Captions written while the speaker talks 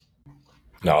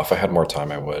No, if I had more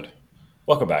time, I would.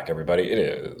 Welcome back, everybody. It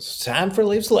is time for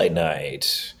Leafs Late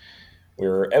Night.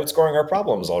 We're outscoring our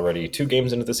problems already, 2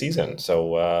 games into the season.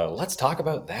 So let's talk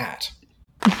about that.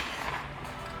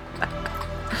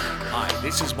 Hi,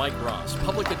 this is Mike Ross,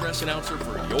 public address announcer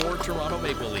for your Toronto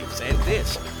Maple Leafs, and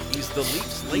this is the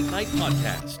Leafs Late Night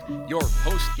Podcast, your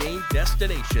post-game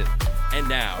destination. And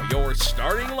now, your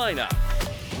starting lineup: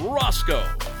 Roscoe,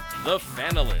 the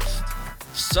Fanalist,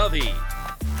 Southey,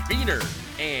 Beener,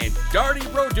 and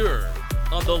Darty Brodeur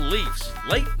on the Leafs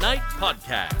Late Night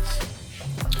Podcast.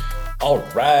 All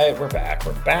right, we're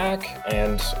back.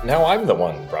 And now I'm the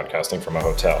one broadcasting from a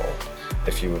hotel.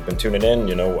 If you've been tuning in,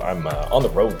 you know I'm on the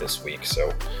road this week,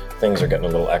 so things are getting a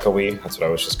little echoey. That's what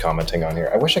I was just commenting on here.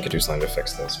 I wish I could do something to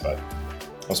fix this, but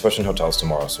I'm switching hotels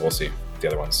tomorrow, so we'll see. The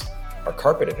other ones are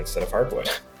carpeted instead of hardwood.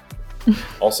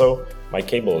 Also, my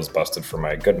cable is busted for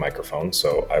my good microphone,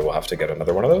 so I will have to get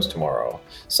another one of those tomorrow.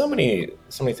 So many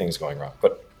things going wrong.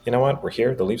 But you know what? We're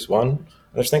here. The Leafs won. And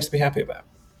there's things to be happy about.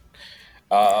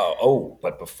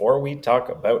 But before we talk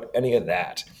about any of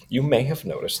that, you may have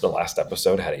noticed the last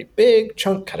episode had a big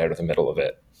chunk cut out of the middle of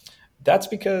it. That's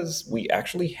because we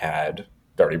actually had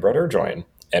Darty Brodeur join,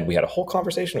 and we had a whole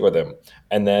conversation with him.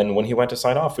 And then when he went to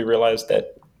sign off, we realized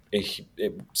that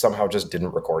it somehow just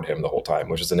didn't record him the whole time,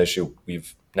 which is an issue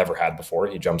we've never had before.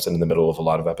 He jumps in the middle of a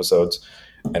lot of episodes,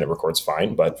 and it records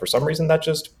fine. But for some reason, that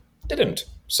just didn't.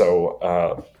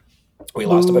 So we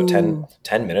lost about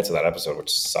 10 minutes of that episode,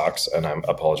 which sucks. And I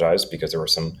apologize because there were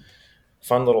some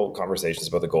fun little conversations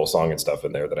about the goal song and stuff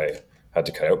in there that I had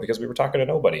to cut out because we were talking to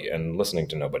nobody and listening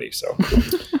to nobody. So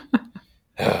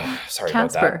sorry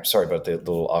about that. Sorry about the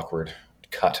little awkward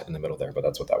cut in the middle there, but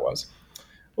that's what that was.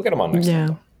 We'll get him on next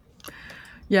time.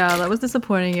 Yeah, that was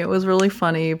disappointing. It was really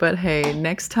funny, but hey,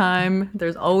 next time,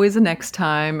 there's always a next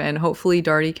time, and hopefully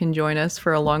Darty can join us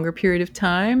for a longer period of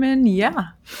time, and yeah.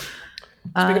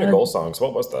 Speaking of goal songs,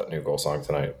 what was that new goal song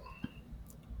tonight?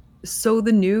 So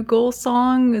the new goal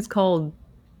song is called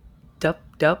Dup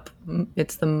Dup.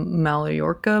 It's the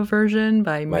Mallorca version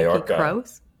by Mickey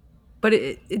Krause. But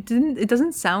it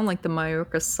doesn't sound like the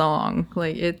Mallorca song.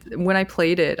 Like when I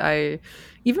played it,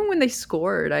 even when they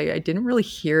scored, I didn't really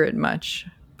hear it much.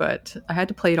 But I had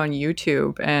to play it on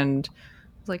YouTube, and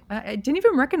I was like, I didn't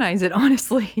even recognize it,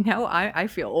 honestly. Now I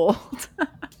feel old.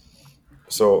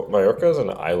 So Mallorca is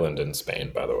an island in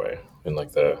Spain, by the way, in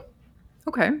like the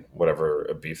whatever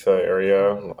Ibiza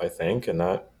area, I think, in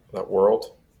that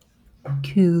world.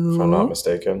 Cool. If I'm not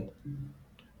mistaken.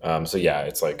 So yeah,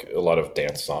 it's like a lot of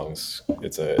dance songs.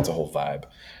 It's a whole vibe.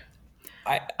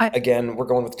 Again, we're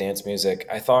going with dance music.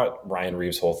 I thought Ryan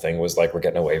Reave's whole thing was like, we're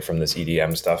getting away from this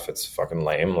EDM stuff. It's fucking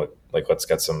lame. Like let's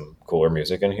get some cooler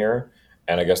music in here.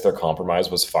 And I guess their compromise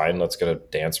was fine. Let's get a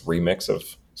dance remix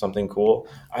of something cool.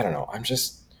 I don't know.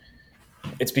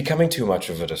 It's becoming too much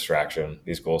of a distraction,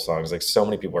 these goal songs. Like so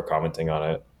many people are commenting on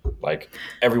it. Like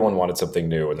everyone wanted something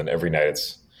new, and then every night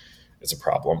it's a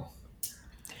problem.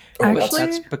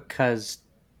 That's because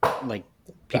like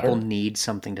people need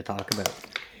something to talk about.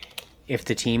 If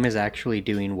the team is actually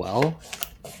doing well,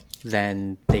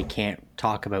 then they can't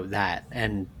talk about that.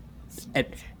 And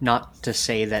not to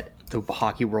say that the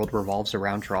hockey world revolves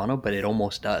around Toronto, but it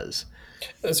almost does.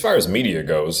 As far as media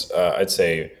goes, I'd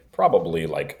say probably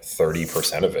like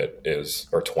 30% of it is,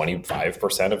 or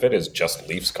 25% of it is just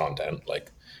Leafs content.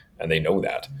 Like, and they know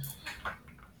that.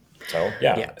 So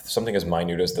yeah. If something as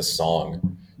minute as the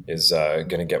song is going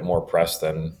to get more press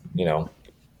than,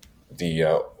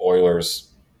 the Oilers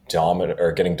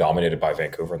getting dominated by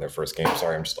Vancouver in their first game.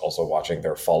 Sorry, I'm just also watching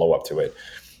their follow-up to it.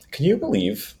 Can you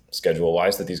believe,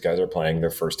 schedule-wise, that these guys are playing their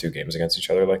first 2 games against each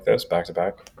other like this,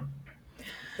 back-to-back?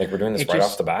 Like, we're doing this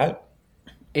off the bat?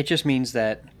 It just means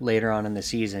that later on in the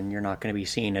season, you're not going to be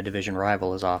seeing a division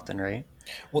rival as often, right?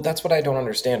 Well, that's what I don't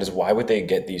understand, is why would they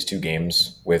get these 2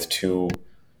 games with 2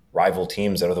 rival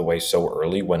teams out of the way so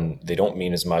early when they don't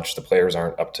mean as much, the players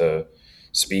aren't up to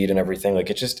speed and everything? Like,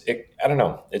 I don't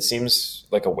know. It seems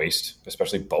like a waste,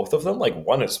 especially both of them. Like,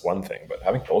 one is one thing, but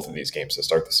having both of these games to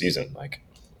start the season, like,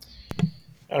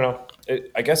 I don't know.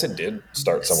 I guess it did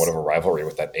start somewhat of a rivalry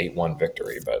with that 8-1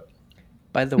 victory, but...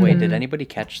 By the way, did anybody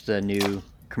catch the new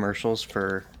commercials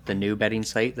for the new betting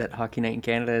site that Hockey Night in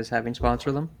Canada is having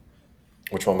sponsor them?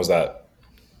 Which one was that?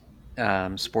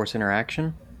 Sports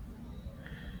Interaction.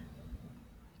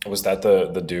 Was that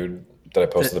the dude that I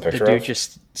posted the picture of? The dude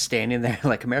just standing there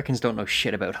like, Americans don't know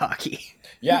shit about hockey.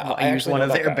 Yeah, I use one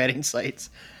of their betting sites.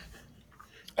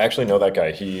 I actually know that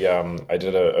guy. He, I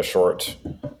did a short,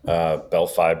 Bell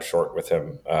 5 short with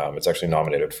him. It's actually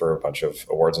nominated for a bunch of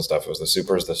awards and stuff. It was the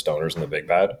Supers, the Stoners, and the Big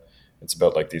Bad. It's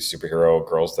about like these superhero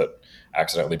girls that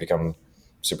accidentally become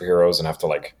superheroes and have to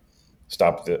like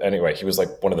stop the. Anyway, he was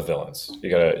like one of the villains. You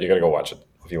gotta go watch it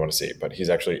if you want to see. But he's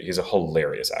a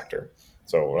hilarious actor.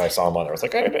 So when I saw him on there, I was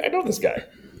like, I know this guy.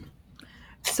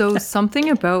 So something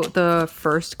about the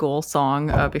first goal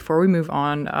song, before we move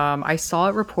on, I saw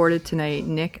it reported tonight.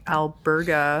 Nick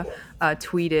Alberga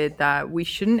tweeted that we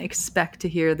shouldn't expect to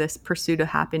hear this Pursuit of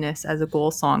Happiness as a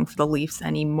goal song for the Leafs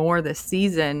anymore this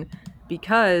season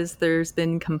because there's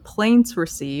been complaints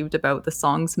received about the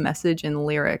song's message and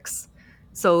lyrics.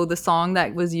 So the song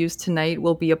that was used tonight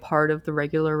will be a part of the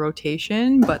regular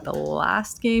rotation, but the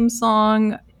last game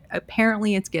song,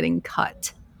 apparently it's getting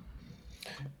cut.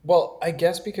 Well, I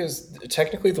guess because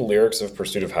technically the lyrics of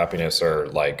Pursuit of Happiness are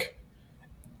like,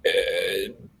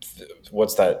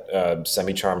 what's that,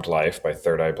 Semi-Charmed Life by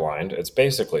Third Eye Blind? It's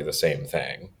basically the same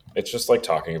thing. It's just like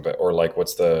talking about, or like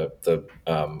what's the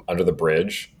Under the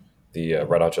Bridge, the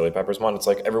Red Hot Chili Peppers one. It's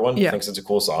like everyone thinks it's a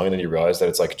cool song, and then you realize that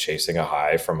it's like chasing a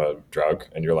high from a drug,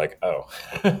 and you're like, oh,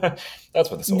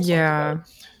 that's what this whole song's about.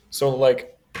 So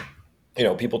like, you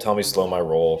know, people tell me slow my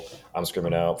roll. I'm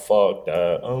screaming out, fuck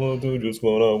that. I'm gonna do just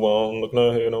what I want. Look,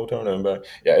 no, here, no turning back.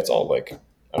 Yeah, it's all like,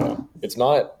 I don't know.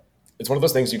 It's one of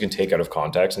those things you can take out of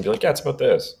context and be like, yeah, it's about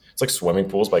this. It's like Swimming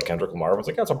Pools by Kendrick Lamar. It's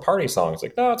like, yeah, it's a party song. It's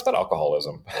like, no, it's about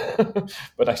alcoholism.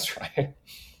 But I try.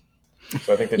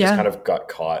 So I think they just kind of got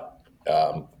caught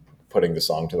putting the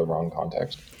song to the wrong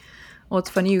context. Well, it's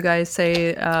funny you guys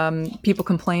say people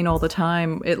complain all the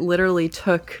time. It literally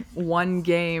took one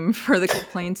game for the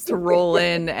complaints to roll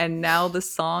in, and now the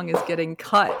song is getting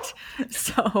cut.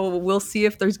 So we'll see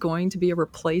if there's going to be a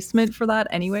replacement for that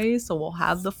anyway. So we'll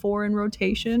have the 4 in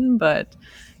rotation. But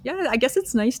yeah, I guess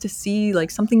it's nice to see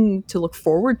like something to look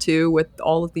forward to with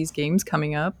all of these games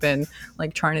coming up and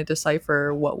like trying to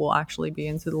decipher what will actually be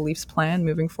into the Leafs' plan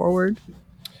moving forward.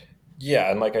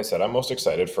 Yeah, and like I said, I'm most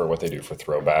excited for what they do for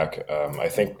Throwback. I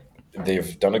think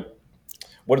they've done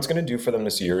what it's going to do for them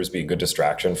this year is be a good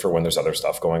distraction for when there's other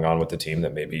stuff going on with the team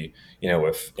that maybe, you know,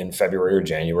 if in February or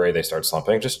January they start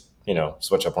slumping, just, you know,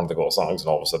 switch up one of the goal songs and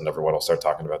all of a sudden everyone will start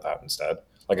talking about that instead.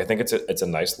 Like, I think it's a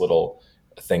nice little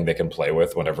thing they can play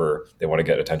with whenever they want to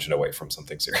get attention away from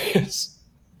something serious.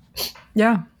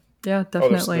 Yeah,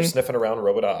 definitely. Oh, they're sniffing around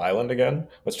Robot Island again?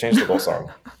 Let's change the goal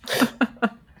song.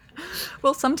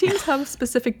 Well, some teams have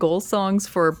specific goal songs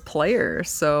for players,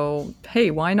 so hey,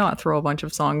 why not throw a bunch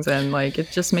of songs in? Like, it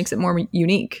just makes it more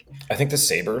unique. I think the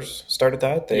Sabres started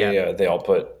that. They all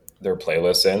put their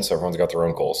playlists in, so everyone's got their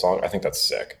own goal song. I think that's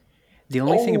sick. The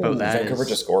only thing about that Vancouver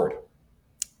just scored.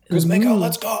 Kuzmenko,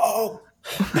 let's go!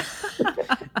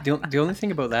 The only thing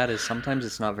about that is sometimes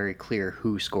it's not very clear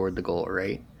who scored the goal,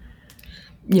 right?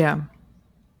 Yeah.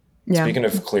 Speaking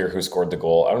of clear who scored the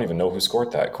goal, I don't even know who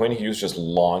scored that. Quinn Hughes just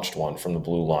launched one from the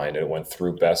blue line, and it went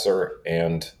through Besser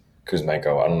and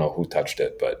Kuzmenko. I don't know who touched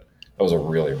it, but that was a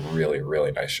really, really,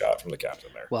 really nice shot from the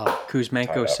captain there. Well,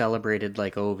 Kuzmenko celebrated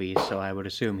like Ovi, so I would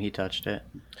assume he touched it.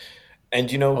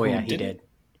 And you know he did.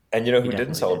 And you know who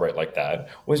didn't celebrate like that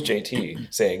was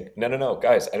JT saying, no,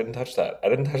 guys, I didn't touch that. I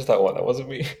didn't touch that one. That wasn't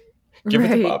me. Give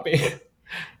it to Bobby.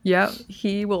 Yeah,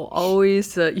 he will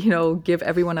always, give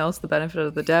everyone else the benefit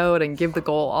of the doubt and give the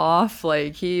goal off.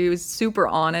 Like, he was super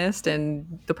honest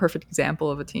and the perfect example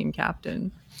of a team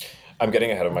captain. I'm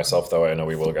getting ahead of myself, though. I know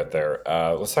we will get there.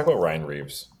 Let's talk about Ryan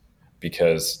Reaves,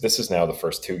 because this is now the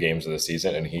first 2 games of the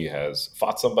season, and he has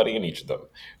fought somebody in each of them.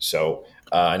 So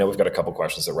I know we've got a couple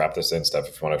questions that wrap this in, Steph,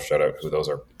 if you want to shout out who those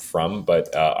are from.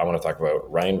 But I want to talk about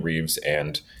Ryan Reaves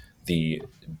and the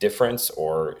difference,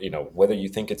 or whether you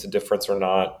think it's a difference or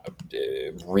not,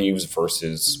 Reaves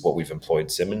versus what we've employed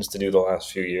Simmons to do the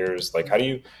last few years. Like, how do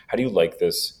you like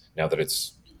this now that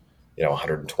it's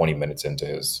 120 minutes into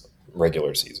his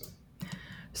regular season?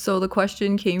 So the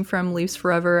question came from Leafs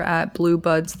Forever at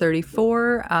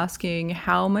BlueBuds34, asking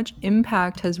how much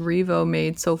impact has Reave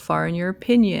made so far in your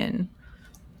opinion?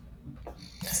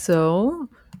 So,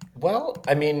 well,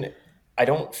 I mean, I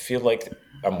don't feel like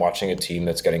I'm watching a team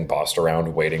that's getting bossed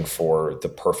around waiting for the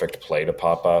perfect play to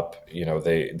pop up.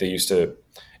 They used to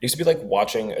be like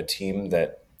watching a team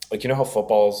that, like, how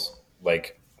football's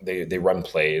like they run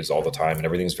plays all the time and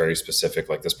everything's very specific.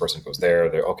 Like, this person goes there,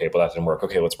 they're okay, but that didn't work.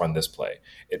 Okay, let's run this play.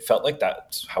 It felt like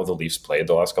that's how the Leafs played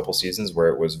the last couple seasons, where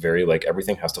it was very like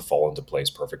everything has to fall into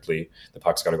place perfectly. The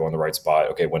puck's got to go in the right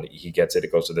spot. Okay, when he gets it,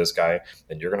 it goes to this guy.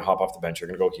 Then you're going to hop off the bench. You're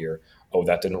going to go here. Oh,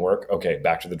 that didn't work. Okay,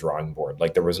 back to the drawing board.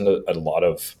 Like, there wasn't a lot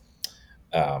of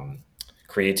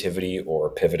creativity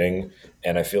or pivoting.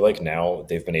 And I feel like now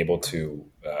they've been able to,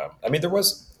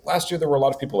 last year there were a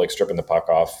lot of people like stripping the puck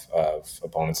off of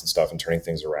opponents and stuff and turning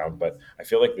things around. But I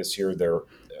feel like this year they're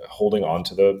holding on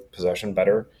to the possession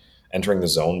better, entering the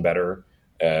zone better.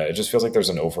 It just feels like there's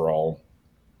an overall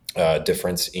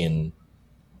difference in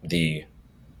the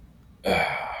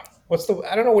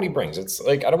I don't know what he brings. It's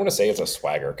like, I don't want to say it's a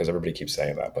swagger because everybody keeps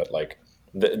saying that, but like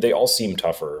they all seem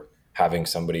tougher having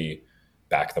somebody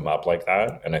back them up like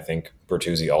that. And I think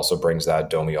Bertuzzi also brings that.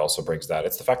 Domi also brings that.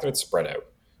 It's the fact that it's spread out.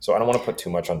 So I don't want to put too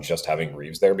much on just having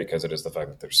Reaves there because it is the fact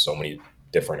that there's so many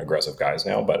different aggressive guys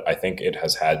now. But I think it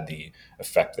has had the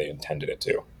effect they intended it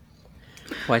to.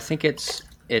 Well, I think it's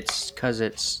because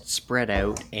it's spread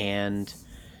out, and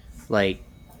like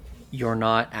you're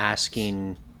not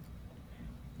asking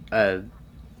a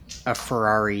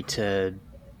Ferrari to,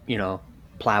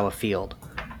 plow a field.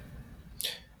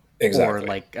 Exactly. Or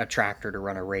like a tractor to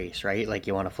run a race, right? Like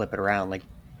you want to flip it around. Like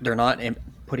they're not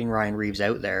putting Ryan Reaves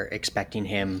out there expecting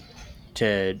him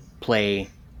to play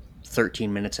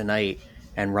 13 minutes a night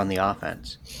and run the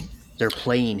offense. They're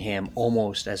playing him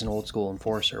almost as an old school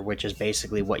enforcer, which is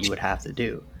basically what you would have to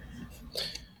do.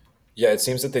 Yeah, it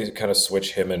seems that they kind of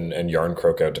switch him and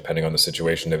Yarncroke out depending on the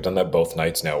situation. They've done that both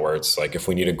nights now, where it's like if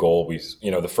we need a goal,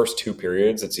 the first 2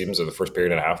 periods, it seems, or the first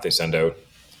period and a half, they send out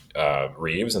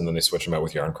Reaves, and then they switch him out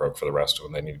with Yarncroke for the rest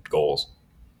when they need goals,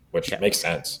 which makes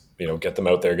sense. Get them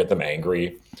out there, get them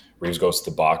angry. Reaves goes to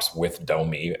the box with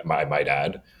Domi, I might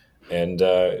add, and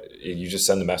you just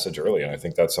send the message early. And I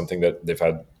think that's something that they've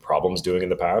had problems doing in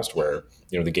the past, where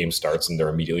the game starts and they're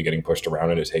immediately getting pushed around,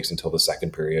 and it takes until the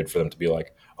second period for them to be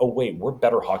like, oh wait, we're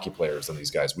better hockey players than these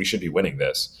guys, we should be winning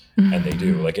this. And they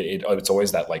do. Like it's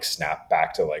always that like snap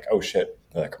back to like, oh shit,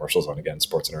 that commercial's on again.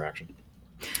 Sports Interaction.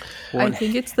 I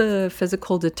think it's the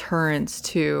physical deterrence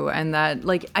too, and that,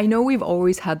 like, I know we've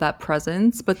always had that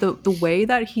presence, but the way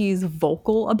that he's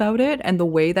vocal about it and the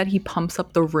way that he pumps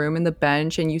up the room in the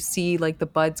bench, and you see like the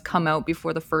buds come out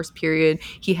before the first period,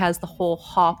 he has the whole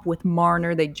hop with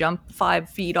Marner, they jump 5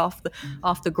 feet off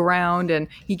the ground, and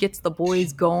he gets the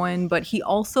boys going. But he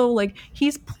also, like,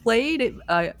 he's played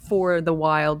for the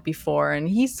Wild before, and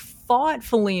he's fought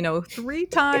Foligno 3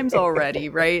 times already,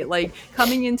 right? Like,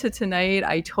 coming into tonight,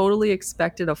 I totally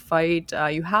expected a fight.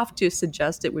 You have to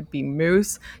suggest it would be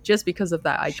Moose just because of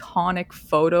that iconic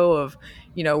photo of,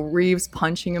 Reaves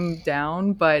punching him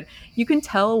down. But you can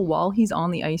tell while he's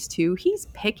on the ice too, he's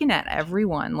picking at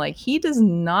everyone. Like, he does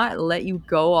not let you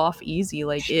go off easy.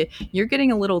 Like, you're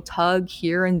getting a little tug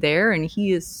here and there, and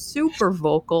he is super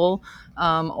vocal.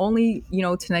 Only,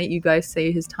 tonight you guys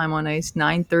say his time on ice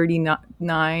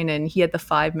 9:39, and he had the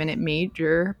 5-minute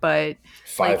major, but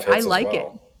 5 like, hits I like as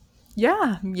well. it.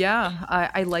 Yeah.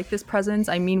 I like this presence.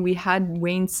 I mean, we had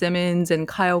Wayne Simmons and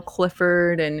Kyle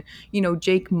Clifford and,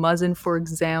 Jake Muzzin, for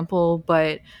example,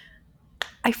 but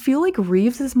I feel like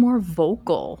Reaves is more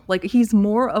vocal. Like, he's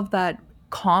more of that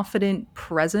confident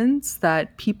presence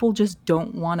that people just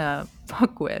don't want to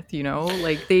fuck with,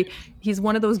 Like, he's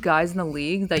one of those guys in the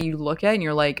league that you look at and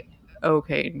you're like,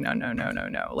 okay,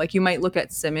 no. Like, you might look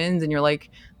at Simmons and you're like,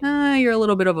 you're a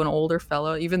little bit of an older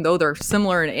fellow, even though they're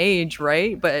similar in age,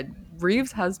 right? But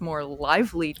Reaves has more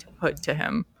livelihood to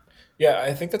him. Yeah,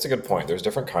 I think that's a good point. There's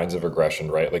different kinds of aggression,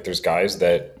 right? Like there's guys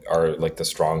that are like the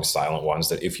strong, silent ones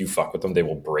that if you fuck with them, they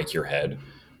will break your head.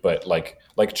 But like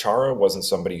Chara wasn't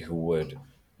somebody who would,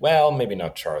 well, maybe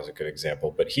not Chara is a good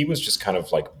example, but he was just kind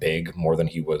of like big more than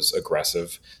he was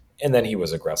aggressive. And then he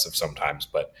was aggressive sometimes,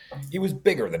 but he was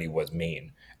bigger than he was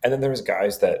mean. And then there's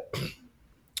guys that,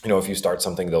 if you start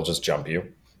something, they'll just jump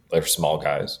you. They're small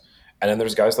guys. And then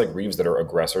there's guys like Reaves that are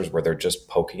aggressors where they're just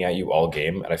poking at you all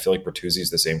game. And I feel like Bertuzzi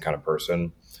is the same kind of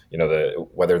person.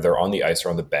 Whether they're on the ice or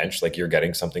on the bench, like you're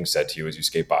getting something said to you as you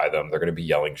skate by them. They're going to be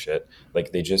yelling shit.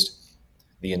 Like the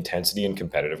intensity and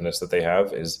competitiveness that they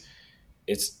have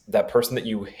it's that person that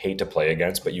you hate to play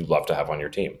against, but you love to have on your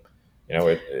team.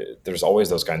 There's always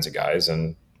those kinds of guys,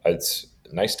 and it's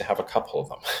nice to have a couple of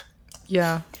them.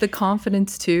 Yeah, the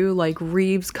confidence too, like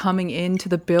Reaves coming into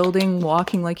the building,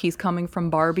 walking like he's coming from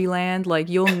Barbie Land. Like,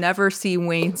 you'll never see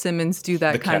Wayne Simmons do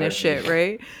that kind of shit,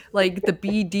 right? Like the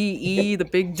BDE, the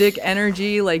big dick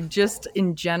energy, like just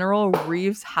in general,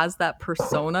 Reaves has that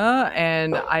persona,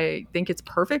 and I think it's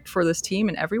perfect for this team,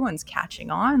 and everyone's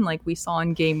catching on. Like we saw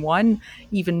in game 1,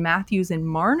 even Matthews and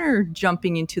Marner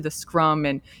jumping into the scrum,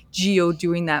 and Gio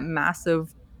doing that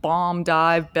massive bomb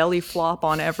dive, belly flop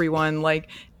on everyone. Like,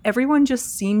 everyone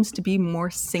just seems to be more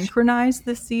synchronized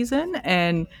this season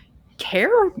and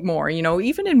care more,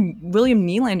 even in William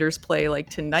Nylander's play, like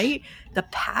tonight, the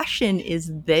passion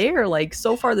is there. Like,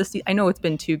 so far this season, I know it's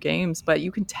been 2 games, but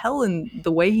you can tell in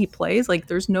the way he plays, like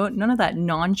there's none of that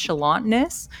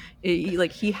nonchalantness.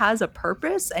 Like, he has a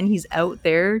purpose and he's out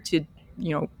there to,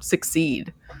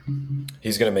 succeed.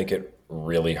 He's going to make it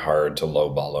really hard to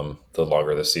lowball him the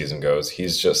longer the season goes.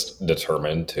 He's just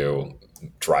determined to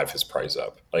drive his price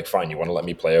up. Like, fine, you want to let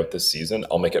me play out this season?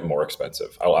 I'll make it more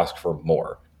expensive. I'll ask for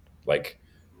more. Like,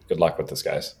 good luck with this,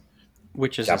 guys.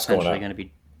 Which is Cap's essentially going to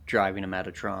be driving him out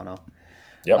of Toronto.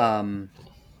 Yep.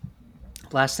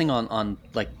 Last thing on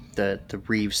like the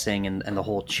Reaves thing and the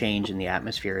whole change in the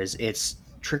atmosphere is it's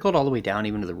trickled all the way down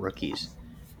even to the rookies.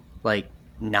 Like,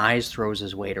 Nyes throws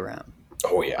his weight around.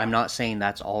 Oh, yeah. I'm not saying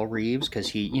that's all Reaves because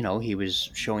he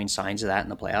was showing signs of that in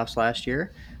the playoffs last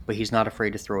year, but he's not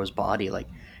afraid to throw his body. Like,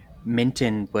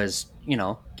 Minton was,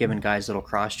 giving guys little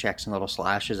cross checks and little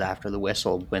slashes after the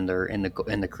whistle when they're in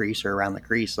the crease or around the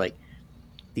crease. Like,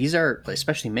 these are,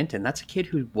 especially Minton, that's a kid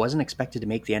who wasn't expected to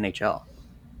make the NHL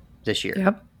this year.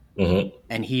 Yep. Mm-hmm.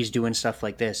 And he's doing stuff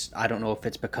like this. I don't know if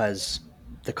it's because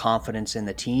the confidence in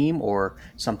the team or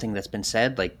something that's been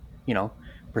said, like,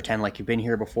 pretend like you've been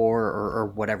here before or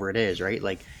whatever it is, right?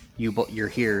 Like, you're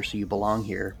here, so you belong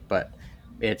here. But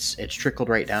it's trickled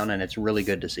right down, and it's really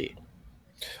good to see.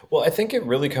 Well, I think it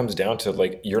really comes down to,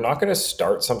 like, you're not going to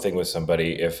start something with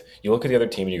somebody if you look at the other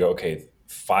team and you go, okay,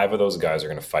 5 of those guys are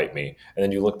going to fight me. And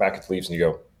then you look back at the Leafs and you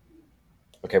go,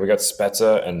 okay, we got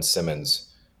Spezza and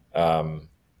Simmons.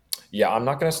 Yeah, I'm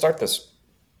not going to start this.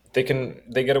 They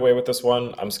get away with this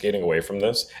one. I'm skating away from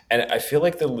this. And I feel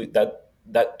like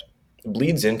that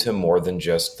bleeds into more than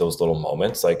just those little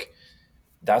moments. Like,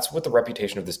 that's what the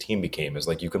reputation of this team became, is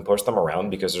like, you can push them around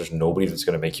because there's nobody that's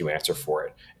going to make you answer for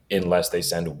it unless they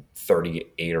send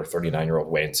 38 or 39-year-old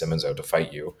Wayne Simmons out to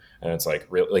fight you. And it's like,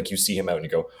 like, you see him out and you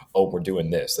go, oh, we're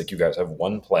doing this. Like, you guys have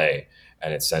one play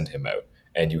and it's send him out.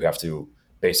 And you have to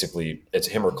basically, it's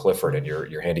him or Clifford, and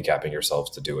you're handicapping yourselves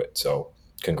to do it. So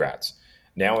congrats.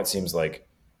 Now it seems like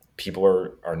people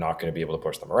are not going to be able to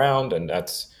push them around. And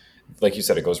that's, like you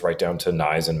said, it goes right down to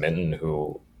Nyes and Minton,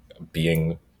 who,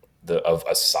 being of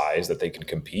a size that they can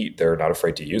compete, they're not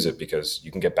afraid to use it because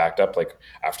you can get backed up, like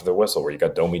after the whistle where you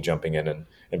got Domi jumping in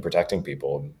and protecting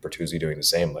people, and Bertuzzi doing the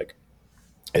same. Like,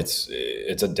 it's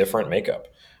a different makeup.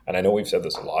 And I know we've said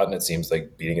this a lot and it seems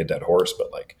like beating a dead horse,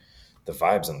 but like, the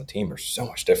vibes on the team are so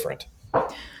much different.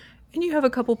 And you have a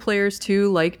couple players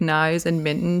too, like Nyes and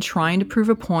Minton, trying to prove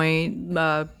a point,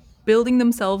 building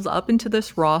themselves up into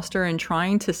this roster and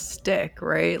trying to stick,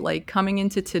 right? Like, coming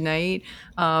into tonight,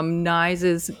 Nyes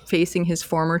is facing his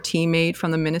former teammate from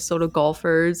the Minnesota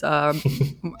Golfers,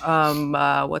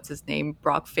 what's his name?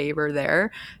 Brock Faber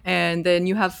there. And then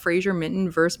you have Fraser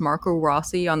Minton versus Marco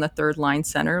Rossi on the third line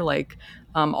center, like,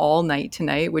 all night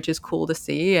tonight, which is cool to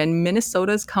see. And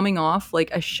Minnesota's coming off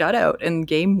like a shutout in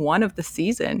game 1 of the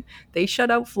season. They shut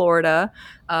out Florida.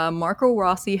 Marco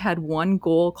Rossi had 1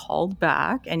 goal called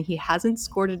back, and he hasn't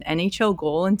scored an NHL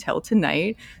goal until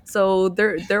tonight. So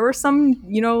there were some,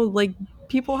 like,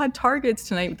 people had targets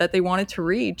tonight that they wanted to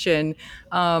reach. And,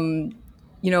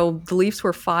 the Leafs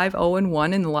were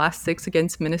 5-0-1 in the last 6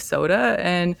 against Minnesota.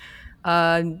 And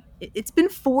it's been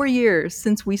 4 years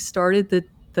since we started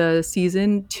the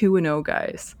season 2-0,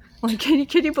 guys. Like, can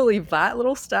you believe that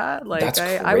little stat? Like, that's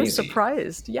crazy. I was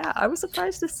surprised. Yeah, I was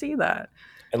surprised to see that.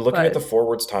 And looking at the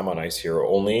forwards' time on ice here,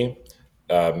 only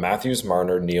Matthews,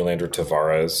 Marner, Nylander,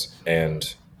 Tavares,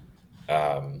 and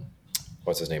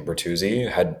what's his name,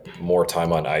 Bertuzzi, had more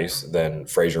time on ice than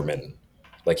Fraser Minton.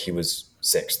 Like, he was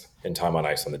 6th in time on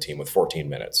ice on the team with 14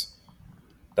 minutes.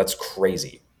 That's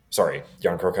crazy. Sorry,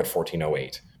 Jarnkrok had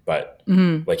 14:08. But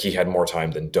like, he had more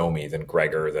time than Domi, than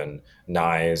Gregor, than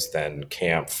Nyes, than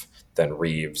Kampf, than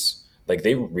Reaves. Like,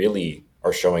 they really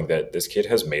are showing that this kid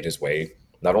has made his way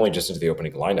not only just into the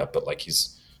opening lineup, but like,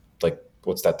 he's like,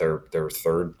 what's that? Their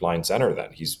third line center.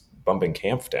 Then he's bumping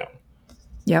Kampf down.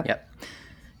 Yep.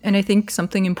 And I think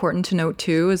something important to note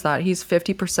too is that he's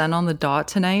 50% on the dot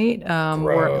tonight,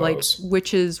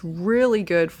 which is really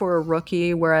good for a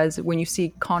rookie. Whereas when you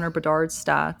see Connor Bedard's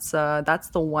stats,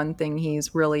 that's the one thing he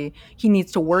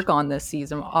needs to work on this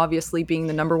season. Obviously, being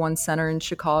the number 1 center in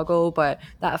Chicago, but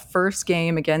that first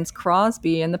game against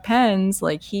Crosby and the Pens,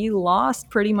 like, he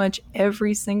lost pretty much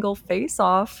every single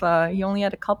face-off. He only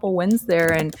had a couple wins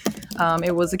there, and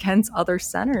it was against other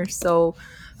centers. So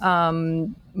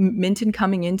Minton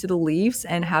coming into the Leafs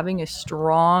and having a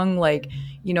strong,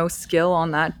 skill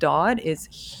on that dot is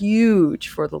huge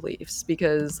for the Leafs,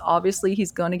 because obviously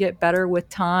he's going to get better with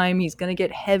time. He's going to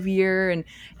get heavier and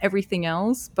everything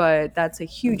else, but that's a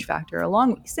huge factor.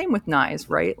 Same with Nyes,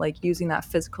 right? Like, using that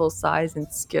physical size and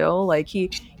skill. Like,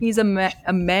 he's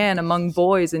a man among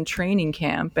boys in training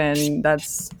camp, and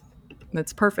that's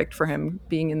perfect for him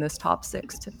being in this top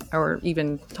 6 or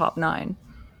even top 9.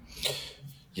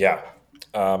 Yeah.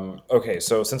 Okay,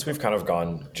 so since we've kind of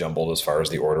gone jumbled as far as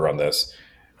the order on this,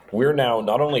 we're now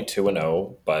not only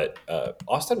 2-0, but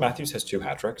Austin Matthews has 2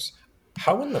 hat tricks.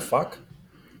 How in the fuck?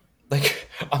 Like,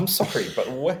 I'm sorry,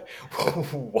 but what?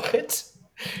 What?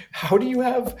 How do you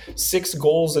have 6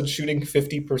 goals and shooting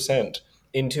 50%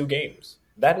 in 2 games?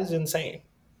 That is insane.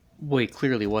 Well, he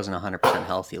clearly wasn't 100%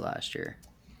 healthy last year.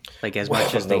 Like, as Well,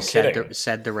 much as no they kidding.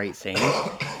 said the right things,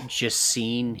 just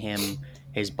seeing him,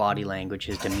 his body language,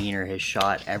 his demeanor, his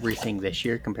shot, everything this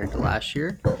year compared to last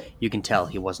year, you can tell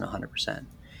he wasn't 100%.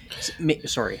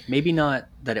 Sorry, maybe not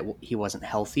that he wasn't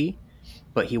healthy,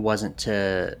 but he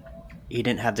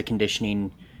didn't have the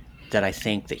conditioning that I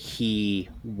think that he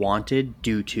wanted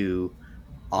due to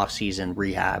off-season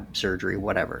rehab, surgery,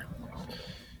 whatever.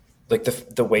 Like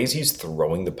the ways he's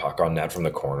throwing the puck on net from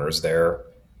the corners there,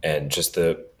 and just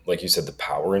the, like you said, the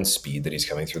power and speed that he's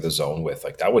coming through the zone with,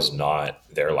 like that was not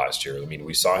there last year. I mean,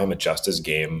 we saw him adjust his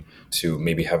game to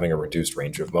maybe having a reduced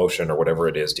range of motion or whatever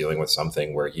it is, dealing with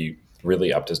something where he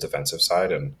really upped his defensive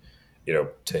side. And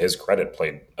to his credit,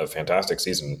 played a fantastic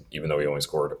season, even though he only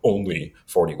scored only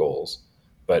 40 goals.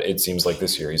 But it seems like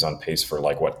this year he's on pace for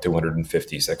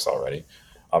 256 already.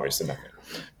 Obviously not,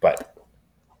 but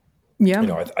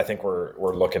Yeah. I think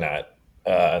we're looking at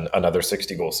another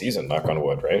 60 goal season. Knock on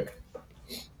wood, right?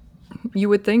 You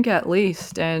would think at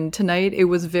least. And tonight it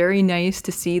was very nice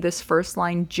to see this first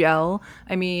line gel.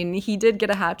 I mean, he did get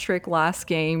a hat trick last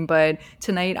game, but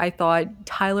tonight I thought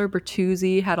Tyler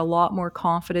Bertuzzi had a lot more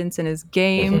confidence in his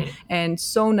game, and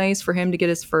so nice for him to get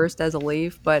his first as a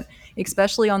Leaf. But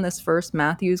especially on this first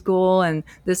Matthews goal and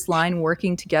this line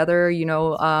working together,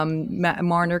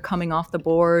 Marner coming off the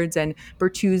boards and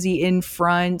Bertuzzi in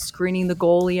front, screening the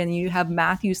goalie, and you have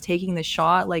Matthews taking the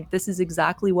shot. Like, this is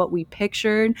exactly what we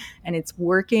pictured, and it's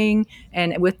working.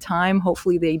 And with time,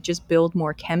 hopefully they just build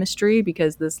more chemistry,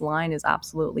 because this line is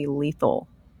absolutely lethal.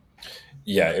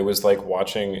 Yeah, it was like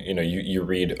watching, you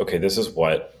read, okay, this is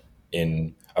what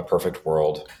in a perfect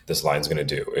world this line's going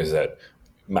to do, is that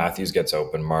Matthews gets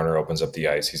open, Marner opens up the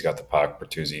ice, he's got the puck,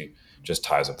 Bertuzzi just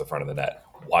ties up the front of the net.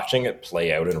 Watching it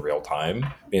play out in real time,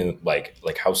 being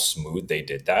like how smooth they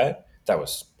did that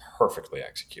was perfectly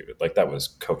executed. Like, that was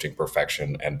coaching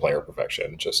perfection and player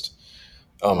perfection. Just,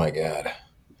 oh my God,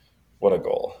 what a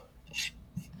goal.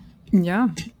 Yeah.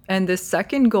 And the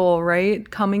second goal, right,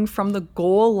 coming from the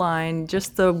goal line,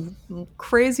 just the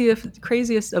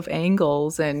craziest of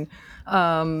angles. And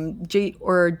JT,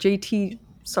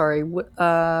 sorry,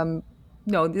 no,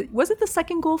 was it the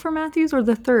second goal for Matthews or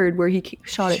the third, where he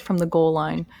shot it from the goal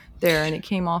line there and it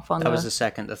came off on That was the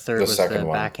second. The third was the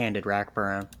backhanded rack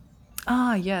around.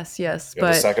 Ah, yes. Yeah, but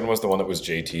the second was the one that was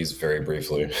JT's very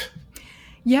briefly.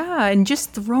 Yeah, and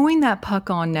just throwing that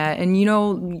puck on net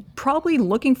and, probably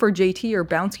looking for JT or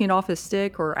bouncing it off his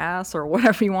stick or ass or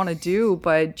whatever you want to do,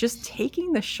 but just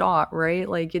taking the shot, right?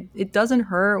 Like, it doesn't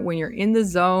hurt when you're in the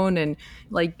zone and,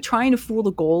 like, trying to fool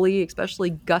the goalie, especially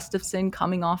Gustafson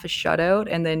coming off a shutout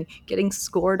and then getting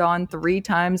scored on 3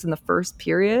 times in the first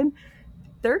period.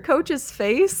 Their coach's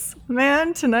face,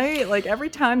 man, tonight, like, every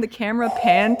time the camera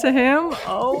panned to him,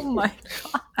 oh my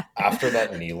God. After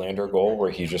that Nylander goal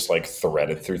where he just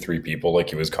threaded through 3 people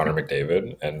like he was Connor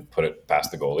McDavid and put it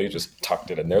past the goalie, just tucked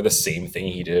it in there. The same thing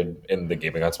he did in the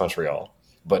game against Montreal,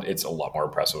 but it's a lot more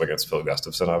impressive against Phil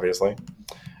Gustafson, obviously.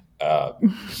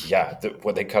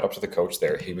 When they cut up to the coach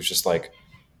there, he was just like,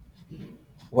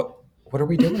 what are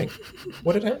we doing?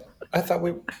 I thought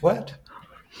what?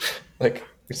 Like,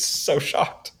 he's so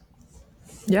shocked.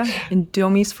 Yeah, and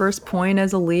Domi's first point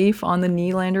as a Leaf on the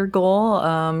Nylander goal,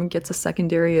 gets a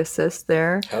secondary assist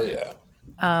there. Hell yeah.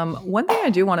 One thing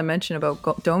I do want to mention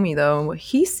about Domi, though,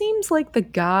 he seems like the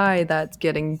guy that's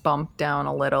getting bumped down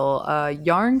a little.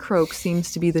 Yarncroke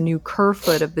seems to be the new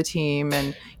Kerfoot of the team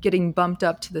and getting bumped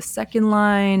up to the second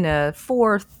line,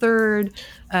 fourth, third,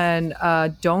 and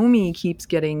Domi keeps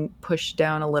getting pushed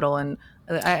down a little. And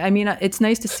I mean, it's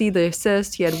nice to see the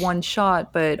assist. He had 1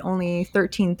 shot, but only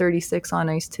 13:36 on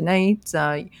ice tonight.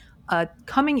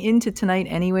 Coming into tonight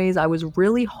anyways, I was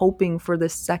really hoping for the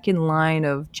second line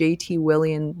of JT,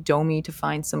 Willie, and Domi to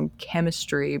find some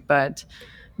chemistry, but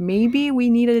maybe we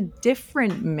need a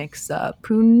different mix-up.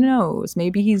 Who knows?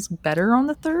 Maybe he's better on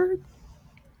the third?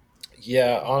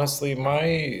 Yeah, honestly,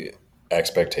 my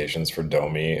expectations for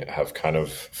Domi have kind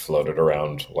of floated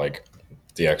around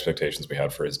the expectations we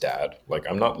had for his dad. Like,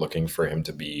 I'm not looking for him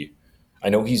to be, I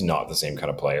know he's not the same kind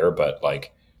of player, but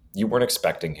you weren't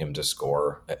expecting him to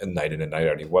score night in and night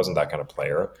out. He wasn't that kind of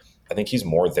player. I think he's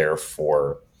more there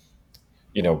for,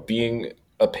 being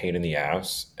a pain in the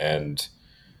ass and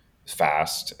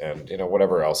fast and,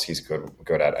 whatever else he's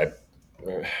good at.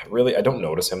 I don't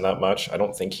notice him that much. I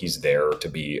don't think he's there to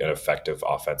be an effective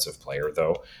offensive player,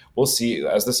 though. We'll see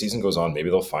as the season goes on. Maybe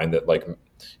they'll find that,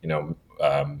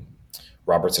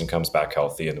 Robertson comes back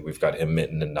healthy and we've got him,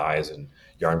 Mitten, and Nyes, and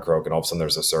Yarncroke, and all of a sudden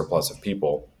there's a surplus of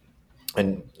people.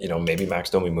 And, maybe Max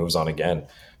Domi moves on again.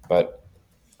 But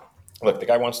look, the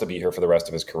guy wants to be here for the rest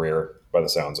of his career by the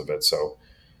sounds of it. So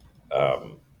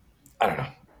I don't know.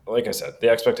 Like I said, the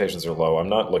expectations are low. I'm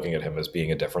not looking at him as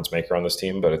being a difference maker on this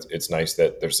team, but it's nice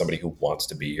that there's somebody who wants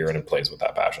to be here and plays with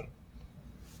that passion.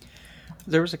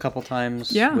 There was a couple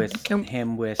times with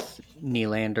him with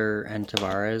Nylander and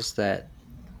Tavares that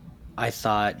I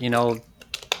thought,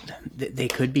 they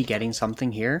could be getting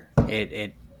something here.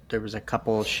 There was a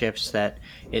couple shifts that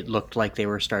it looked like they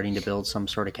were starting to build some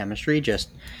sort of chemistry. Just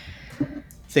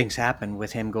things happen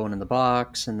with him going in the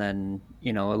box, and then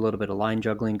a little bit of line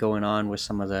juggling going on with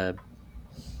some of the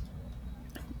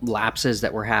lapses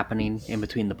that were happening in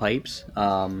between the pipes.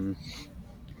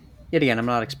 Yet again, I'm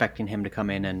not expecting him to come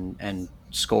in and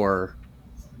score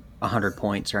 100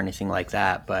 points or anything like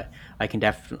that, but I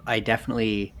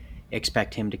definitely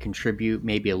expect him to contribute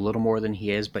maybe a little more than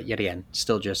he is, but yet again,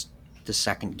 still just the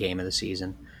second game of the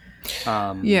season.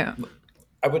 I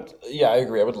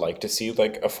agree. I would like to see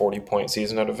like a 40-point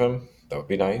season out of him. That would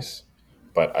be nice.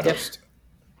 But I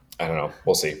don't know.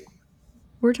 We'll see.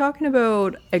 We're talking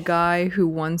about a guy who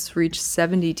once reached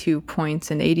 72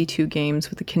 points in 82 games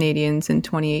with the Canadiens in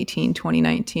 2018,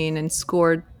 2019, and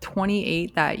scored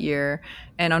 28 that year.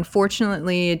 And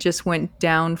unfortunately, it just went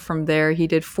down from there. He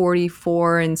did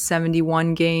 44 in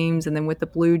 71 games. And then with the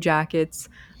Blue Jackets,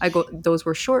 those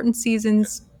were shortened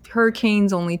seasons.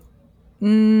 Hurricanes only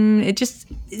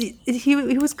he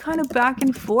was kind of back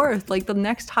and forth. Like the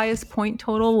next highest point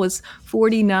total was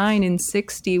 49 and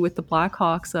 60 with the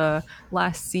Blackhawks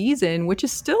last season, which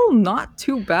is still not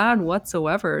too bad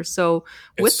whatsoever. So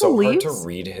it's so hard to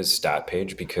read his stat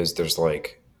page because there's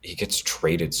like he gets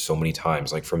traded so many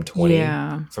times. Like from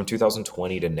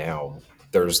 2020 to now,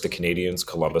 there's the Canadiens,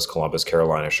 Columbus,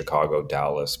 Carolina, Chicago,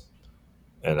 Dallas,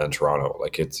 and then Toronto.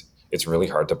 Like it's really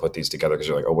hard to put these together because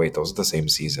you're like, oh wait, those are the same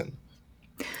season.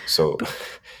 So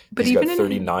but he's got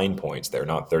 39 points there,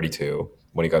 not 32,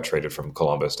 when he got traded from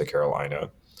Columbus to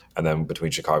Carolina. And then between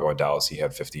Chicago and Dallas, he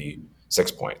had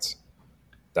 56 points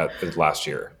that last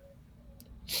year.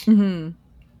 Mm-hmm.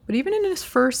 But even in his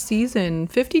first season,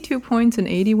 52 points in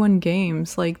 81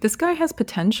 games, like this guy has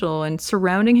potential, and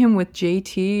surrounding him with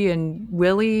JT and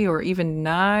Willie or even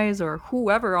Nyes or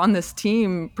whoever on this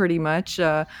team, pretty much,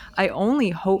 I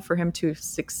only hope for him to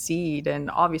succeed. And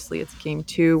obviously it's game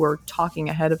 2, we're talking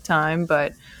ahead of time,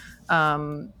 but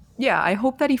I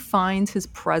hope that he finds his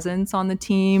presence on the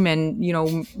team and,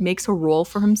 makes a role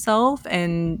for himself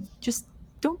and just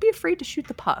don't be afraid to shoot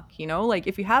the puck, like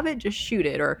if you have it, just shoot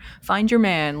it or find your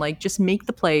man, like just make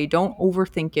the play. Don't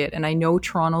overthink it. And I know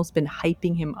Toronto's been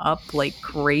hyping him up like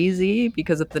crazy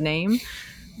because of the name,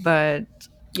 but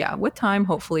with time,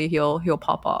 hopefully he'll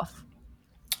pop off.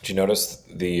 Did you notice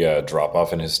the drop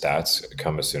off in his stats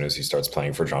come as soon as he starts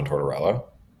playing for John Tortorella?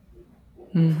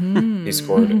 Mm-hmm. He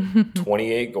scored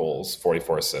 28 goals,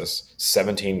 44 assists,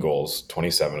 17 goals,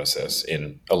 27 assists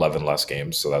in 11 less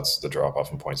games. So that's the drop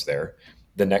off in points there.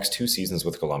 The next 2 seasons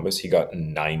with Columbus, he got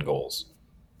 9 goals.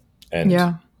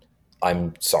 And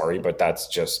I'm sorry, but that's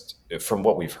just, from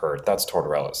what we've heard, that's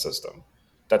Tortorella's system.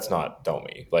 That's not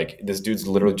Domi. Like, this dude's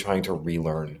literally trying to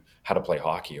relearn how to play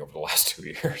hockey over the last 2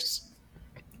 years.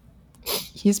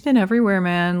 He's been everywhere,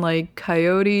 man. Like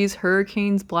Coyotes,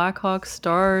 Hurricanes, Blackhawks,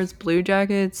 Stars, Blue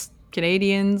Jackets,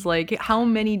 Canadians. Like, how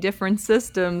many different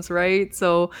systems, right?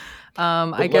 So,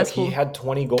 I guess he had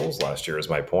 20 goals last year is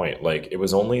my point. Like, it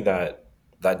was only that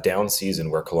down season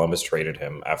where Columbus traded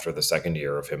him after the second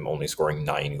year of him only scoring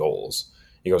 9 goals.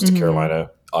 He goes to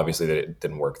Carolina. Obviously, that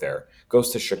didn't work there.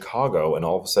 Goes to Chicago, and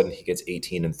all of a sudden he gets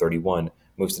 18 and 31.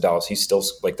 Moves to Dallas. He's still,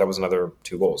 like, that was another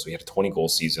 2 goals. So he had a 20-goal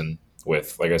season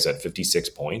with, like I said, 56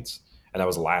 points. And that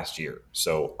was last year.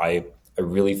 So I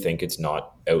really think it's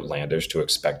not outlandish to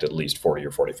expect at least 40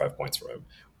 or 45 points from him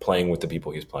playing with the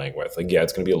people he's playing with. Like,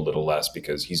 it's going to be a little less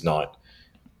because he's not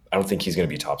 – I don't think he's going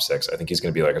to be top 6. I think he's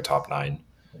going to be like a top 9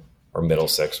 or middle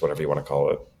 6, whatever you want to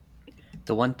call it.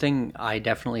 The one thing I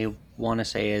definitely want to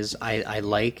say is I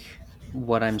like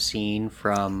what I'm seeing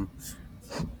from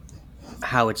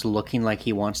how it's looking like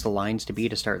he wants the lines to be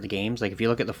to start the games. Like, if you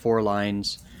look at the 4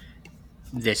 lines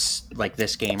this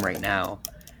game right now,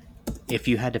 if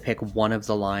you had to pick one of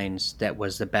the lines that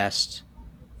was the best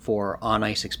for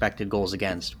on-ice expected goals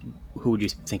against, who would you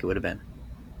think it would have been?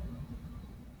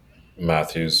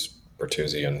 Matthews,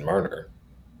 Bertuzzi, and Marner.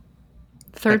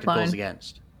 Third line. Goals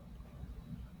against.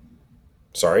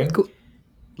 Sorry?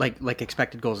 Like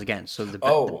expected goals against. So the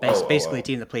best, basically a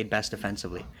team that played best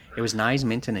defensively. It was Nyes,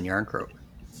 Minton, and Yarncroke.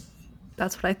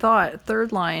 That's what I thought.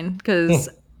 Third line, because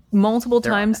multiple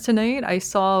times tonight, I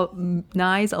saw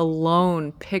Nyes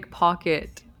alone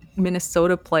pickpocket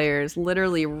Minnesota players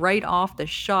literally right off the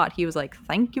shot. He was like,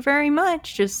 "Thank you very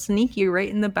much," just sneaky right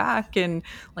in the back and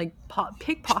like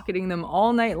pickpocketing them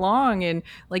all night long, and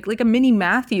like a mini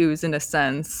Matthews in a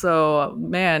sense. So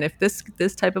man, if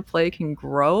this type of play can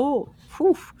grow,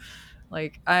 whew,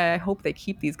 like I hope they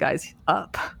keep these guys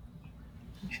up.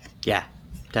 Yeah,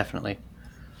 definitely.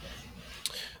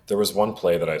 There was one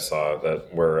play that I saw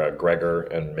where Gregor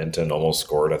and Minton almost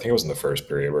scored. I think it was in the first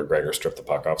period where Gregor stripped the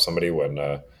puck off somebody when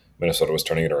Minnesota was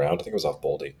turning it around. I think it was off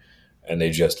Boldy. And they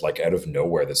just, like, out of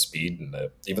nowhere, the speed and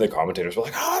even the commentators were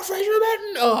like, "Oh, Fraser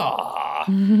Minton! Oh!"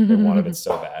 They wanted it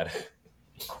so bad.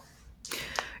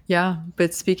 Yeah,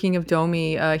 but speaking of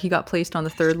Domi, he got placed on the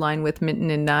third line with Minton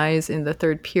and Nyes in the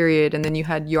third period, and then you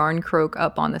had Yarncroke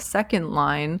up on the second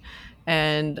line.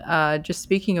 And just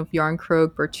speaking of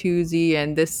Yarncroke, Bertuzzi,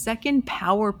 and this second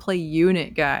power play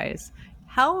unit, guys,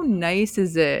 how nice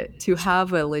is it to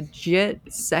have a legit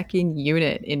second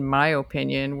unit, in my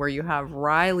opinion, where you have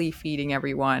Riley feeding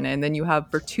everyone, and then you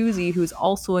have Bertuzzi, who's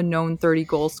also a known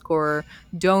 30-goal scorer,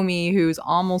 Domi, who's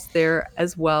almost there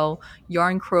as well,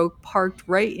 Yarncroke parked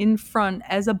right in front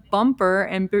as a bumper,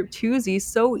 and Bertuzzi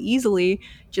so easily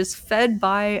just fed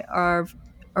by our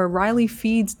Riley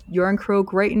feeds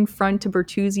Yarncroke right in front to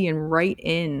Bertuzzi and right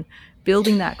in,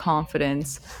 building that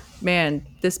confidence. Man,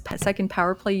 this second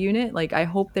power play unit, like I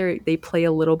hope they play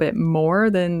a little bit more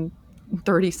than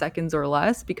 30 seconds or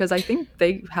less, because I think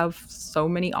they have so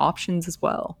many options as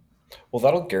well. Well,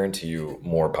 that'll guarantee you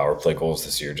more power play goals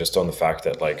this year, just on the fact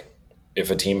that, like, if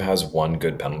a team has one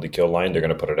good penalty kill line, they're going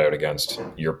to put it out against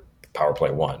your power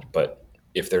play one. But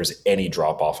if there's any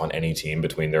drop off on any team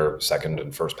between their second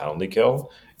and first penalty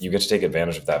kill, you get to take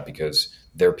advantage of that because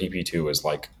their PP2 is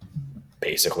like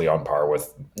basically on par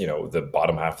with, the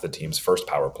bottom half of the team's first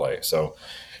power play. So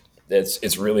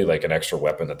it's really like an extra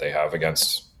weapon that they have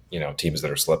against, teams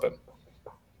that are slipping.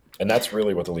 And that's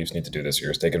really what the Leafs need to do this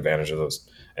year, is take advantage of those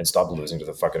and stop losing to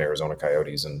the fucking Arizona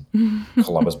Coyotes and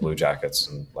Columbus Blue Jackets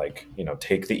and, like,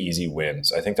 take the easy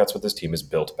wins. I think that's what this team is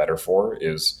built better for,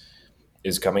 is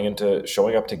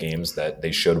showing up to games that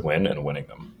they should win and winning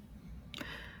them.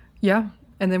 Yeah.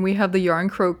 And then we have the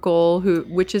Yarncroke goal,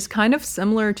 which is kind of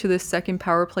similar to the second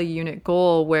power play unit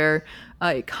goal, where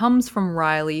it comes from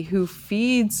Riley, who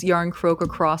feeds Yarncroke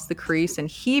across the crease, and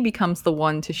he becomes the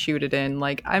one to shoot it in.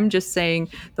 Like, I'm just saying,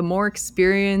 the more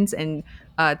experience and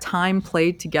time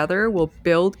played together will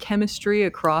build chemistry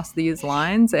across these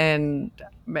lines. And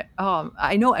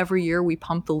I know every year we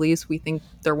pump the Leafs, we think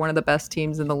they're one of the best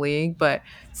teams in the league, but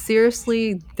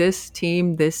seriously, this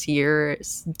team this year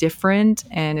is different,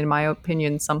 and in my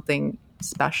opinion, something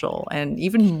special, and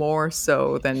even more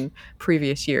so than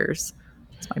previous years.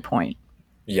 That's my point.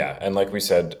 Yeah, and like we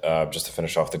said, just to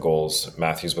finish off the goals,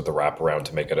 Matthews with the wraparound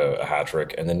to make it a hat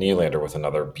trick, and then Nylander with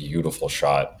another beautiful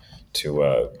shot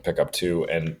to pick up 2,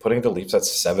 and putting the Leafs at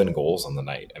 7 goals on the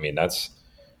night. I mean, that's,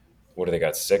 what do they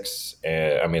got, 6?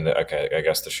 Okay, I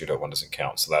guess the shootout one doesn't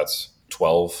count. So that's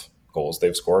 12 goals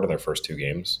they've scored in their first 2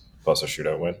 games, plus a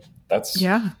shootout win. That's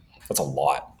a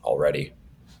lot already.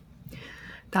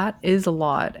 That is a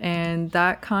lot. And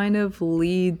that kind of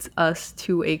leads us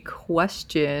to a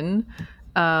question.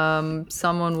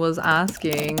 Someone was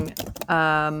asking,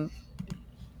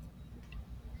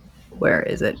 where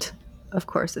is it? Of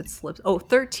course, it slips.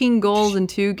 13 goals in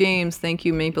 2 games. Thank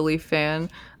you, Maple Leaf fan.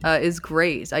 Is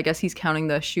great. I guess he's counting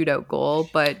the shootout goal,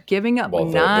 but giving up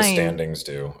 9. The standings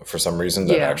do. For some reason,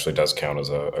 that actually does count as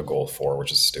a goal for,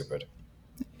 which is stupid.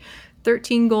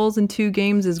 13 goals in 2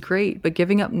 games is great, but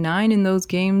giving up 9 in those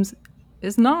games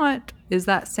is not. Is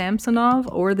that Samsonov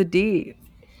or the D?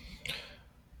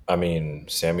 I mean,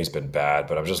 Sammy's been bad,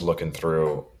 but I'm just looking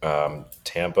through.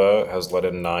 Tampa has let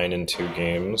in 9 in 2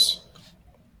 games.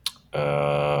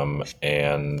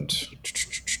 And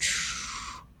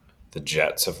the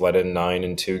Jets have let in 9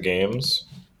 in 2 games,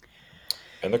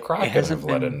 and the Kraken have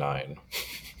let in 9.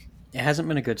 It hasn't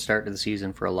been a good start to the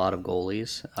season for a lot of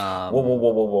goalies.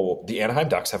 Whoa. The Anaheim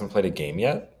Ducks haven't played a game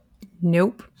yet?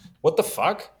 Nope. What the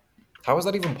fuck? How is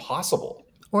that even possible?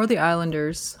 Or the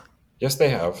Islanders. Yes, they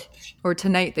have. Or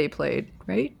tonight they played,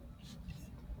 right?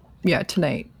 Yeah,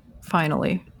 tonight.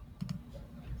 Finally.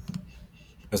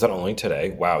 Is that only today?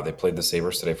 Wow, they played the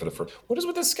Sabres today for the first... What is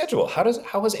with this schedule? How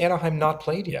has Anaheim not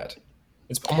played yet?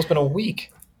 It's almost been a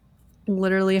week.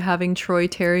 Literally having Troy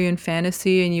Terry in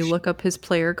fantasy, and you look up his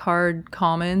player card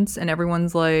comments, and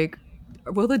everyone's like,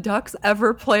 will the Ducks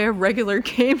ever play a regular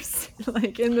game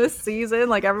like in this season?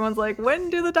 Like, everyone's like, when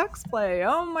do the Ducks play?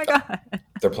 Oh my God.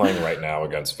 They're playing right now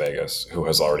against Vegas, who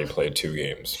has already played 2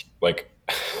 games. Like,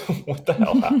 What the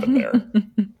hell happened there?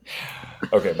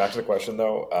 Okay, back to the question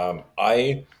though.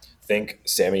 I think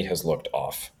Sammy has looked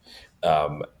off.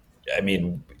 Um, I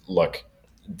mean, look,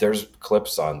 there's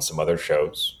clips on some other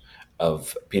shows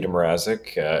of Peter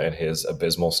Mrazek and his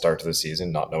abysmal start to the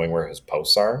season, not knowing where his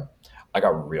posts are. I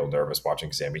got real nervous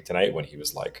watching Sammy tonight when he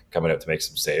was like coming out to make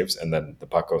some saves, and then the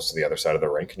puck goes to the other side of the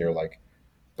rink, and you're like,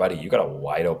 buddy, you got a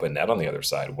wide open net on the other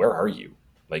side. Where are you?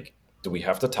 Like, do we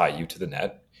have to tie you to the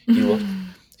net?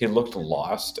 He looked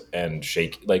lost and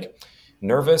shaky, like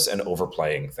nervous and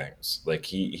overplaying things. Like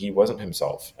he wasn't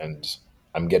himself, and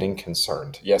I'm getting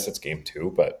concerned. Yes, it's game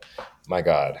 2, but my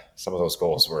God, some of those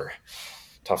goals were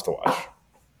tough to watch.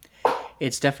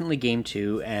 It's definitely game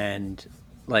 2, and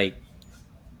like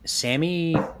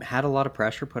Sammy had a lot of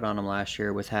pressure put on him last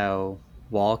year with how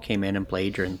Wall came in and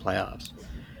played during the playoffs.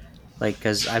 Like,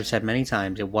 because I've said many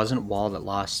times, it wasn't Wall that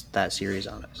lost that series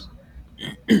on us.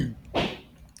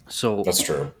 So that's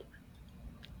true.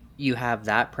 You have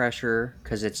that pressure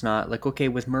because it's not like, okay,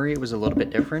 with Murray, it was a little bit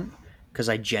different because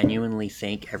I genuinely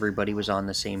think everybody was on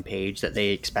the same page that they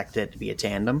expected it to be a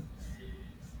tandem.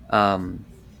 But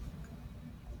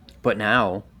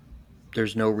now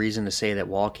there's no reason to say that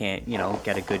Wall can't,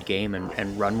 get a good game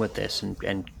and run with this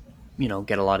and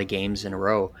get a lot of games in a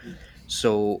row.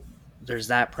 So there's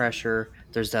that pressure.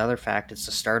 There's the other fact, it's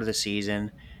the start of the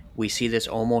season. We see this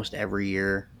almost every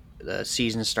year. The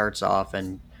season starts off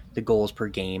and the goals per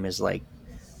game is like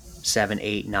 7,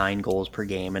 8, 9 goals per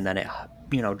game, and then it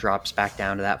drops back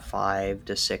down to that 5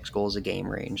 to 6 goals a game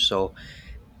range. So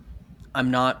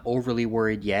I'm not overly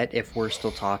worried yet. If we're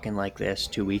still talking like this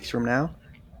 2 weeks from now,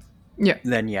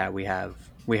 then we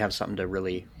have something to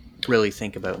really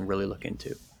think about and really look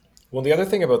into. Well, the other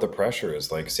thing about the pressure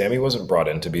is like Sammy wasn't brought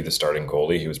in to be the starting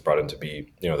goalie. He was brought in to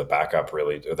be, the backup,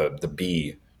 really, the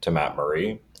B to Matt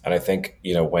Murray. And I think,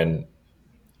 when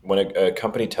a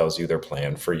company tells you their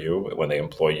plan for you, when they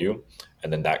employ you,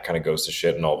 and then that kind of goes to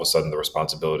shit, and all of a sudden the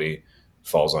responsibility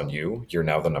falls on you, you're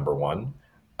now the number one.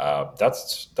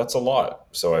 That's a lot.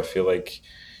 So I feel like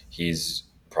he's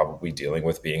probably dealing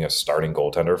with being a starting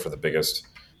goaltender for the biggest,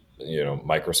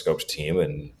 microscoped team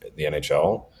in the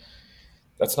NHL.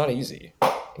 That's not easy.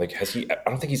 Like, I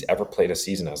don't think he's ever played a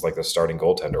season as like the starting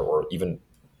goaltender or even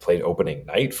played opening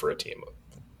night for a team.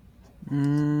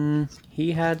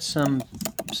 He had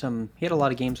he had a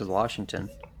lot of games with Washington.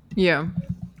 Yeah.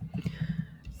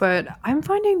 But I'm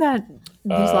finding that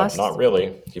these not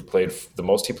really. The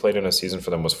most he played in a season for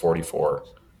them was 44.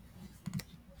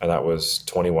 And that was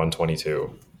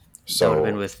 21-22. So that would have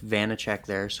been with Vanacek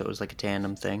there, so it was like a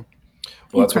tandem thing.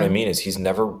 Well, that's what I mean is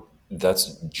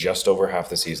that's just over half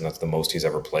the season. That's the most he's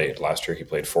ever played. Last year he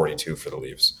played 42 for the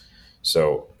Leafs.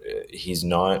 So he's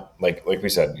not like we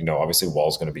said, obviously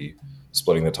Wall's going to be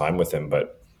splitting the time with him,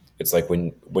 but it's like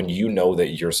when you know that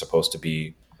you're supposed to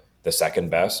be the second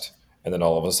best, and then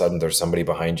all of a sudden there's somebody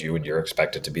behind you and you're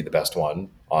expected to be the best one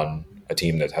on a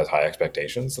team that has high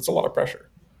expectations. That's a lot of pressure.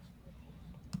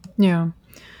 Yeah.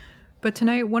 But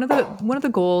tonight, one of the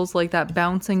goals, like that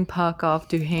bouncing puck off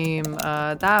Duhaime,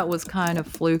 that was kind of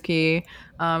fluky.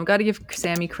 Got to give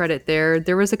Sammy credit there.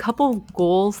 There was a couple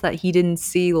goals that he didn't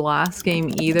see last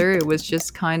game either. It was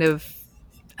just kind of,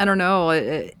 I don't know,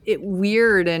 it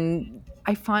weird. And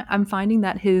I'm finding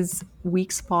that his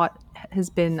weak spot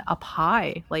has been up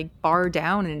high, like bar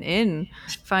down and in,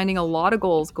 finding a lot of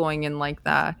goals going in like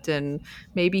that. And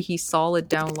maybe he's solid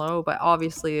down low, but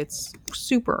obviously it's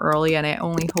super early and I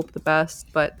only hope the best.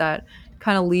 But that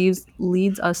kind of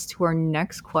leads us to our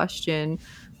next question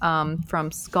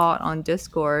from Scott on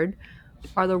Discord.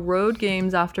 Are the road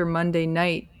games after Monday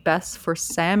night best for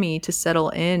Sammy to settle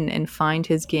in and find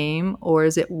his game, or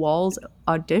is it Wall's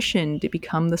audition to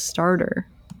become the starter?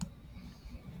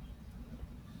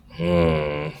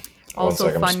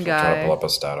 Also, fun I'm guy. Trying to pull up a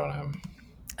stat on him.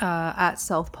 At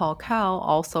South Paul Cal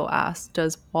also asked,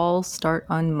 does Wall start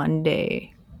on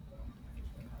Monday?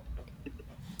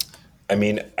 I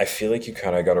mean, I feel like you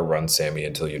kind of got to run Sammy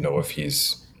until you know if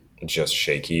he's just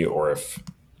shaky or if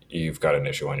you've got an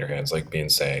issue on your hands. Like being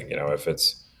saying,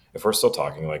 if we're still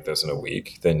talking like this in a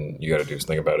week, then you got to do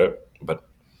something about it. But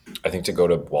I think to go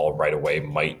to Wall right away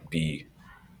might be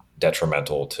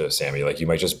detrimental to Sammy. Like you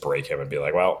might just break him and be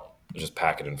like, well, just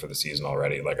pack it in for the season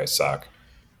already. Like I suck.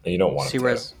 And you don't want him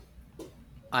to.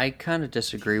 I kind of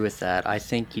disagree with that. I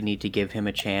think you need to give him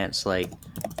a chance. Like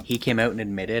he came out and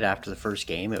admitted after the first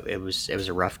game, it was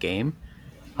a rough game.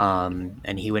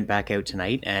 And he went back out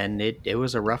tonight and it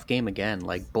was a rough game again.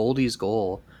 Like Boldy's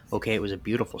goal, okay, it was a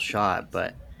beautiful shot,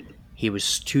 but he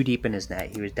was too deep in his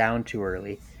net. He was down too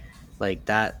early. Like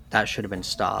that should have been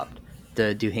stopped.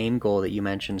 The Duhaime goal that you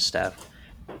mentioned, Steph,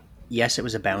 yes, it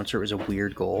was a bouncer, it was a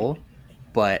weird goal,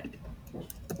 but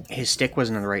his stick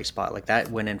wasn't in the right spot. Like, that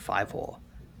went in 5-hole.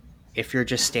 If you're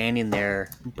just standing there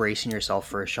bracing yourself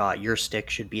for a shot, your stick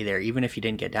should be there, even if you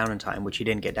didn't get down in time, which you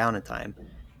didn't get down in time.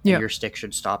 Yeah. Your stick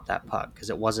should stop that puck, because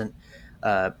it wasn't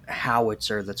a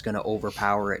howitzer that's going to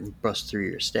overpower it and bust through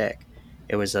your stick.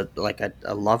 It was a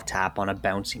love tap on a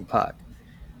bouncing puck.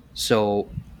 So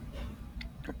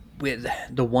with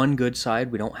the one good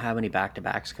side, we don't have any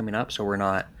back-to-backs coming up, so we're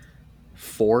not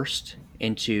forced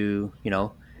into,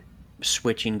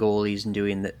 switching goalies and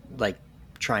doing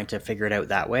trying to figure it out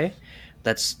that way.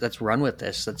 Let's run with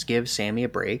this. Let's give Sammy a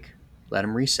break, let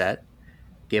him reset,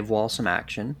 give Wall some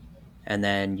action, and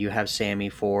then you have Sammy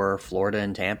for Florida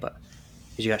and Tampa,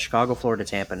 because you got Chicago, Florida,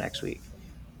 Tampa next week.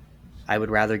 I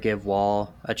would rather give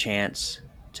Wall a chance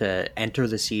to enter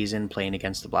the season playing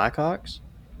against the Blackhawks,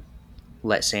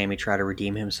 let Sammy try to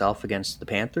redeem himself against the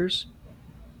Panthers,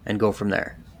 and go from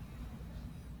there.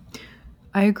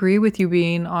 I agree with you,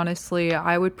 Bean. Honestly,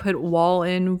 I would put Wall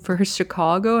in for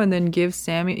Chicago and then give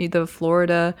Sammy the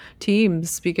Florida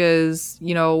teams, because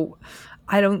we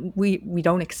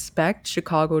don't expect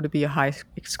Chicago to be a high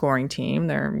scoring team.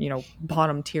 They're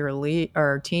bottom tier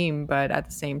team, but at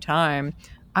the same time,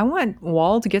 I want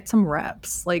Wall to get some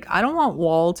reps. Like, I don't want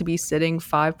Wall to be sitting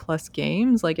 5+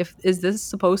 games. Like, is this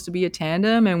supposed to be a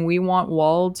tandem and we want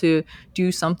Wall to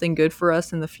do something good for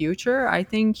us in the future? I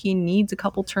think he needs a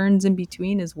couple turns in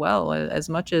between as well, as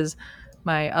much as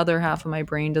my other half of my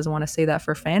brain doesn't want to say that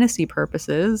for fantasy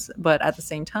purposes. But at the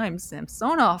same time,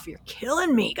 Samsonov, you're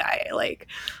killing me, guy. Like,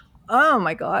 oh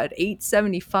my God,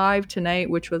 875 tonight,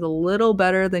 which was a little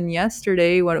better than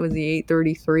yesterday when it was the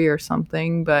 833 or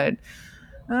something, but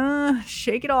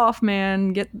shake it off,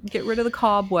 man. Get rid of the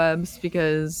cobwebs,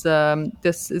 because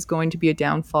this is going to be a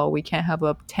downfall. We can't have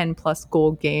a 10+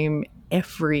 goal game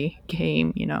every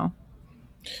game,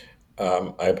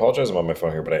 I apologize, I'm on my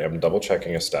phone here, but I am double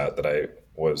checking a stat that I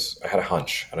had a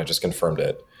hunch and I just confirmed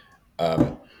it.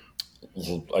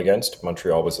 Against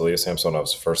Montreal was Ilya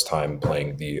Samsonov's first time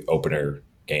playing the opener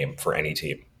game for any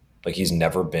team. Like, he's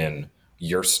never been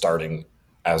our starting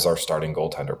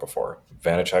goaltender before.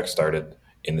 Vanacek started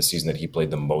in the season that he played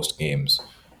the most games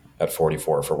at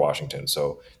 44 for Washington.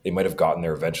 So they might have gotten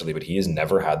there eventually, but he has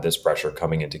never had this pressure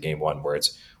coming into game one where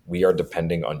we are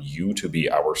depending on you to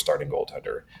be our starting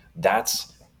goaltender.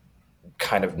 That's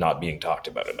kind of not being talked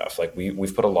about enough. Like,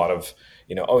 we've put a lot of,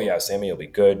 oh yeah, Sammy will be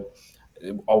good.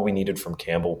 All we needed from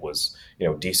Campbell was,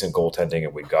 decent goaltending,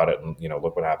 and we got it. And,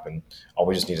 look what happened. All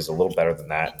we just need is a little better than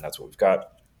that. And that's what we've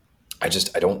got. I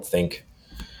don't think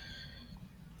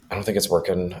it's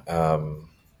working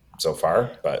so far,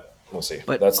 but we'll see.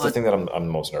 But that's the thing that I'm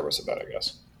most nervous about, I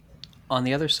guess. On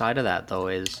the other side of that, though,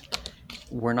 is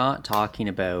we're not talking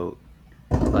about,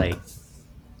 and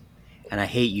I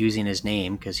hate using his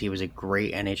name because he was a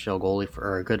great NHL goalie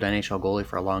or a good NHL goalie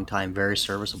for a long time, very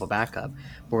serviceable backup.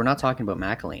 But we're not talking about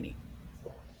McElhinney.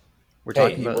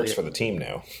 He works for the team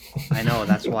now. I know,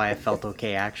 that's why I felt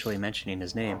okay actually mentioning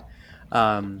his name.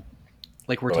 We're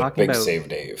talking about Save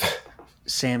Dave.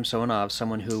 Samsonov,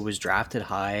 someone who was drafted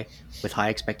high with high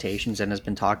expectations and has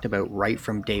been talked about right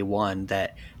from day one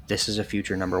that this is a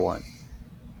future number one.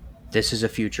 This is a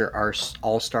future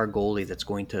all-star goalie that's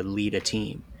going to lead a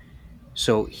team.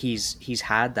 So he's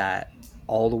had that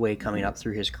all the way coming up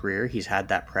through his career. He's had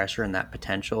that pressure and that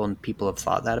potential, and people have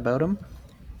thought that about him.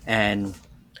 And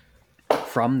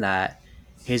from that,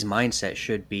 his mindset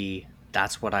should be,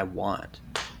 that's what I want.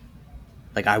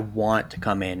 Like, I want to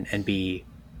come in and be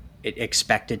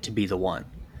expected to be the one.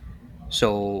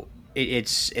 So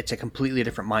it's a completely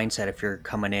different mindset if you're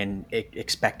coming in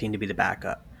expecting to be the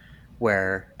backup,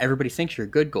 where everybody thinks you're a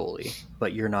good goalie,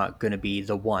 but you're not going to be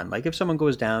the one. Like, if someone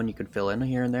goes down, you could fill in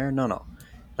here and there. No.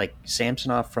 Like,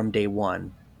 Samsonov from day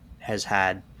one has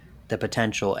had the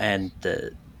potential and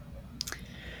the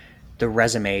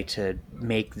resume to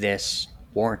make this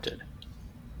warranted.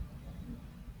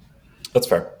 That's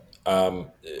fair.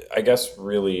 I guess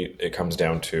really it comes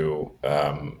down to,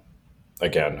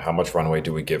 again, how much runway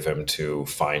do we give him to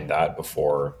find that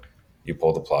before you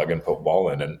pull the plug and put Wall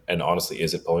in? And honestly,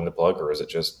 is it pulling the plug, or is it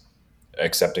just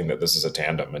accepting that this is a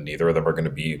tandem and neither of them are going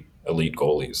to be elite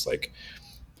goalies? Like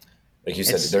you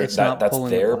said, that's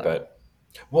there, but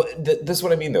this is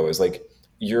what I mean though, is like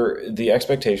the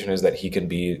expectation is that he can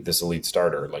be this elite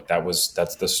starter. Like,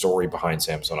 that's the story behind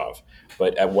Samsonov.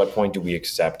 But at what point do we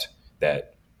accept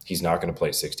that he's not going to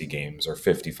play 60 games or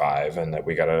 55 and that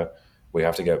we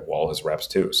have to get Wall his reps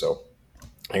too? So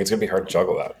I think it's going to be hard to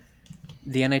juggle that.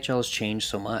 The NHL has changed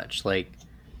so much. Like,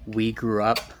 I grew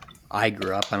up, I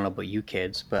don't know about you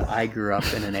kids, but I grew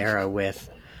up in an era with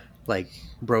Like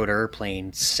Broder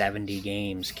playing 70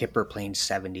 games, Kipper playing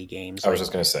 70 games. I was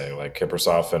just gonna say, like,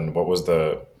 Kippersoff, and what was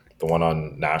the one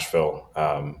on Nashville?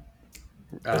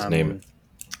 His name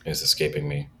is escaping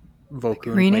me.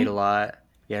 Vokun played a lot.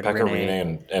 You had Pekka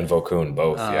Rinne and Vokun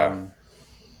both.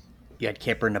 You had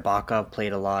Kipper. Nabokov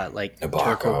played a lot. Like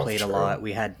Turco played a lot.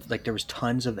 We had there was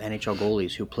tons of NHL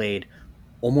goalies who played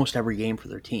almost every game for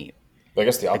their team. I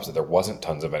guess the opposite. There wasn't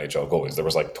tons of NHL goalies. There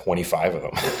was 25 of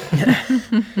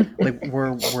them.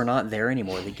 We're not there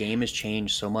anymore. The game has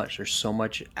changed so much. There's so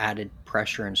much added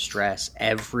pressure and stress.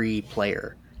 Every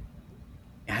player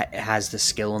has the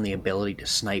skill and the ability to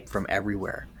snipe from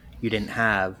everywhere. You didn't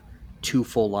have 2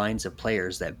 full lines of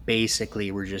players that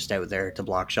basically were just out there to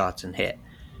block shots and hit.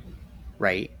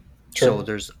 Right? True. So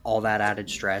there's all that added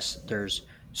stress. There's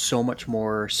so much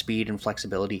more speed and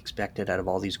flexibility expected out of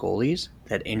all these goalies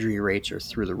that injury rates are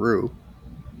through the roof.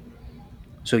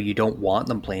 So you don't want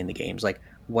them playing the games.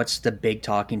 What's the big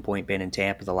talking point been in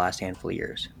Tampa the last handful of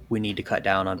years? We need to cut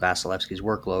down on Vasilevsky's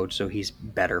workload so he's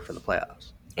better for the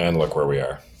playoffs. And look where we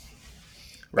are.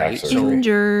 Right?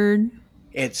 Injured.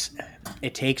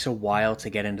 It takes a while to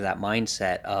get into that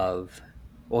mindset of,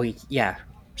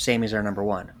 same as our number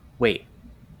one. Wait,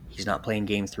 he's not playing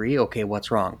game 3? Okay,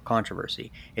 what's wrong?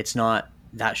 Controversy. It's not,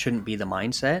 that shouldn't be the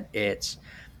mindset. It's,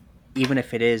 even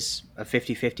if it is a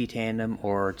 50-50 tandem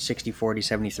or 60-40,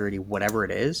 70-30, whatever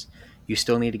it is, you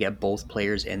still need to get both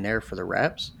players in there for the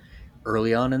reps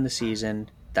early on in the season.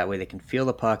 That way they can feel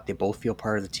the puck. They both feel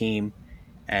part of the team.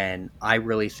 And I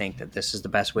really think that this is the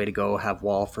best way to go. Have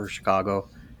Wall for Chicago.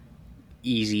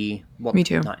 Easy. Well, me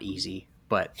too. Not easy,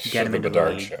 but get him into the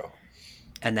league. Show.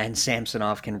 And then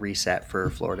Samsonov can reset for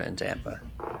Florida and Tampa.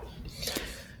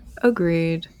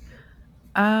 Agreed.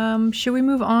 Should we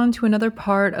move on to another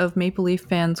part of Maple Leaf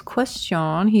fans'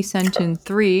 question? He sent in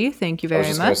 3. Thank you very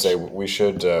much. I was just going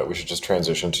to say we should just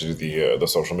transition to the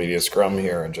social media scrum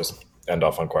here and just end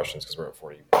off on questions because we're at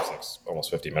 46, almost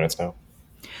 50 minutes now.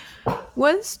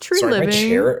 Was tree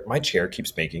living? My chair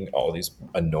keeps making all these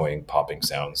annoying popping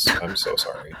sounds. I'm so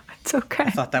sorry. It's okay. I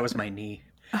thought that was my knee.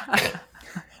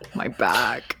 My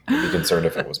back. I'd be concerned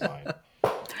if it was mine.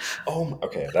 Oh,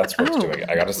 okay. That's what it's doing.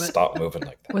 I got to stop moving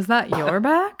like that. Was that your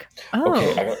back? Oh.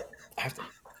 Okay, I have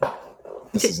to.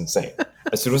 This is insane.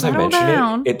 As soon as I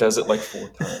mention it does it 4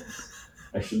 times.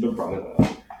 I shouldn't have brought it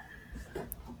up.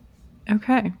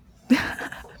 Okay.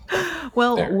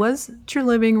 Well, was True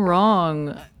Living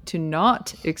wrong to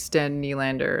not extend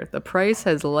Nylander? The price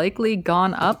has likely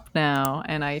gone up now,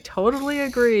 and I totally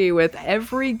agree. With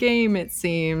every game, it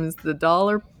seems the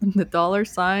dollar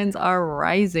signs are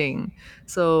rising.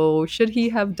 So should he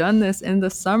have done this in the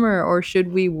summer, or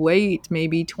should we wait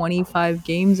maybe 25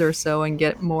 games or so and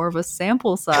get more of a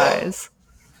sample size?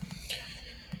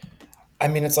 I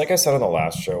mean, it's like I said on the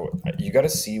last show, you got to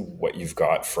see what you've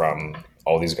got from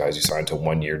all these guys you signed to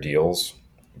 1-year deals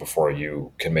before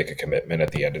you can make a commitment at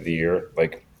the end of the year.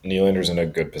 Nylander's in a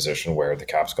good position where the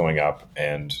cap's going up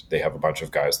and they have a bunch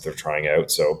of guys they're trying out.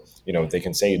 So, they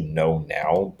can say no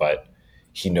now, but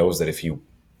he knows that if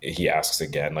he asks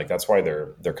again, that's why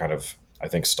they're kind of, I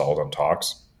think, stalled on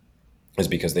talks, is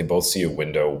because they both see a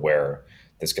window where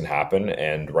this can happen.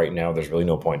 And right now there's really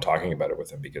no point talking about it with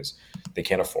him because they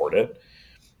can't afford it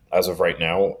as of right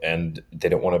now. And they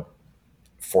don't want to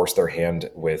force their hand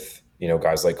with,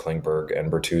 guys like Klingberg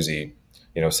and Bertuzzi.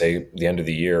 Say the end of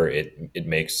the year, it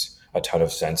makes a ton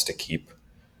of sense to keep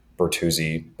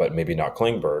Bertuzzi, but maybe not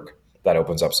Klingberg. That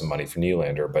opens up some money for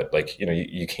Nylander. But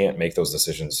you can't make those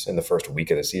decisions in the first week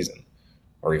of the season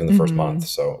or even the first month.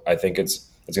 So I think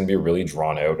it's going to be a really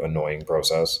drawn out, annoying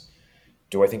process.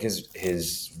 Do I think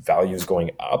his value is going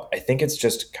up? I think it's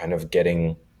just kind of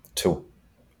getting to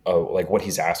what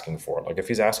he's asking for. If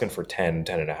he's asking for 10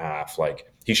 and a half,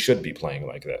 he should be playing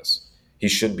like this. He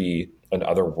should be an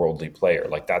otherworldly player.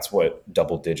 That's what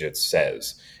double digits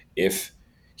says. If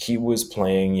he was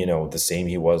playing, the same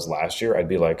he was last year, I'd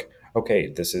be like,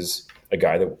 okay, this is a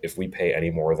guy that if we pay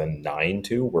any more than 9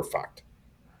 to, we're fucked.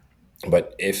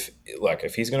 But if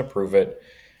he's going to prove it,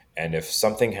 and if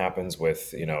something happens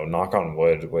with, knock on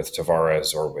wood, with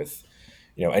Tavares or with,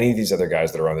 any of these other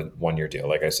guys that are on the 1-year deal,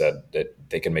 like I said, that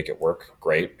they can make it work,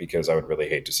 great, because I would really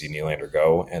hate to see Nylander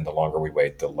go. And the longer we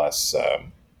wait, the less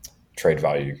trade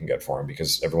value you can get for him,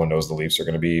 because everyone knows the Leafs are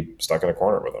going to be stuck in a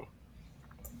corner with him.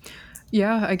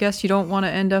 Yeah, I guess you don't want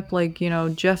to end up like,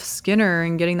 Jeff Skinner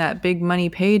and getting that big money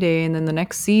payday, and then the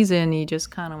next season he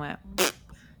just kind of went.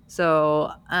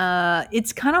 So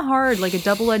it's kind of hard, like a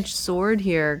double-edged sword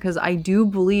here, because I do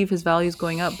believe his value is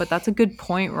going up. But that's a good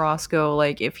point, Roscoe.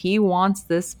 If he wants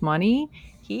this money,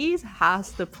 he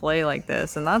has to play like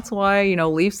this. And that's why,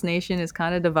 Leafs Nation is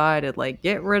kind of divided. Like,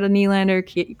 get rid of Nylander,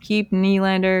 keep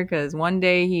Nylander, because one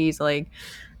day he's like,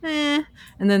 and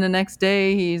then the next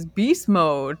day he's beast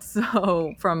mode.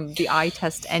 So, from the eye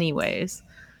test, anyways.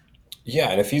 Yeah,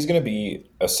 and if he's going to be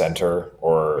a center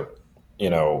or,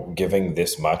 giving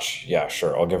this much, yeah,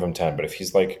 sure, I'll give him 10. But if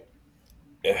he's like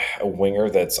a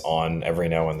winger that's on every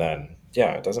now and then,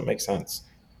 yeah, it doesn't make sense.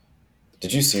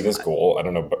 Did you see this goal? I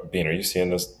don't know, Bean, are you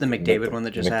seeing this? The McDavid one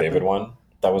that just McDavid happened? one?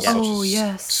 That was such a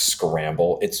yes.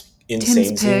 scramble. It's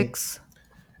insane. Tim's picks.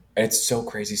 And it's so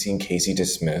crazy seeing Casey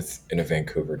DeSmith in a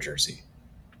Vancouver jersey.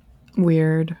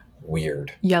 Weird.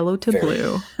 Yellow to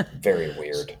blue. Very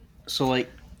weird. So, like,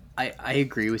 I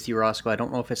agree with you, Roscoe. I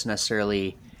don't know if it's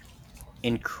necessarily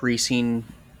increasing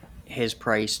his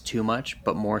price too much,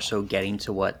 but more so getting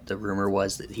to what the rumor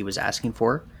was that he was asking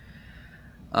for.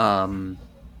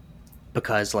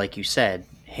 Because, like you said,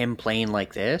 him playing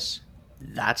like this,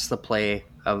 that's the play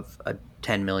of a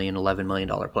 $10 million, $11 million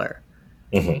player.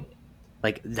 Mm-hmm.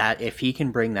 Like that, if he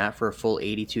can bring that for a full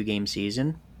 82 game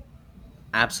season,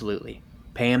 absolutely.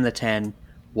 Pay him the 10,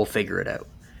 we'll figure it out.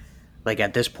 Like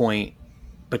at this point,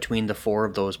 between the four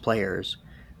of those players,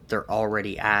 they're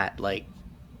already at like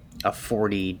a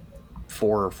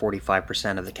 44 or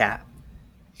 45% of the cap.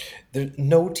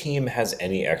 No team has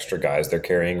any extra guys they're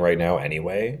carrying right now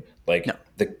anyway. Like no.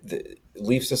 the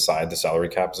Leafs aside, the salary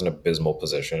cap is an abysmal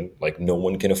position. Like no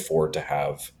one can afford to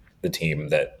have the team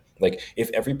that, like, if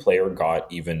every player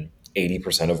got even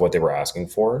 80% of what they were asking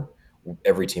for,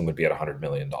 every team would be at $100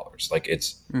 million. Like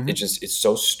it's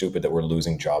so stupid that we're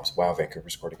losing jobs. Wow, Vancouver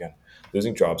scored again.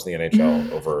 Losing jobs in the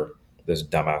NHL over this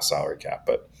dumbass salary cap.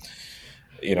 But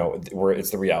it's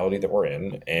the reality that we're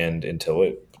in, and until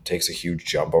it takes a huge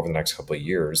jump over the next couple of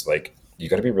years, like you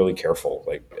got to be really careful.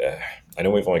 Like I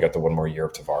know we've only got the one more year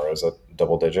of Tavares at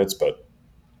double digits, but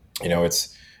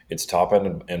it's top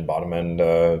end and bottom end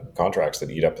contracts that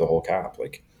eat up the whole cap.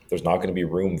 Like there's not going to be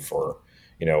room for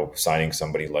signing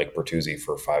somebody like Bertuzzi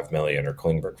for $5 million or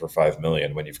Klingberg for $5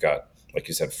 million when you've got, like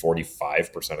you said,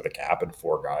 45% of the cap and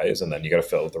four guys, and then you got to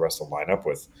fill out the rest of the lineup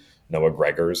with Noah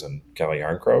Gregors and Kelly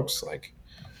Yarncroaks. Like,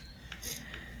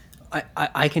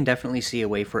 I can definitely see a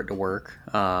way for it to work.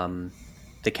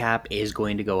 The cap is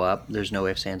going to go up. There's no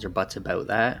ifs, ands, or buts about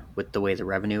that with the way the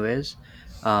revenue is.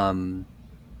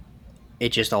 It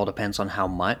just all depends on how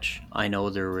much. I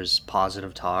know there was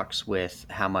positive talks with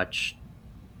how much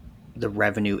the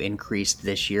revenue increased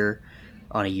this year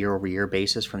on a year-over-year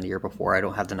basis from the year before. I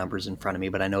don't have the numbers in front of me,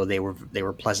 but I know they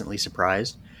were pleasantly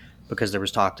surprised because there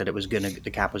was talk that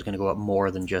the cap was gonna go up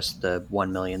more than just the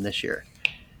 $1 million this year.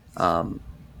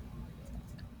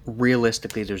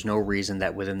 Realistically, there's no reason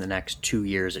that within the next 2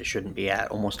 years it shouldn't be at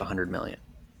almost $100 million.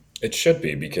 It should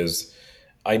be, because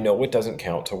I know it doesn't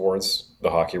count towards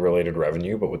the hockey-related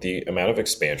revenue, but with the amount of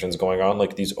expansions going on,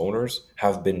 like these owners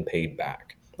have been paid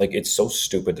back. Like it's so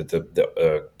stupid that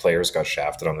the players got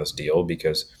shafted on this deal,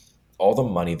 because all the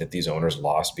money that these owners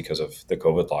lost because of the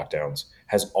COVID lockdowns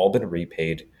has all been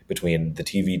repaid between the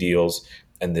TV deals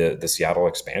and the Seattle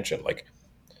expansion. Like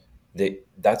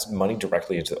that's money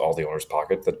directly into all the owners'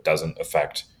 pocket that doesn't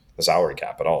affect the salary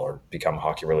cap at all or become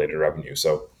hockey-related revenue.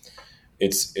 So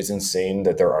it's insane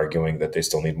that they're arguing that they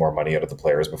still need more money out of the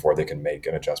players before they can make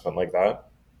an adjustment like that,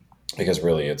 because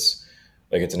really it's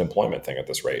an employment thing at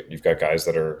this rate. You've got guys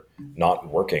that are not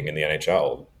working in the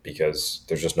NHL because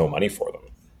there's just no money for them.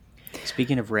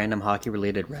 Speaking of random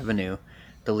hockey-related revenue,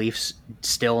 the Leafs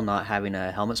still not having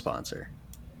a helmet sponsor.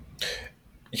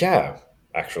 Yeah,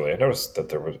 actually, I noticed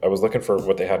that I was looking for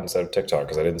what they had instead of TikTok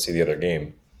because I didn't see the other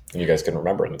game, and you guys couldn't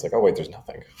remember it. And it's like, oh wait, there's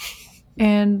nothing.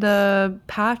 And the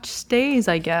patch stays,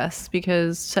 I guess,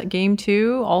 because game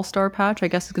 2, All-Star patch, I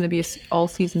guess is going to be an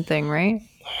all-season thing, right?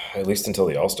 At least until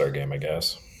the All-Star game, I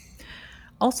guess.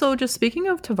 Also, just speaking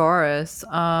of Tavares,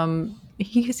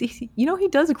 he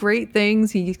does great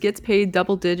things. He gets paid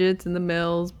double digits in the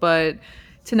mills, but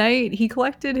tonight he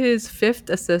collected his 5th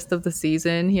assist of the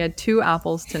season. He had 2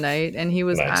 apples tonight, and he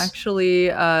was actually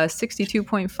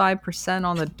 62.5%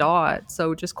 on the dot.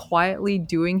 So just quietly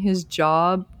doing his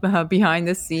job behind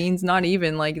the scenes. Not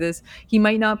even like this. He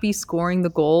might not be scoring the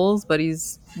goals, but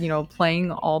he's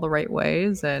playing all the right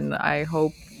ways. And I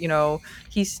hope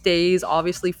he stays,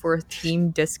 obviously for a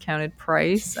team discounted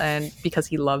price, and because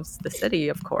he loves the city,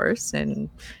 of course,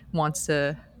 and wants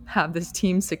to have this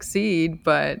team succeed.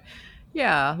 But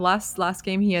yeah, last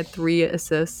game he had 3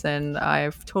 assists, and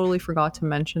I've totally forgot to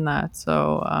mention that.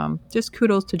 So just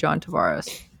kudos to John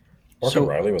Tavares. Morgan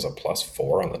Riley was a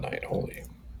 +4 on the night. Holy.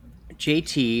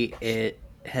 JT, it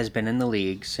has been in the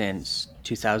league since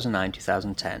 2009,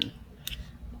 2010.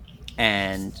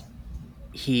 And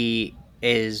he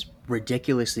is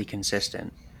ridiculously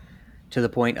consistent to the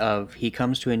point of he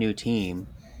comes to a new team,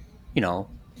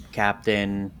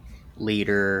 captain,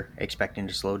 leader, expecting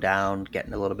to slow down,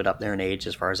 getting a little bit up there in age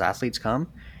as far as athletes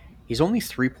come. He's only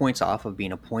 3 points off of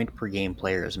being a point per game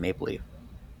player as a Maple Leaf.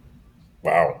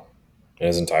 Wow. In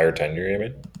his entire tenure, you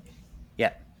mean?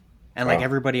 Yeah. And wow.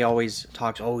 Everybody always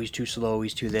talks, oh, he's too slow,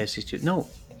 he's too this, he's too... No,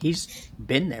 he's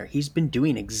been there. He's been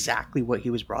doing exactly what he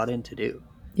was brought in to do.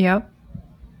 Yep.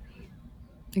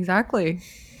 Exactly.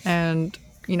 And,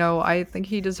 I think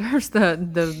he deserves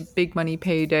the big money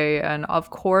payday. And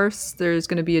of course, there's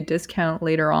going to be a discount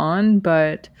later on,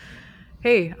 but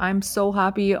hey, I'm so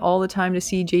happy all the time to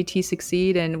see JT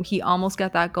succeed, and he almost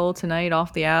got that goal tonight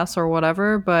off the ass or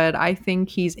whatever, but I think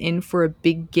he's in for a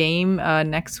big game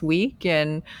next week.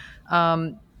 And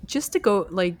just to go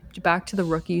back to the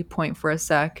rookie point for a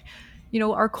sec,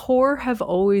 our core have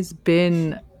always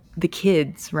been the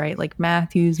kids, right? Like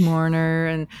Matthews, Marner,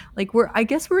 and I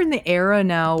guess we're in the era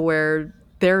now where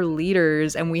they're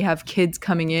leaders and we have kids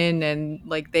coming in and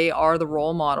they are the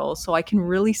role models. So I can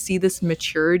really see this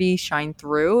maturity shine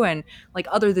through. And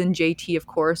other than JT, of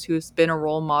course, who's been a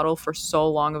role model for so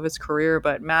long of his career,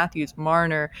 but Matthews,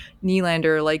 Marner,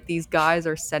 Nylander, these guys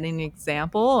are setting an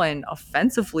example, and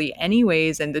offensively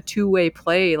anyways, and the two-way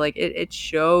play, it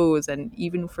shows. And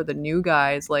even for the new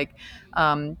guys,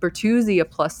 Bertuzzi a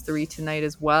 +3 tonight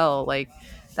as well.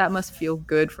 That must feel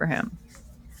good for him.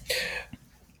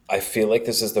 I feel like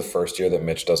this is the first year that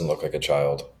Mitch doesn't look like a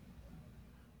child.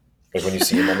 When you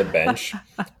see him on the bench,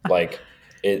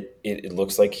 it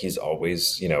looks like he's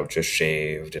always, just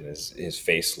shaved, and his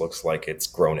face looks like it's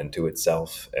grown into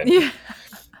itself. And yeah.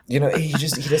 he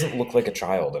doesn't look like a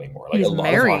child anymore. He's a lot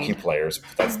married. of hockey players,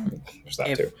 there's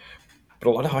that too. But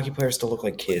a lot of hockey players still look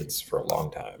like kids for a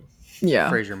long time. Yeah.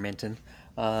 Fraser Minton.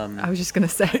 I was just gonna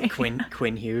say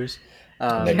Quinn Hughes.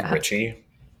 Nick Ritchie.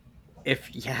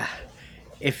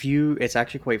 It's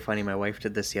actually quite funny. My wife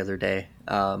did this the other day.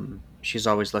 She's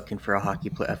always looking for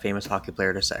a famous hockey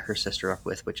player to set her sister up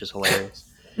with, which is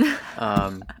hilarious.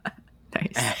 Nice.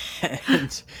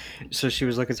 And so she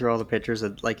was looking through all the pictures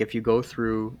of, if you go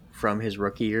through from his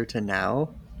rookie year to now,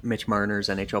 Mitch Marner's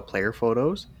NHL player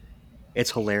photos, it's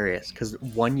hilarious because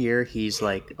one year he's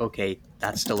okay,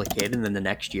 that's still a kid, and then the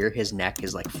next year his neck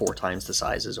is 4 times the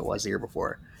size as it was the year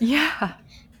before. Yeah,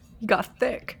 he got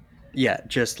thick. Yeah,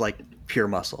 just pure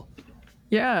muscle.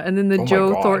 Yeah, and then the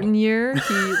Joe Thornton year,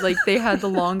 he they had the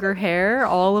longer hair,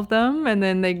 all of them, and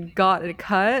then they got it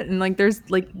cut, and there's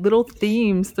little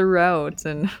themes throughout,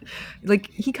 and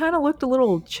he kind of looked a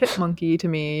little chipmunky to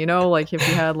me, if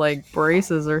he had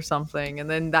braces or something, and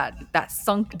then that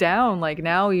sunk down,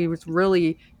 now he was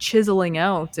really chiseling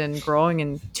out and growing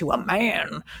into a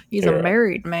man. He's a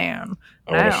married man.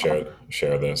 I want to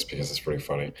share this because it's pretty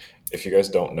funny. If you guys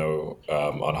don't know,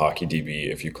 on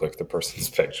HockeyDB, if you click the person's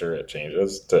picture, it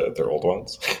changes to their old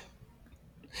ones.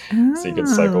 So you can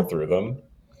cycle through them.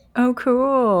 Oh,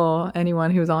 cool.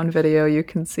 Anyone who's on video, you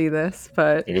can see this,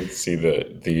 but... You can see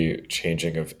the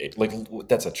changing of...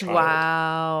 that's a child.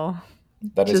 Wow.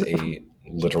 That is a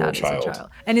literal child.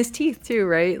 And his teeth, too,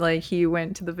 right? He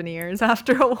went to the veneers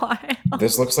after a while.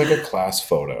 This looks like a class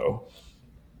photo.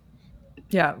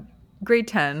 Yeah. Grade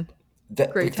 10.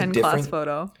 Grade 10 class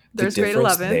photo. There's grade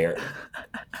 11. There.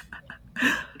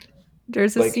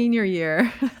 There's a senior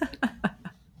year.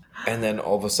 And then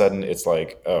all of a sudden it's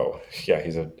oh, yeah,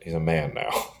 he's a man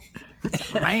now.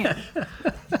 Man.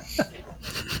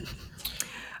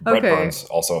 Brett Burns,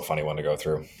 also a funny one to go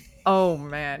through. Oh,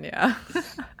 man, yeah.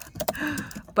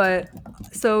 But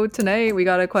so tonight we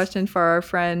got a question for our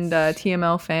friend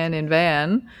TML fan in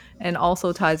Van, and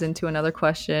also ties into another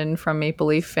question from Maple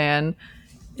Leaf fan.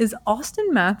 Is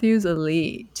Austin Matthews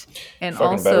elite? And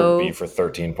fucking also better be for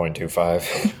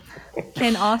 13.25.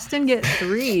 Can Austin get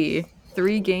three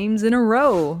games in a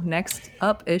row? Next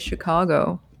up is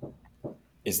Chicago.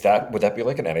 Would that be an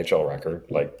NHL record?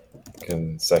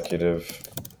 Consecutive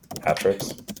hat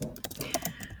tricks?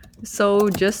 So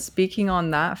just speaking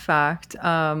on that fact,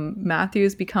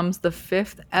 Matthews becomes the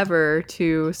 5th ever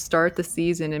to start the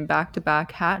season in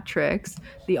back-to-back hat tricks.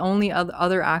 The only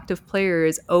other active player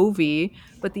is Ovi,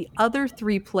 but the other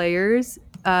 3 players,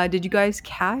 did you guys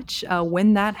catch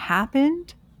when that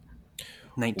happened?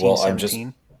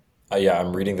 1917.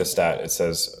 I'm reading the stat. It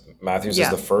says Matthews is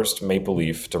the first Maple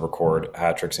Leaf to record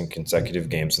hat tricks in consecutive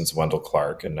games since Wendell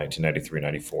Clark in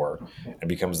 1993-94, and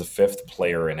becomes the 5th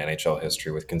player in NHL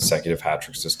history with consecutive hat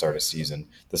tricks to start a season,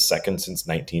 the 2nd since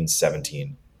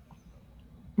 1917.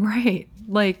 Right.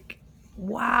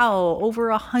 Wow. Over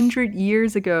 100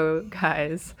 years ago,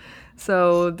 guys.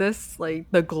 So this, like,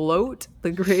 the gloat,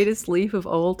 the greatest Leaf of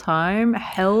all time?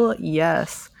 Hell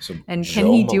yes. So And Joe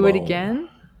can he do it Malone. again?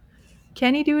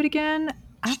 Can he do it again?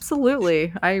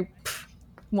 Absolutely.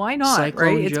 Why not,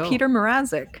 Cyclone right? It's Joe. Peter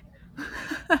Mrazek.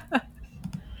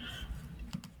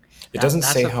 It doesn't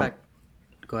That's say a how. fact.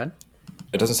 Go ahead.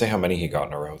 It doesn't say how many he got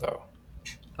in a row, though.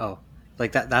 Oh,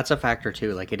 like that's a factor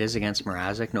too. Like it is against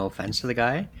Mrazek. No offense to the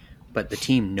guy, but the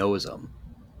team knows him.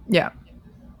 Yeah.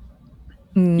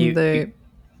 Do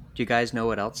you guys know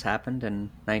what else happened in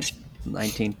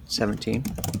 1917?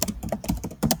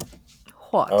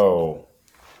 What?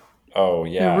 Oh,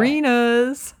 yeah.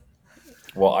 Arenas.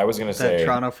 Well, I was going to The say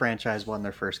Toronto franchise won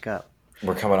their first cup.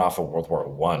 we're coming off of World War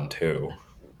One too.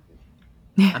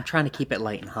 I'm trying to keep it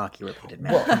light and hockey related,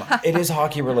 man. Come on. It is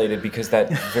hockey related because that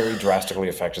very drastically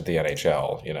affected the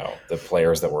NHL. You know, the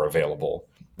players that were available.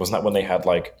 Wasn't that when they had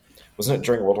wasn't it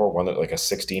during World War One that like a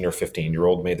 16 or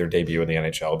 15-year-old made their debut in the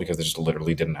NHL because they just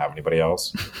literally didn't have anybody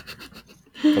else?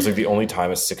 It was like the only time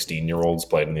a 16-year-olds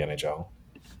played in the NHL.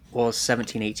 Well,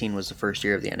 17-18 was the first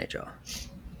year of the NHL.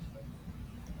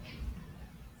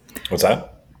 What's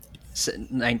that?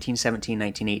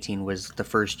 1917-1918 was the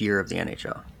first year of the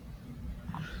NHL.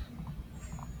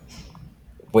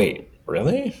 Wait,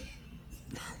 really?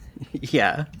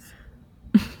 Yeah.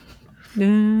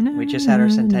 We just had our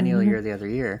centennial year the other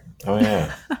year. Oh,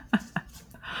 yeah.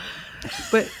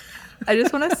 But I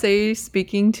just want to say,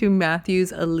 speaking to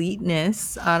Matthew's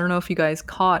eliteness, I don't know if you guys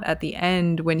caught at the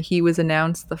end when he was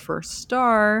announced the first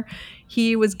star,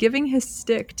 he was giving his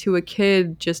stick to a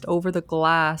kid just over the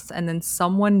glass, and then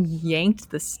someone yanked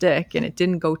the stick and it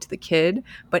didn't go to the kid,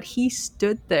 but he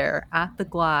stood there at the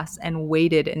glass and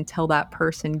waited until that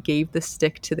person gave the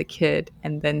stick to the kid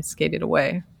and then skated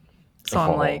away. So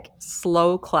I'm like,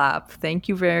 slow clap. Thank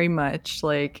you very much.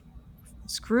 Like,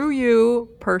 screw you,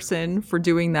 person, for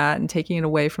doing that and taking it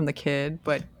away from the kid.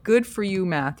 But good for you,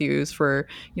 Matthews, for,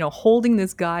 holding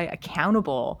this guy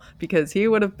accountable, because he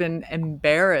would have been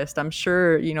embarrassed. I'm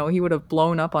sure, he would have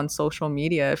blown up on social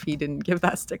media if he didn't give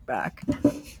that stick back.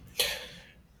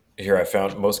 Here, I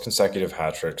found most consecutive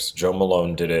hat tricks. Joe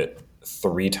Malone did it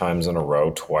 3 times in a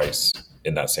row, twice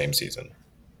in that same season.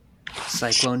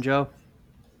 Cyclone Joe.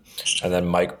 And then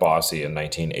Mike Bossy in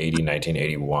 1980,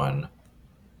 1981.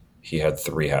 He had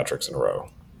 3 hat tricks in a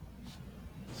row.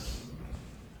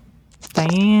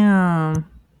 Damn.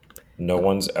 No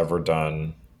one's ever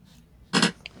done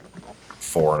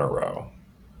 4 in a row.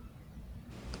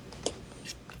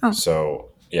 Oh. So,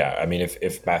 yeah, I mean,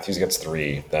 if Matthews gets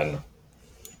 3, then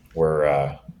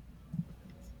we're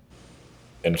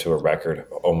into a record.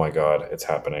 Oh, my God, it's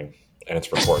happening. And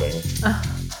it's recording.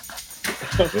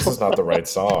 This is not the right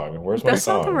song. Where's my song? That's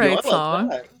not the right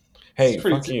song. Hey,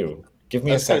 fuck you. Give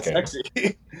me a second. I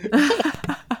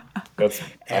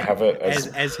have it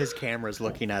as his camera's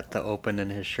looking at the open in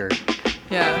his shirt.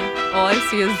 Yeah, all I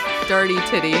see is dirty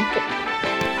titty.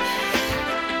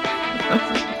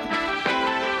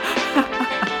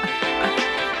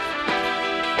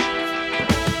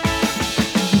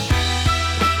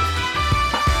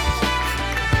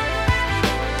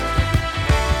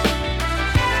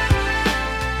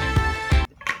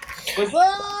 What's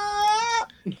up?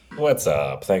 What's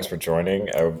up? Thanks for joining.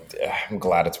 I'm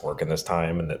glad it's working this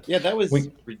time. And that was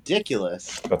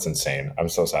ridiculous. That's insane. I'm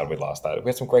so sad we lost that. We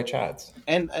had some great chats.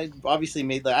 And I obviously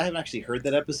I haven't actually heard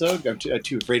that episode. I'm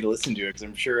too afraid to listen to it because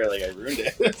I'm sure I ruined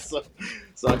it. so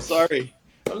I'm sorry.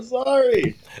 I'm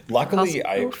sorry. Luckily,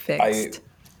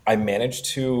 I managed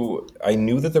to. I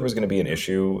knew that there was going to be an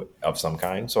issue of some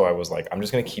kind, so I was like, I'm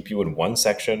just going to keep you in one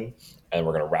section, and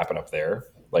we're going to wrap it up there.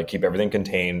 Like, keep everything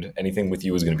contained. Anything with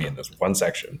you is going to be in this one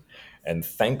section. And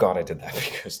thank God I did that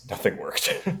because nothing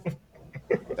worked.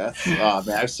 Man,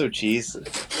 I was so cheese.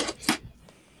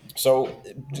 So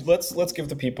let's give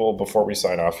the people, before we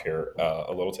sign off here,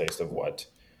 a little taste of what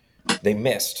they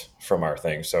missed from our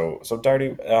thing. So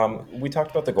Darty, we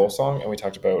talked about the goal song and we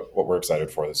talked about what we're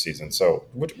excited for this season. So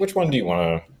which one do you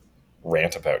want to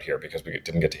rant about here because we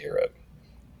didn't get to hear it?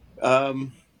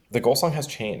 The goal song has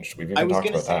changed. We've even talked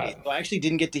about that. I actually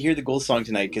didn't get to hear the goal song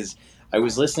tonight because I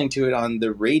was listening to it on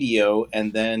the radio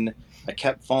and then I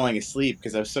kept falling asleep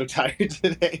because I was so tired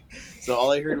today. So all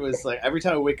I heard was every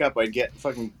time I wake up, I'd get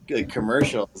fucking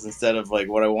commercials instead of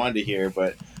what I wanted to hear.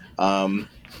 But all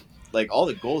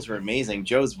the goals were amazing.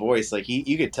 Joe's voice,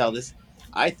 you could tell this.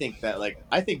 I think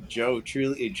Joe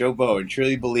Bowen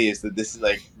truly believes that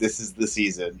this is the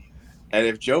season. And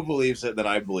if Joe believes it, then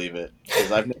I believe it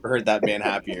because I've never heard that man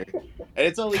happier. And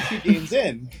it's only 2 games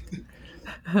in.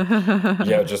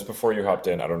 Yeah, just before you hopped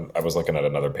in, I was looking at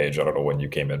another page. I don't know when you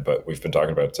came in, but we've been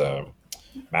talking about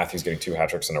Matthews getting 2 hat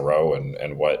tricks in a row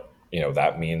and what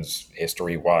that means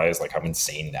history-wise, like how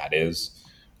insane that is.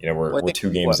 We're Like,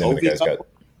 2 games what, in, and the Ovi's guy's got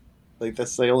like,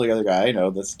 that's the only other guy I know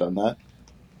that's done that.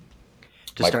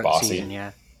 To Mike start the Bossy season,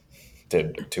 yeah.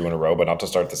 did 2 in a row, but not to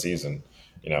start the season.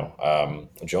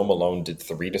 Joe Malone did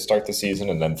 3 to start the season,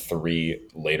 and then 3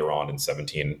 later on in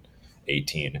 17-18,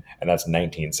 and that's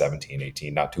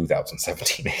 1917-18, not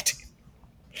 2017-18.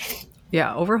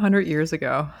 Yeah, over 100 years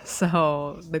ago.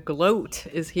 So the gloat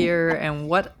is here, and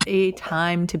what a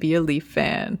time to be a Leaf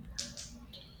fan.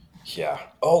 Yeah.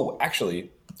 Oh,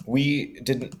 actually, we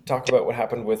didn't talk about what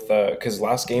happened with because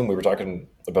last game we were talking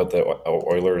about the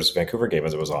Oilers Vancouver game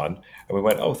as it was on, and we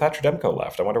went, "Oh, Thatcher Demko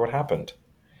left. I wonder what happened."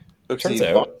 Turns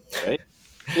Oopsie, out, right?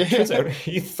 turns out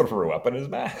he threw up in his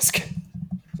mask.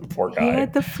 Poor He guy.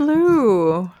 had the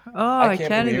flu. Oh, I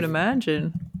can't even believe-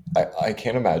 imagine. I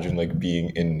can't imagine like being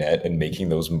in net and making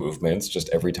those movements just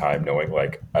every time, knowing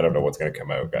like I don't know what's gonna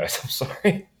come out, guys. I'm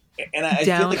sorry. And I feel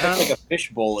Down, like that's up. like a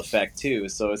fishbowl effect too.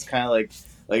 So it's kind of like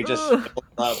just fill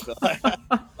up.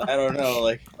 I don't know.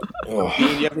 Like, Ugh.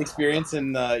 Dean, you have an experience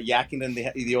in yakking in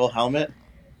the old helmet?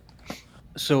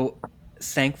 So,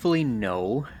 thankfully,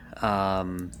 no.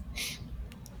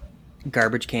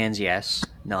 Garbage cans, yes.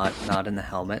 Not in the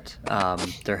helmet.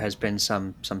 There has been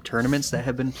some tournaments that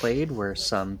have been played where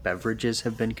some beverages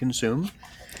have been consumed,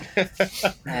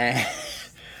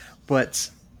 but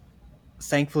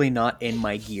thankfully not in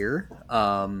my gear.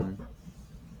 That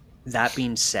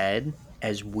being said,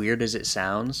 as weird as it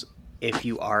sounds, if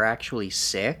you are actually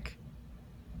sick,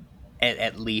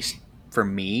 at least for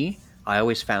me, I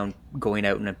always found going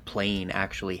out in a plane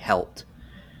actually helped.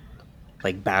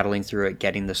 Like battling through it,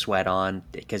 getting the sweat on,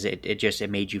 because it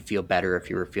made you feel better if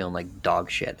you were feeling like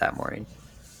dog shit that morning.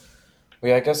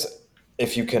 Well, yeah, I guess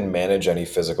if you can manage any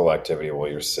physical activity while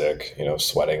you're sick,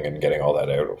 sweating and getting all that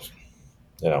out,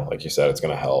 like you said, it's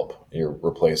going to help. You're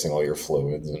replacing all your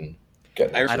fluids and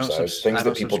getting exercise. Things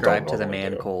that people subscribe don't to the normally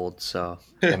man do. cold, so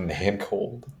A man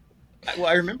cold. Well,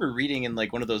 I remember reading in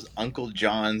like one of those Uncle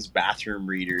John's bathroom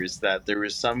readers that there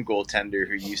was some goaltender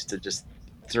who used to just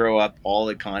throw up all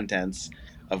the contents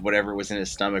of whatever was in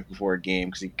his stomach before a game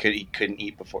because he couldn't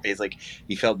eat before. He's like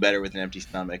he felt better with an empty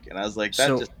stomach, and I was like,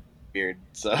 that's just weird.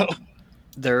 So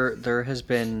there has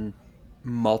been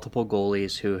multiple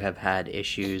goalies who have had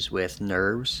issues with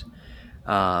nerves.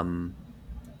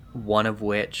 One of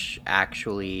which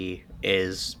actually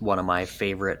is one of my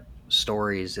favorite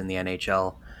stories in the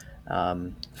NHL.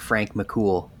 Frank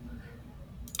McCool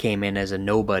came in as a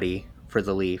nobody for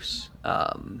the Leafs,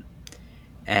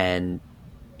 and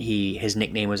his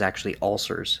nickname was actually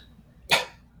Ulcers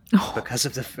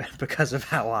because of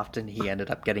how often he ended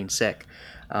up getting sick.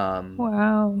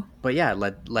 Wow. But yeah,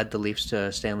 led the Leafs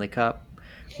to Stanley Cup,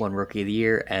 won Rookie of the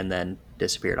Year, and then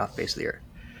disappeared off face of the earth.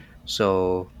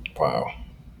 So wow.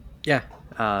 Yeah.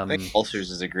 I think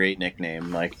Ulcers is a great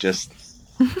nickname. Like, just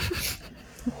we've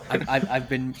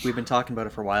been talking about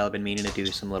it for a while. I've been meaning to do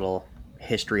some little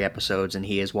history episodes, and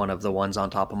he is one of the ones on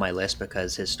top of my list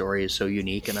because his story is so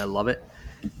unique and I love it.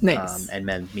 Nice. And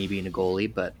then me being a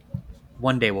goalie, but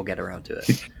one day we'll get around to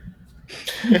it.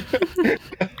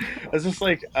 it's just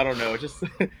like, I don't know, it's just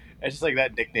like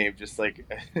that nickname, just like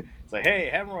it's like, hey,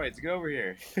 hemorrhoids, get over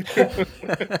here.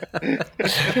 It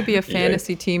could be a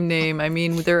fantasy team name. I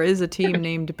mean, there is a team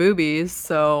named Boobies,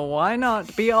 so why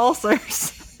not be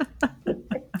Ulcers?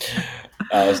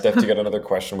 Steph, do you got another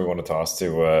question we want to toss to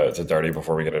Darty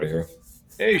before we get out of here?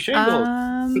 Hey,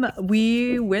 Shingle.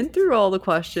 We went through all the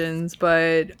questions,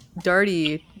 but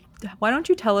Darty, why don't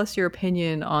you tell us your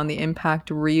opinion on the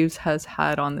impact Reaves has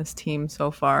had on this team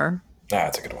so far?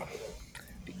 That's a good one.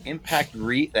 The impact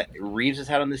that Reaves has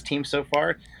had on this team so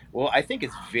far? Well, I think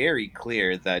it's very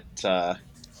clear that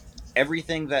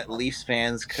everything that Leafs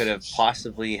fans could have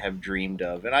possibly have dreamed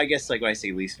of, and I guess like when I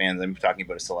say Leafs fans, I'm talking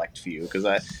about a select few because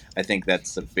I think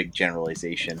that's a big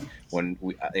generalization. When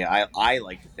I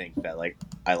like to think that like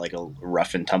I like a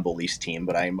rough and tumble Leafs team,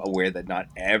 but I'm aware that not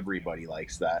everybody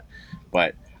likes that.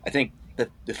 But I think that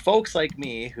the folks like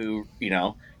me who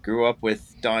grew up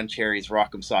with Don Cherry's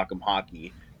Rock'em Sock'em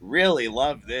Hockey really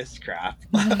love this crap.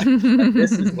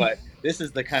 This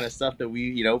is the kind of stuff that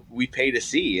we pay to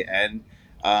see, and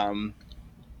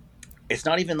it's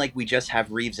not even like we just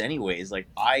have Reaves anyways. Like,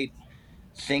 I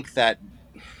think that,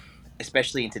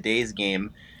 especially in today's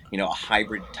game, a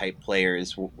hybrid type player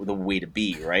is the way to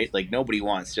be, right? Like, nobody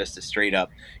wants just a straight up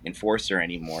enforcer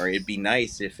anymore. It'd be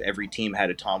nice if every team had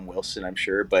a Tom Wilson, I'm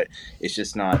sure, but it's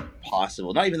just not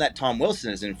possible. Not even that Tom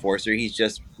Wilson is an enforcer. He's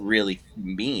just really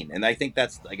mean. And I think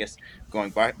that's, I guess,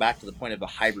 going back to the point of a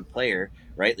hybrid player,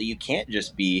 right? Like, you can't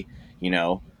just be,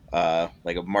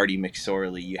 like a Marty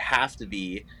McSorley. You have to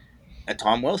be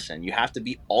Tom Wilson. You have to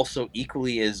be also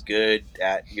equally as good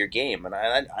at your game.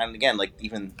 And again, like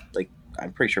even like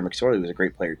I'm pretty sure McSorley was a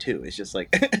great player too. It's just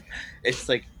like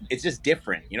it's just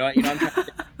different. You know what I'm trying to say?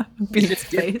 It's just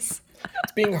face.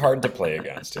 It's being hard to play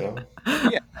against,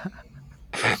 Yeah.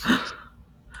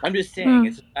 I'm just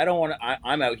saying, I don't want to.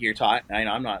 I'm out here talking.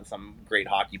 I'm not some great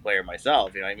hockey player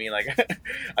myself. You know what I mean? Like,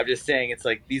 I'm just saying, it's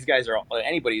like these guys are.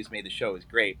 Anybody who's made the show is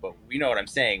great, but you know what I'm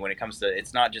saying when it comes to.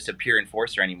 It's not just a pure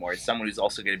enforcer anymore. It's someone who's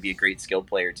also going to be a great skill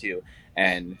player too.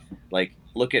 And like,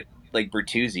 look at like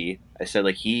Bertuzzi. I said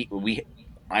like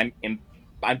I'm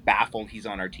baffled he's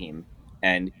on our team.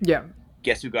 And yeah,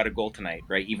 guess who got a goal tonight?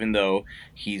 Right, even though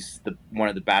he's one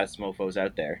of the baddest mofo's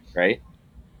out there. Right.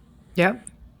 Yep.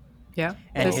 Yeah,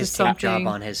 and his tape job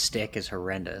on his stick is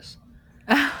horrendous.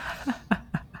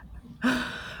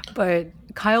 But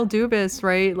Kyle Dubas,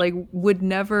 right, like would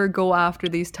never go after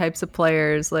these types of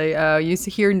players. Like you used to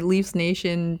hear Leafs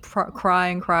Nation cry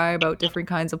and cry about different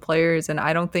kinds of players, and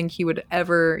I don't think he would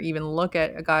ever even look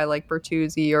at a guy like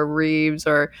Bertuzzi or Reaves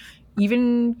or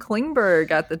even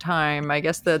Klingberg at the time. I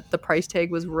guess the price tag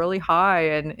was really high,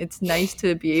 and it's nice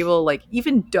to be able, like,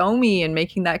 even Domi and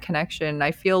making that connection.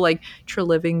 I feel like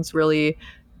Treliving's really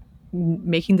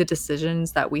making the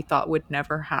decisions that we thought would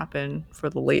never happen for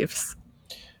the Leafs.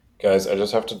 Guys, I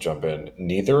just have to jump in.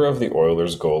 Neither of the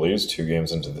Oilers goalies 2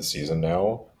 games into the season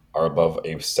now are above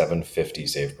a 750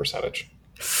 save percentage.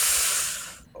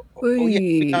 Oh,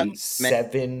 yeah.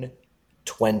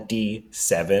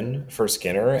 727 for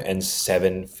Skinner and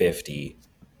 750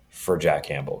 for Jack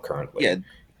Campbell currently. Yeah.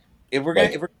 If we're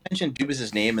gonna mention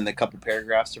Dubas' name in the couple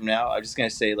paragraphs from now, I'm just gonna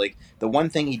say like the one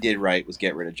thing he did right was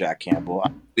get rid of Jack Campbell.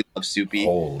 We love Soupy.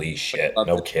 Holy shit!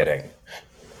 No kidding.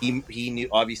 He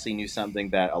obviously knew something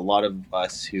that a lot of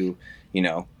us who,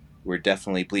 were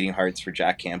definitely bleeding hearts for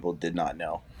Jack Campbell did not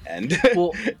know. And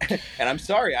and I'm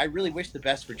sorry, I really wish the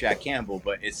best for Jack Campbell,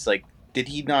 but it's like, did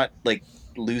he not like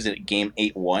lose at game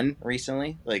 8-1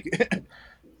 recently? Like,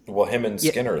 well, him and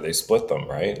Skinner, they split them,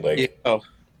 right? Like,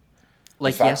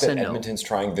 like, the fact yes that and no. Edmonton's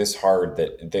trying this hard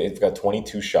that they've got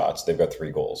 22 shots, they've got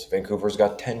 3 goals. Vancouver's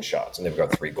got 10 shots and they've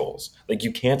got 3 goals. Like,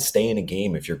 you can't stay in a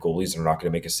game if your goalies are not going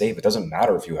to make a save. It doesn't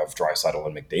matter if you have Draisaitl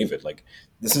and McDavid. Like,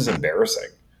 this is embarrassing.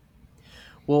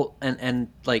 Well, and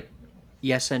like,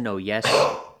 yes and no. Yes,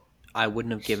 I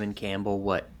wouldn't have given Campbell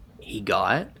what he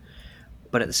got,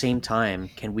 but at the same time,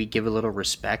 can we give a little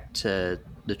respect to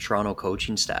the Toronto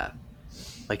coaching staff?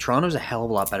 Like, Toronto's a hell of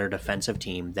a lot better defensive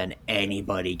team than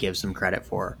anybody gives them credit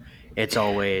for. It's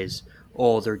always,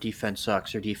 their defense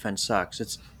sucks,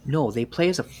 no, they play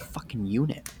as a fucking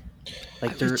unit.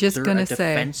 Like, they're a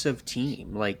defensive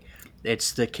team. Like,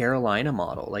 it's the Carolina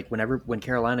model. Like, when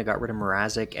Carolina got rid of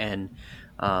Mrazek and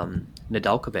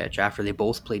Nedeljkovic, after they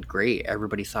both played great,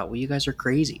 everybody thought, well, you guys are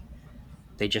crazy.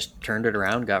 They just turned it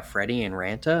around, got Freddie and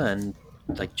Ranta, and,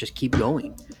 like, just keep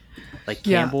going. Like,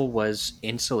 Campbell was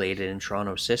insulated in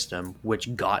Toronto's system,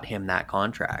 which got him that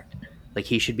contract. Like,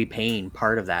 he should be paying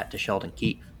part of that to Sheldon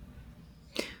Keefe.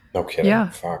 No kidding. Yeah.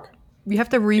 Fuck. You have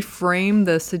to reframe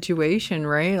the situation,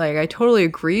 right? Like, I totally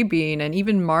agree, Bean. And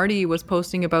even Marty was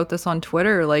posting about this on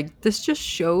Twitter. Like, this just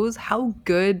shows how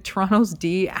good Toronto's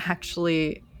D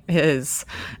actually is.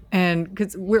 And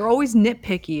because we're always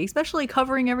nitpicky, especially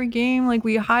covering every game. Like,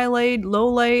 we highlight,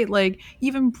 lowlight, like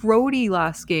even Brody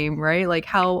last game, right? Like,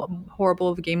 how horrible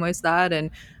of a game was that? And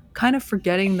kind of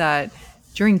forgetting that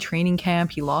during training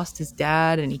camp, he lost his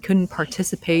dad and he couldn't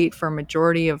participate for a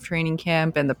majority of training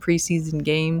camp and the preseason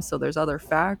games. So there's other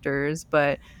factors.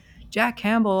 But Jack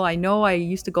Campbell, I know I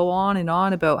used to go on and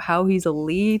on about how he's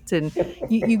elite, and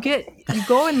you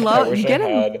go in love. I wish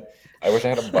I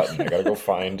had a button. I gotta go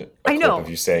find a clip of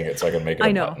you saying it so I can make it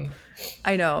a button.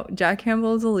 I know. Jack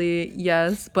Campbell is elite,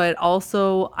 yes, but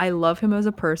also I love him as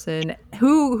a person.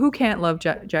 Who can't love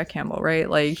Jack Campbell, right?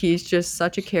 Like, he's just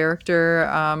such a character,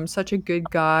 such a good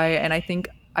guy, and I think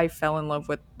I fell in love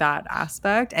with that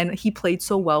aspect, and he played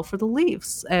so well for the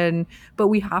Leafs. But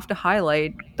we have to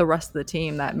highlight the rest of the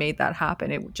team that made that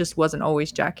happen. It just wasn't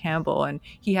always Jack Campbell, and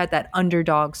he had that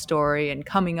underdog story and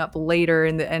coming up later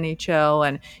in the NHL,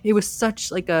 and it was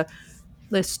such like a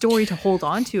story to hold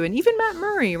on to. And even Matt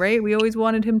Murray, right? We always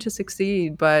wanted him to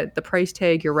succeed, but the price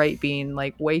tag, you're right, being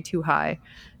like way too high.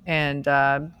 And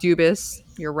Dubas,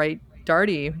 you're right,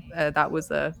 Darty, that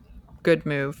was a good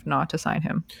move not to sign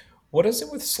him. What is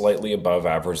it with slightly above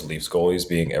average Leafs goalies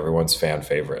being everyone's fan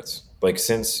favorites? Like,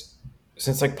 since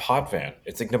like Potvin,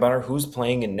 it's like no matter who's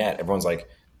playing in net, everyone's like,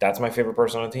 that's my favorite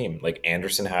person on the team. Like,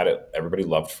 Anderson had it. Everybody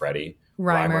loved Freddie.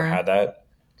 Reimer had that.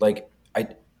 Like,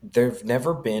 there've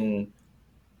never been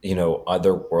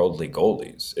otherworldly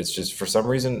goalies. It's just for some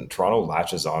reason Toronto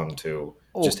latches on to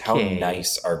just how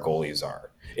nice our goalies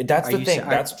are. That's the thing.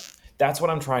 That's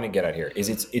what I'm trying to get at here. Is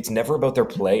it's never about their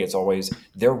play. It's always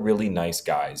they're really nice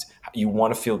guys. You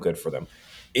want to feel good for them.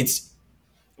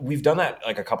 We've done that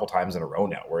like a couple times in a row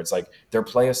now, where it's like their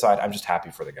play aside, I'm just happy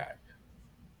for the guy.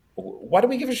 Why do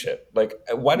we give a shit? Like,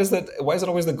 why is it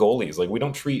always the goalies? Like, we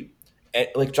don't treat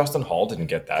like Justin Hall didn't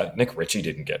get that. Nick Ritchie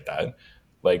didn't get that.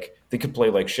 Like, they could play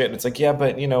like shit. And it's like, yeah,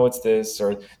 but it's this,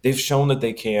 or they've shown that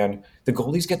they can. The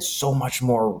goalies get so much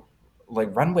more like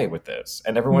runway with this,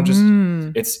 and everyone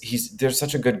there's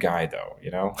such a good guy though,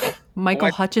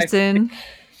 Michael Hutchison.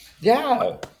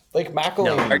 Yeah. Like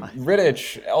Macklin,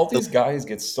 Rittich, all these guys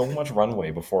get so much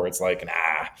runway before it's like,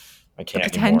 I can't. The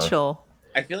potential. Anymore.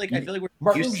 I feel like we're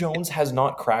Martin Jones has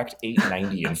not cracked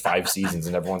 890 in 5 seasons,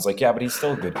 and everyone's like, yeah, but he's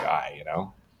still a good guy, Yeah,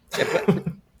 but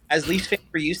as Leafs fans,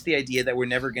 we're used to the idea that we're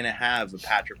never going to have a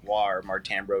Patrick Waugh or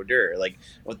Martin Brodeur. Like,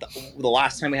 the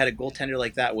last time we had a goaltender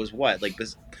like that was what? Like,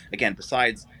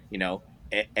 besides,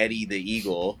 Eddie the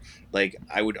Eagle, like,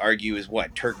 I would argue is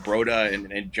what? Turk Broda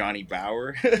and Johnny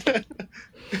Bauer?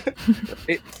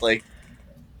 Like...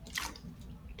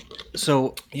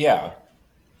 So... Yeah.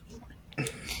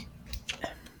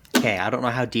 Okay, I don't know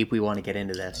how deep we want to get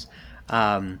into this.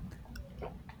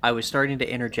 I was starting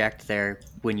to interject there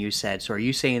when you said, so are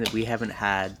you saying that we haven't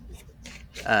had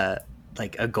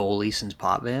like a goalie since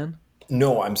Potvin?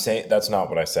 No, I'm saying that's not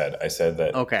what I said. I said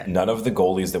that none of the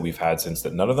goalies that we've had since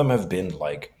that, none of them have been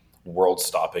like world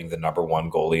stopping, the number one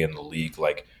goalie in the league.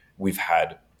 Like we've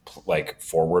had like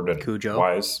forward and Cujo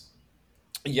wise.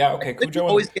 Yeah, okay. Cujo we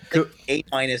always get like A-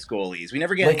 goalies. We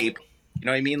never get like, A. You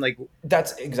know what I mean? Like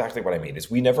that's exactly what I mean. Is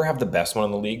we never have the best one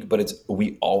in the league, but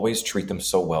we always treat them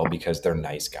so well because they're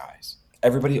nice guys.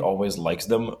 Everybody always likes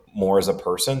them more as a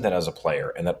person than as a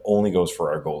player, and that only goes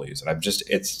for our goalies. And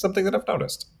it's something that I've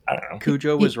noticed. I don't know.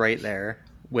 Cujo was right there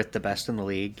with the best in the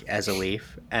league as a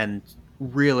Leaf, and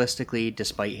realistically,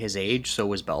 despite his age, so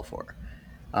was Belfour.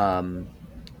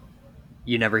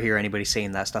 You never hear anybody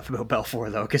saying that stuff about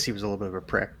Belfour though, because he was a little bit of a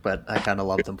prick. But I kind of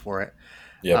loved him for it.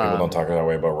 Yeah, people don't talk that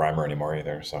way about Reimer anymore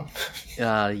either. So,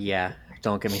 yeah,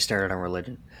 don't get me started on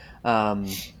religion. No,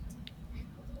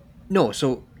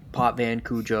 so Potvin,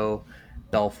 Cujo,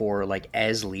 Belfour, like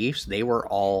as Leafs, they were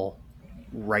all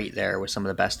right there with some of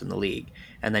the best in the league.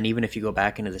 And then even if you go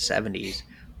back into the 70s,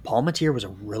 Palmateer was a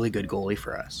really good goalie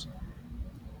for us.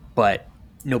 But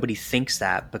nobody thinks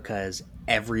that because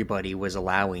everybody was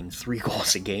allowing 3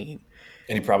 goals a game.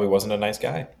 And he probably wasn't a nice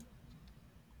guy.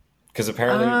 Because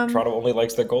apparently Toronto only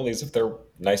likes their goalies if they're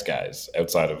nice guys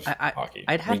outside of hockey.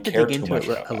 I'd have to dig into it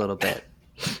a little bit.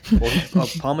 Well,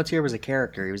 Palmateer was a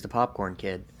character. He was the popcorn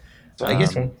kid. So I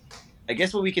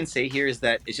guess what we can say here is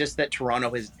that it's just that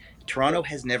Toronto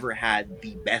has never had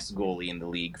the best goalie in the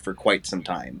league for quite some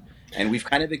time, and we've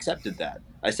kind of accepted that.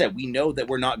 I said we know that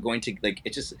we're not going to like.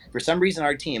 It's just for some reason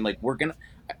our team like we're gonna.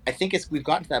 I think we've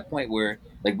gotten to that point where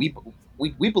like we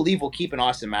believe we'll keep an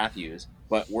Austin Matthews,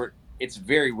 but it's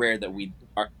very rare that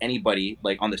anybody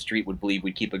like on the street would believe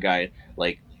we'd keep a guy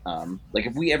like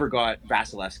if we ever got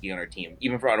Vasilevsky on our team,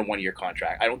 even for on a 1-year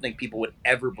contract, I don't think people would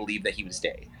ever believe that he would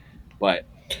stay. But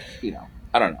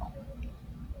I don't know.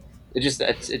 It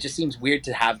just seems weird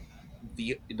to have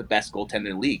the best goaltender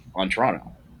in the league on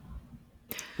Toronto.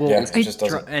 Well, yeah, it just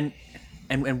doesn't.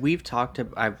 And we've talked to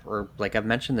I've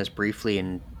mentioned this briefly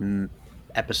in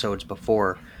episodes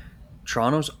before.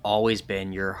 Toronto's always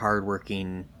been your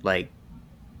hardworking, like,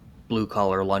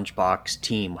 blue-collar lunchbox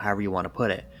team, however you want to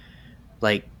put it.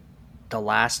 Like, the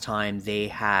last time they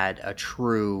had a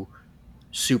true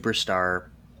superstar,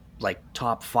 like,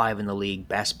 top 5 in the league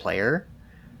best player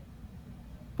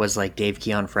was, like, Dave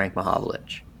Keon, Frank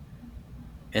Mahovlich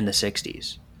in the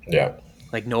 60s. Yeah.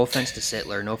 Like, no offense to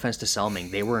Sittler, no offense to Selming.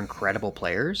 They were incredible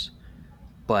players,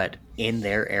 but in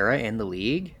their era in the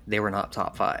league, they were not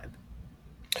top 5.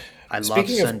 I love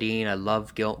Sundin. I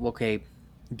love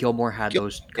Gilmore had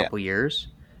those couple years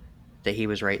that he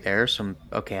was right there. So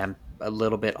I'm a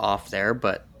little bit off there,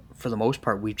 but for the most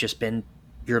part, we've just been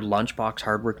your lunchbox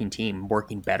hardworking team,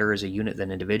 working better as a unit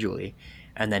than individually.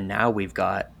 And then now we've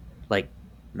got like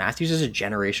Matthews is a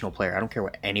generational player. I don't care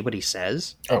what anybody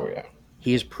says. Oh yeah,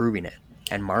 he is proving it,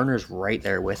 and Marner's right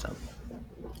there with him.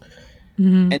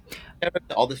 Mm-hmm. And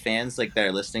all the fans like that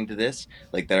are listening to this,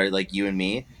 like that are like you and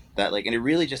me. That like, and it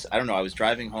really just, I don't know, I was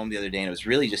driving home the other day and it was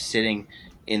really just sitting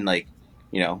in like,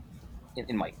 in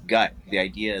my gut, the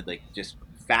idea, like just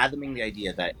fathoming the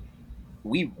idea that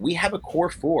we have a core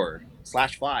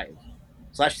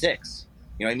 4/5/6.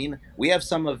 You know what I mean? We have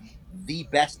some of the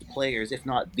best players, if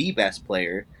not the best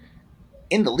player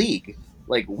in the league.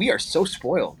 Like, we are so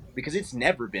spoiled because it's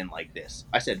never been like this.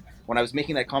 I said when I was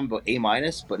making that comment about A-,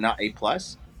 but not A+,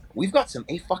 we've got some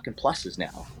A fucking pluses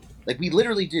now. Like, we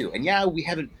literally do. And yeah, we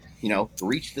haven't,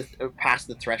 reached past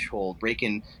the threshold,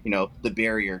 breaking, the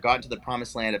barrier, gotten to the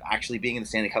promised land of actually being in the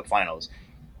Stanley Cup Finals.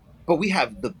 But we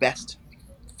have the best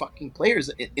fucking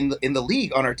players in the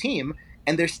league on our team,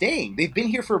 and they're staying. They've been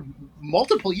here for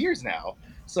multiple years now.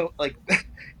 So like,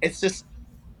 it's just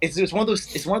one of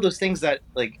those things that,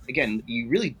 like, again,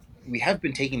 we have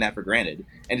been taking that for granted,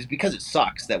 and it's because it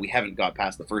sucks that we haven't got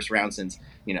past the first round since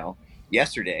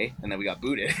yesterday, and then we got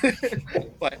booted.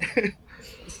 But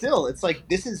still, it's like,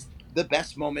 this is the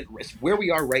best moment. It's where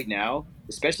we are right now,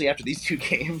 especially after these two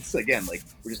games. Again, like,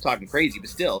 we're just talking crazy, but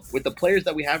still, with the players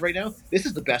that we have right now, this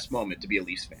is the best moment to be a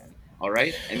Leafs fan. All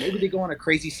right, and maybe they go on a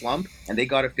crazy slump and they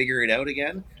got to figure it out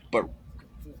again, but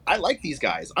I like these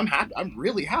guys. I'm happy. I'm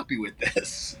really happy with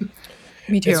this.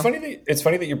 Me too. It's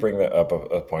funny that you bring that up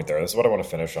a point there. This is what I want to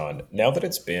finish on. Now that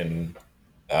it's been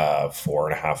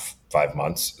 4.5, 5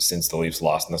 months since the Leafs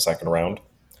lost in the second round,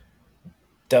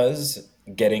 does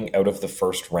getting out of the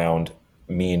first round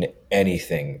mean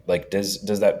anything? Like, does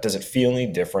it feel any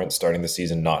different starting the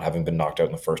season not having been knocked out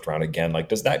in the first round again? Like,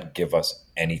 does that give us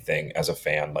anything as a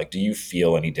fan? Like, do you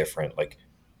feel any different? Like,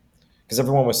 because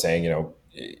everyone was saying,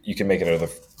 you can make it out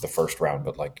of the first round,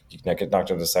 but like, you can get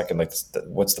knocked out of the second. Like,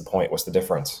 what's the point? What's the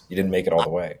difference? You didn't make it all the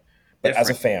way. But as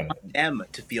a fan, I want them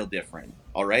to feel different,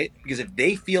 all right? Because if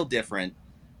they feel different,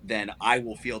 then I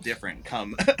will feel different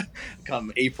come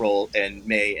April and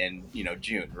May and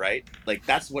June, right? Like,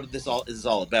 that's what this is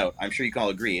all about. I'm sure you can all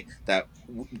agree that,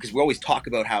 because we always talk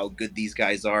about how good these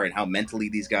guys are and how mentally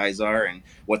these guys are and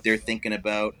what they're thinking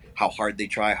about, how hard they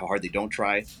try, how hard they don't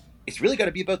try. It's really got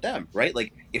to be about them, right?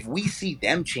 Like, if we see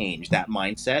them change that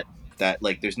mindset, that,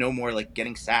 like, there's no more like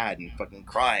getting sad and fucking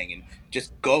crying, and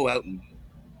just go out and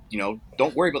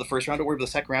don't worry about the first round, don't worry about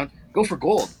the second round, go for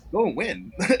gold, go and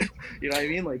win. You know what I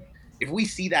mean? Like, if we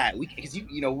see that, because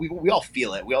we all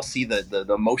feel it, we all see the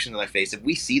emotion on their face. If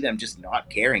we see them just not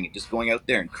caring and just going out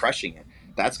there and crushing it,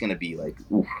 that's going to be like,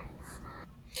 oof.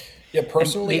 Yeah,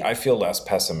 personally, I feel less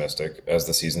pessimistic as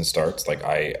the season starts. Like,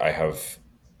 I have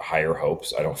higher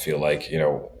hopes. I don't feel like,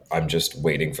 I'm just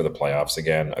waiting for the playoffs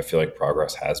again. I feel like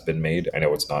progress has been made. I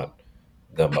know it's not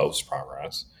the most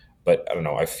progress, but I don't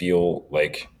know. I feel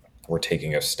like we're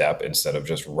taking a step instead of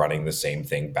just running the same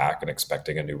thing back and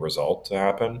expecting a new result to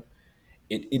happen.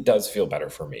 It does feel better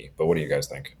for me. But what do you guys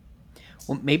think?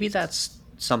 Well, maybe that's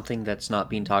something that's not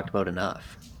being talked about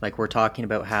enough. Like, we're talking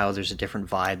about how there's a different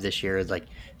vibe this year. Like,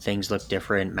 things look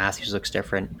different. Matthews looks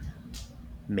different.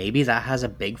 Maybe that has a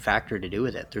big factor to do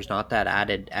with it. There's not that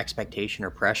added expectation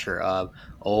or pressure of,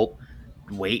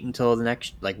 wait until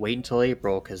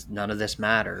April because none of this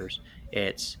matters.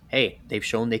 It's, hey, they've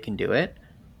shown they can do it.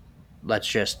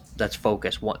 Let's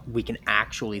focus. We can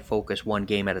actually focus one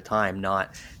game at a time,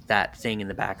 not that thing in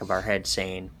the back of our head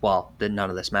saying, well, then none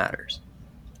of this matters.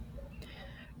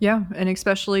 Yeah, and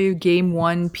especially game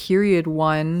 1, period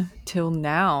 1 till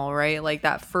now, right? Like,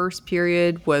 that first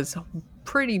period was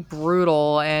pretty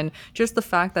brutal, and just the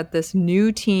fact that this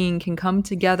new team can come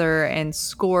together and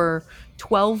score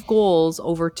 12 goals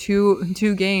over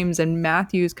two games, and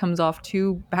Matthews comes off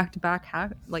 2 back-to-back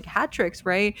hat tricks,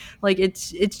 right? Like,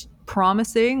 it's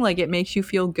promising. Like, it makes you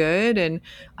feel good, and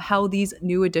how these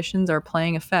new additions are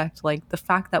playing effect. Like, the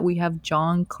fact that we have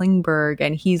John Klingberg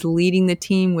and he's leading the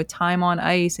team with time on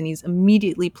ice, and he's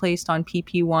immediately placed on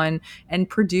PP1 and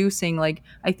producing. Like,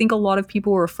 I think a lot of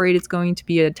people were afraid it's going to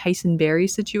be a Tyson Barrie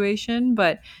situation,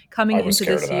 but coming into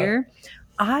this year,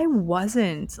 I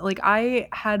wasn't. Like, I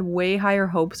had way higher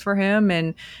hopes for him.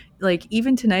 And like,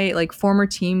 even tonight, like, former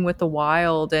team with the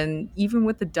Wild and even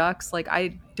with the Ducks, like,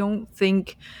 I don't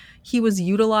think he was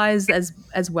utilized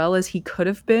as well as he could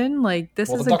have been. Like,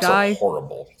 this is the a Ducks guy are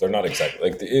horrible. They're not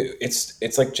exactly like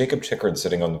it's like Jacob Chickard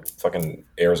sitting on the fucking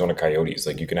Arizona Coyotes.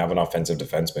 Like, you can have an offensive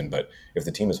defenseman, but if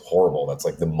the team is horrible, that's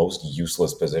like the most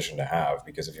useless position to have,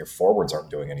 because if your forwards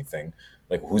aren't doing anything,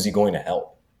 like, who's he going to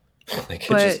help? Like,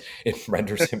 it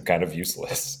renders him kind of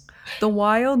useless. The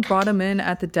Wild brought him in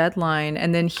at the deadline,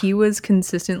 and then he was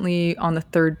consistently on the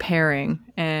third pairing,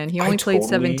 and he only played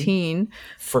 17.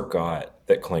 Forgot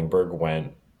that Klingberg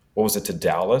went, what was it, to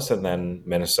Dallas and then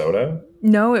Minnesota?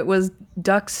 No, it was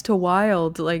Ducks to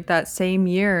Wild. Like, that same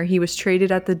year, he was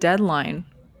traded at the deadline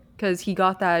because he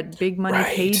got that big money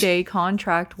payday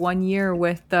contract 1 year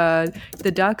with the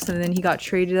Ducks, and then he got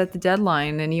traded at the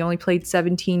deadline, and he only played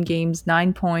 17 games,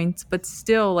 9 points, but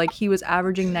still, like, he was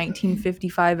averaging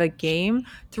 19.55 a game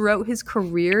throughout his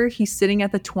career. He's sitting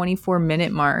at the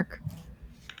 24-minute mark.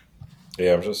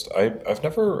 Yeah, I've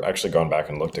never actually gone back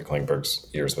and looked at Klingberg's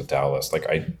years with Dallas. Like,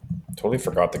 I totally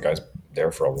forgot the guy's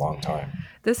there for a long time.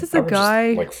 This is a Averages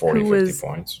guy like 40, who 50 was.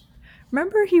 points.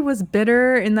 Remember, he was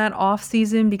bitter in that off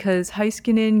season because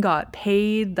Heiskanen got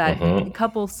paid that Mm-hmm.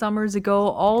 couple summers ago.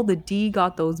 All the D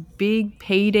got those big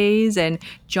paydays, and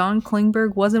John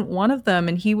Klingberg wasn't one of them.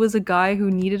 And he was a guy who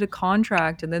needed a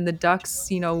contract. And then the Ducks,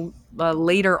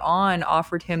 later on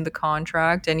offered him the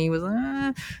contract, and he was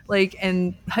and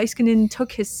Heiskanen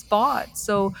took his spot.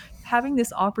 So having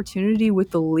this opportunity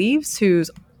with the Leafs, who's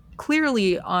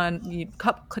clearly on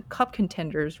cup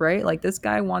contenders, right? Like, this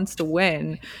guy wants to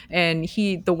win, and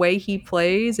the way he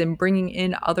plays and bringing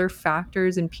in other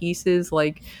factors and pieces,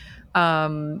 like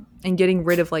and getting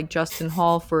rid of like Justin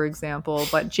Hall, for example,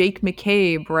 but Jake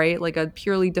McCabe, right? Like a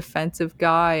purely defensive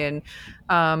guy.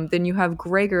 And then you have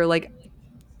Gregor. Like,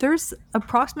 there's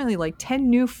approximately like 10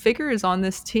 new figures on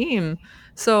this team.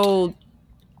 So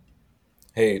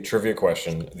Hey, trivia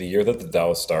question. The year that the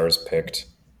Dallas Stars picked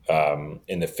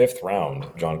in the 5th round,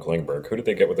 John Klingberg, who did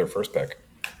they get with their first pick?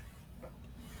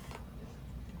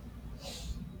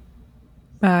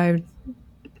 when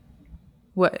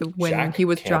Jack he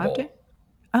was Campbell. drafted?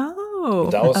 Oh.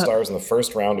 The Dallas Stars in the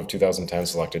 1st round of 2010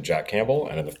 selected Jack Campbell,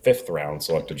 and in the 5th round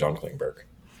selected John Klingberg.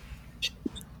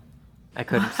 I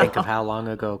couldn't think of how long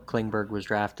ago Klingberg was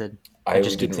drafted. I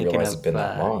just didn't realize it'd been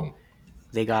that long.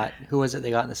 Who was it they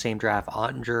got in the same draft?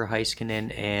 Ottinger,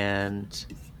 Heiskanen, and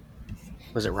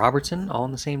was it Robertson all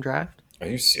in the same draft? Are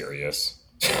you serious?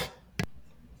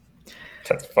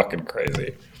 That's fucking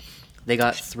crazy. They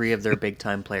got 3 of their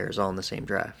big-time players all in the same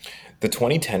draft. The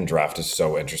 2010 draft is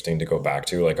so interesting to go back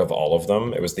to. Like, of all of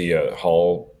them, it was the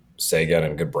Hull, Sagan,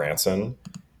 and Goodbranson.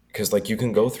 Because, like, you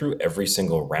can go through every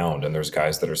single round, and there's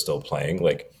guys that are still playing.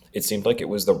 Like, it seemed like it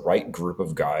was the right group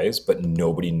of guys, but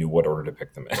nobody knew what order to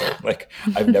pick them in. Like,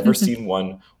 I've never seen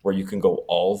one where you can go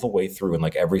all the way through in,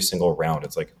 like, every single round.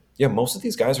 It's like, yeah, most of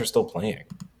these guys are still playing.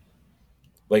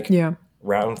 Like, Yeah.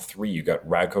 Round 3, you got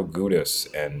Radko Gudas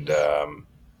and...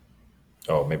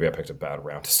 oh, maybe I picked a bad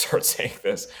round to start saying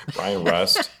this. Brian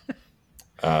Rust.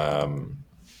 Yeah,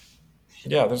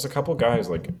 there's a couple guys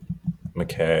like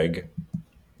McKegg.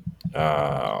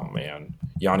 Oh, man.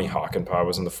 Yanni Hakanpää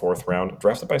was in the 4th round.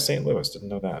 Drafted by St. Louis. Didn't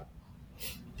know that.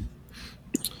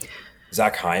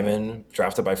 Zach Hyman,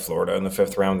 drafted by Florida in the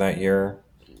 5th round that year.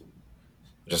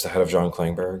 Just ahead of John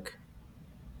Klingberg.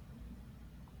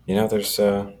 There's...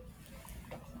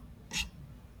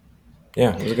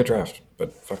 yeah, it was a good draft,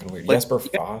 but fucking weird. But Jesper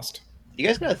Fast. You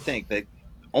guys got to think that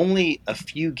only a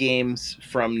few games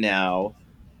from now,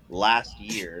 last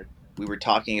year, we were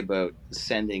talking about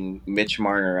sending Mitch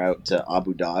Marner out to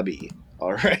Abu Dhabi.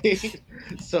 All right,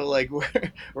 so like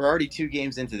we're already 2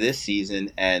 games into this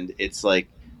season, and it's like,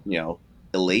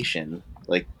 elation.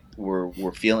 Like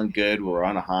we're feeling good. We're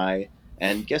on a high,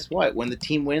 and guess what? When the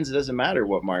team wins, it doesn't matter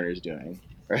what Marner's doing,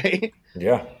 right?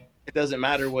 Yeah. It doesn't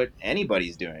matter what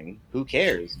anybody's doing. Who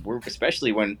cares?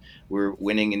 Especially when we're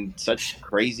winning in such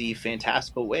crazy,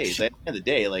 fantastical ways. At the end of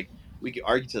the day, like, we could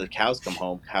argue till the cows come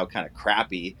home how kind of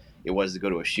crappy it was to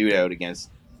go to a shootout against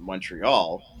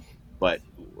Montreal. But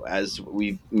as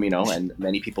we, and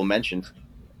many people mentioned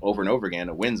over and over again,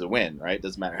 a win's a win, right?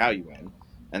 Doesn't matter how you win.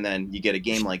 And then you get a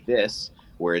game like this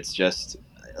where it's just,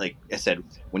 like I said,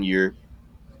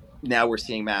 now we're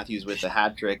seeing Matthews with the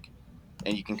hat trick,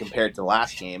 and you can compare it to the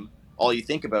last game. All you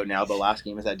think about now, the last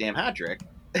game, is that damn hat trick.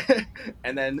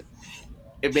 And then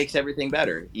it makes everything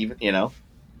better, even,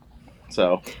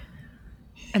 so.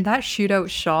 And that shootout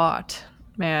shot,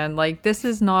 man, like, this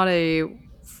is not a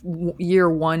year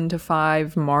 1 to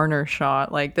 5 Marner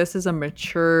shot. Like, this is a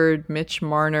matured Mitch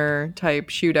Marner type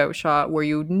shootout shot where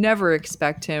you never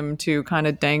expect him to kind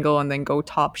of dangle and then go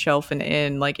top shelf and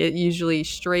in. Like, it usually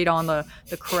straight on the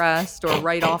crest or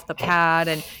right off the pad,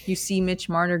 and you see Mitch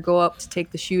Marner go up to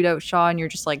take the shootout shot, and you're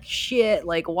just like, shit,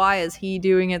 like, why is he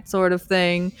doing it, sort of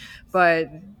thing. But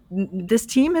this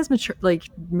team has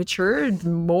matured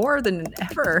more than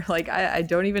ever. Like, I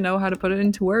don't even know how to put it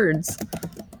into words.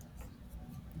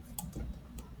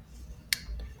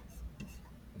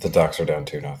 The Ducks are down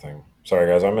 2-0. Sorry,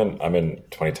 guys. I'm in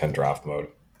 2010 draft mode.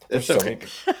 There's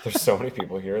so many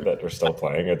people here that are still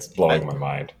playing. It's blowing my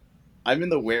mind. I'm in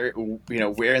the where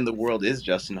in the world is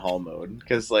Justin Hall mode,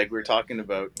 because like we're talking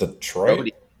about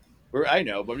Detroit. Brody. I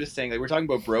know, but I'm just saying, like, we're talking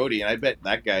about Brody, and I bet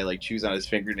that guy like chews on his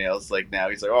fingernails. Like, now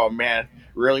he's like, oh man,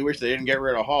 really wish they didn't get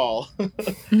rid of Hall.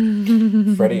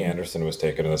 Freddie Anderson was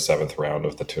taken in the 7th round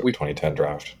of the 2010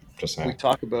 draft. Just saying.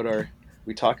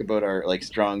 We talk about our like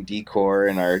strong decor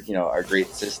and our great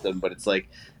system, but it's like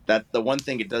that the one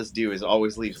thing it does do is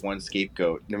always leaves one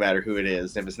scapegoat, no matter who it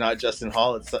is. And if it's not Justin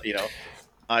Hall, it's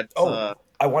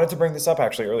I wanted to bring this up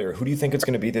actually earlier. Who do you think it's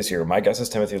going to be this year? My guess is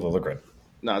Timothy Liljegren.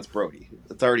 No, it's Brody.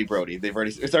 It's already Brody.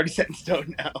 It's already set in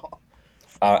stone now.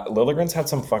 Liljegren's had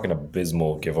some fucking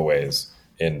abysmal giveaways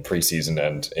in preseason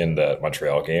and in the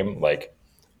Montreal game. Like,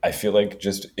 I feel like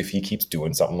just if he keeps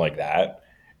doing something like that,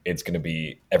 it's going to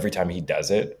be every time he does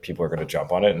it, people are going to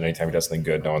jump on it. And anytime he does something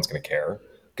good, no one's going to care.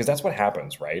 Because that's what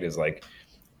happens, right? Is like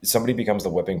somebody becomes the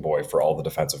whipping boy for all the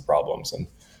defensive problems. And,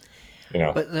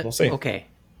 we'll see. Okay.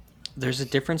 There's a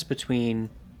difference between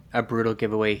a brutal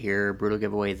giveaway here, a brutal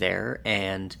giveaway there,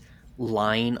 and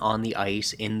lying on the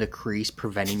ice in the crease,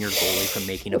 preventing your goalie from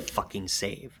making a fucking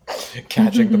save.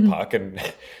 Catching the puck and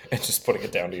just putting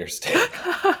it down to your stick.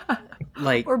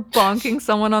 Or bonking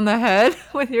someone on the head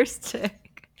with your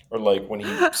stick. Or like when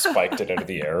he spiked it out of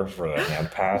the air for the hand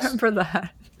pass. Remember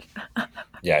that.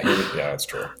 Yeah, that's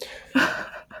true.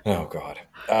 Oh, God.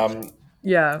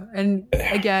 Yeah, and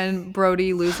again,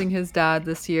 Brody losing his dad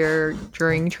this year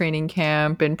during training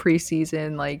camp and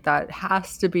preseason, like that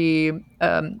has to be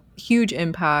huge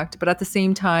impact. But at the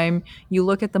same time, you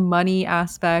look at the money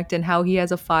aspect and how he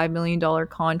has a $5 million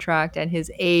contract and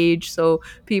his age. So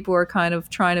people are kind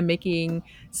of trying to making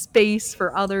space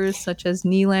for others such as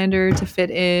Nylander to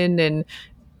fit in, and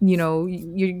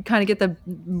you kind of get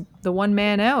the one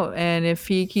man out, and if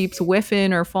he keeps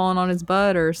whiffing or falling on his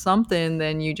butt or something,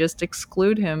 then you just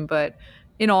exclude him. But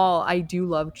in all, I do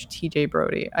love TJ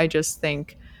Brody. I just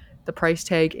think the price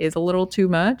tag is a little too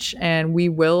much, and we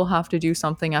will have to do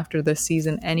something after this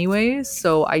season anyways.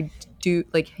 So I do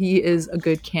like he is a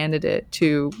good candidate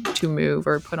to move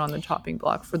or put on the chopping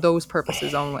block for those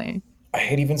purposes only. I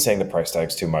hate even saying the price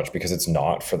tag's too much because it's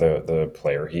not for the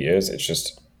player he is. It's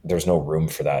just there's no room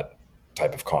for that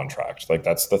type of contract. Like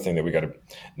that's the thing that we got to.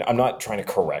 I'm not trying to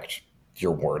correct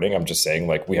your wording. I'm just saying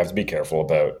like we have to be careful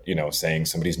about saying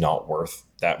somebody's not worth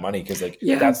that money because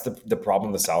that's the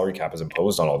problem the salary cap has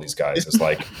imposed on all these guys. Is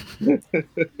like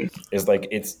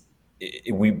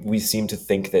we seem to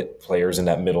think that players in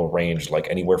that middle range, like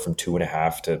anywhere from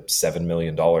 $2.5 to $7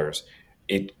 million,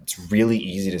 it's really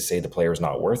easy to say the player's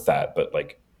not worth that, but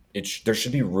like there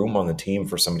should be room on the team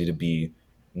for somebody to be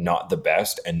not the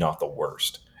best and not the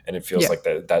worst. And it feels like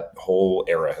that whole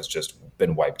era has just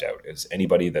been wiped out. Is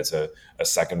anybody that's a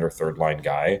second or third line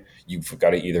guy, you've got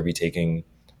to either be taking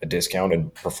a discount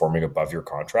and performing above your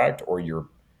contract, or you're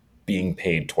being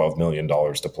paid $12 million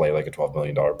to play like a $12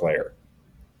 million player.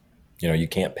 You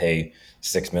can't pay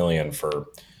 $6 million for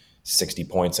 60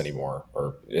 points anymore,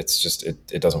 or it's just,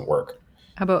 it doesn't work.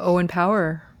 How about Owen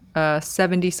Power?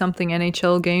 70-something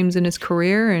NHL games in his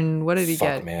career, and what did he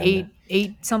get? Man.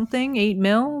 8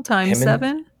 mil times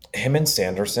 7? Him and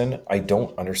Sanderson, I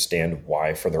don't understand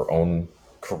why for their own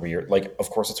career. Like, of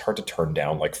course, it's hard to turn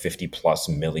down like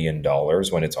 $50+ million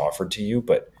when it's offered to you,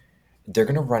 but they're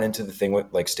going to run into the thing with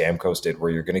like Stamkos did, where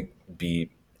you're going to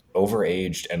be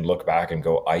overaged and look back and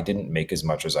go, I didn't make as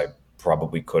much as I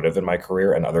probably could have in my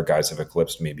career, and other guys have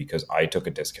eclipsed me because I took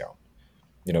a discount.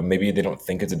 Maybe they don't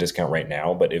think it's a discount right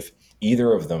now, but if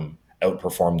either of them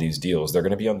outperform these deals, they're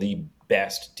going to be on the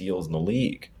best deals in the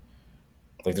league.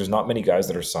 Like, there's not many guys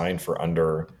that are signed for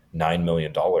under $9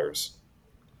 million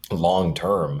long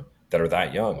term that are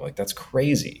that young. Like, that's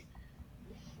crazy.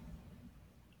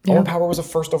 Owen Power was a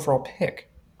first overall pick.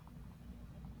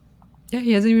 Yeah,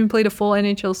 he hasn't even played a full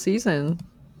NHL season.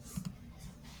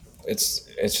 It's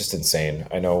just insane.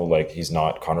 I know, like, he's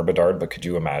not Connor Bedard, but could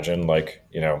you imagine, like,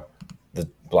 the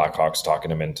Blackhawks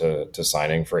talking him into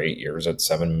signing for 8 years at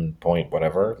 7 point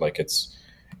whatever? Like, it's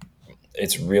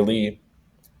really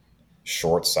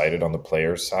short-sighted on the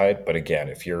player's side. But again,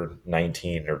 if you're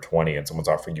 19 or 20 and someone's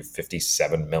offering you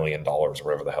 $57 million or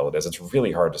whatever the hell it is, it's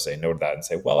really hard to say no to that and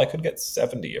say, well, I could get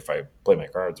 70 if I play my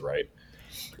cards right.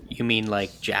 You mean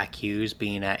like Jack Hughes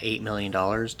being at $8 million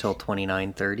till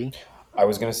 29-30? I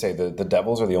was going to say the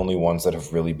Devils are the only ones that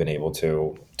have really been able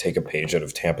to take a page out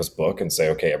of Tampa's book and say,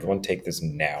 okay, everyone take this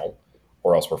now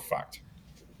or else we're fucked.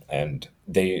 And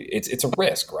it's a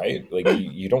risk, right? Like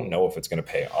you don't know if it's going to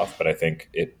pay off, but I think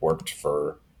it worked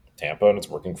for Tampa and it's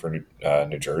working for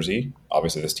New Jersey.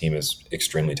 Obviously, this team is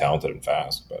extremely talented and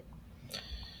fast, but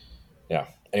yeah.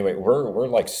 Anyway, we're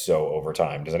like so over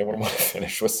time. Does anyone want to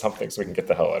finish with something so we can get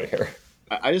the hell out of here?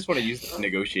 I just want to use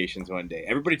negotiations one day.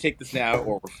 Everybody take this now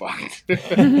or we're fucked.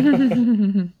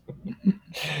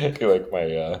 You're like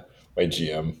my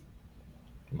GM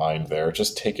mind there.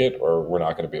 Just take it or we're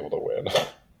not going to be able to win.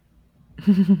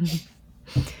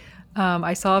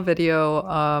 I saw a video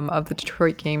of the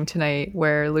Detroit game tonight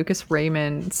where Lucas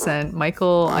Raymond sent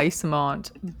Michael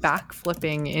Eyssimont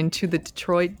backflipping into the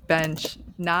Detroit bench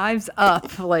knives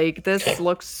up. Like, this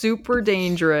looks super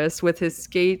dangerous with his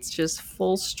skates just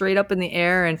full straight up in the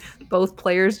air and both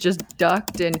players just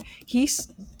ducked, and he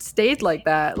stayed like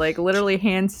that, like literally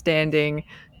handstanding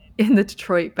in the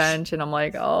Detroit bench. And I'm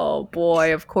like, oh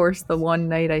boy, of course the one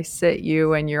night I sit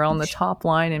you and you're on the top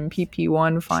line in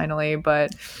PP1 finally.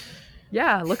 But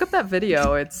yeah, look up that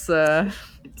video. It's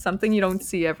something you don't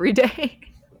see every day.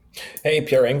 Hey,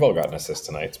 Pierre Engvall got an assist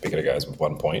tonight. Speaking of guys with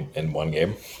 1 point in one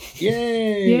game.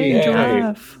 Yay!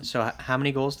 Jeff. So how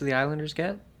many goals do the Islanders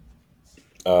get?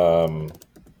 It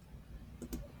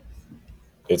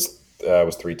was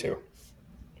 3-2.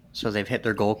 So they've hit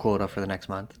their goal quota for the next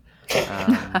month.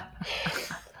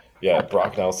 Yeah,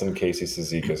 Brock Nelson, Casey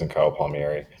Cizikas, and Kyle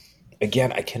Palmieri.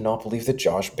 Again, I cannot believe that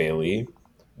Josh Bailey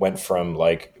went from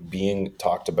like being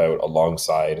talked about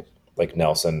alongside like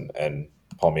Nelson and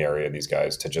Palmieri and these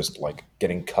guys to just like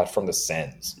getting cut from the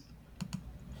Sens.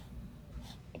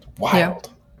 Wild. Yeah.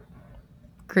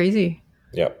 Crazy.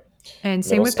 Yep. And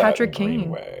same with Patrick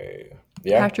Kane.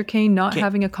 Yeah. Patrick Kane not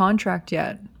having a contract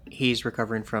yet. He's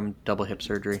recovering from double hip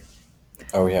surgery.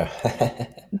 Oh, yeah.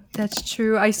 That's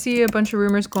true. I see a bunch of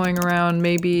rumors going around.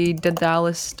 Maybe the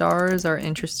Dallas Stars are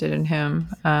interested in him.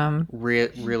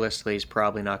 Realistically, he's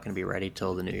probably not going to be ready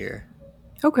till the new year.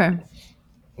 Okay.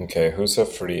 Okay, who's a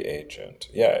free agent?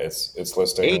 Yeah, it's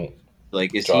listing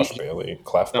like is Josh Bailey,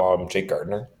 Clefbaum, Jake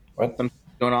Gardner. What? Something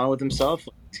going on with himself?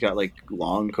 He's got like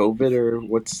long COVID, or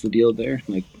what's the deal there?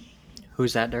 Like,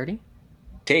 who's that, Dirty?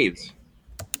 Taves.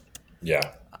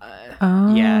 Yeah.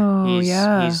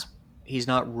 He's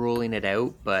not ruling it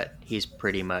out, but he's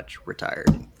pretty much retired.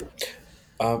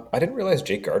 I didn't realize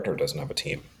Jake Gardner doesn't have a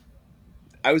team.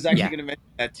 I was actually going to mention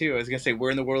that too. I was going to say,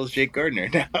 where in the world is Jake Gardner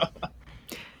now?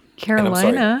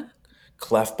 Carolina.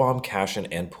 Clefbaum, Cashin,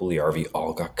 and Puljujärvi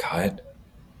all got cut.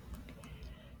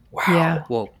 Wow. Yeah.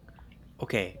 Well,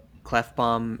 okay.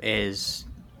 Clefbaum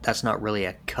that's not really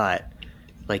a cut.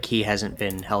 Like, he hasn't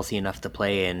been healthy enough to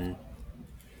play in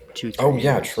 2-3 years. Oh,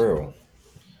 yeah, true.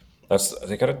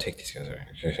 They got to take these guys out.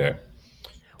 Okay.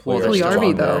 Well,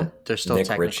 Puljujärvi, though. They're still Nick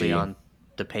technically Ritchie, on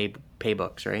the pay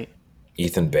books, right?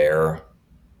 Ethan Bear.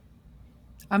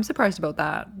 I'm surprised about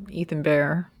that. Ethan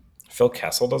Bear. Phil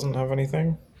Kessel doesn't have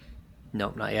anything.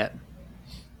 Nope, not yet.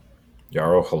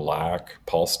 Yarrow Halak,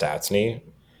 Paul Stastny.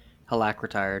 Halak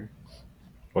retired.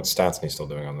 What's Stastny still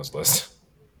doing on this list?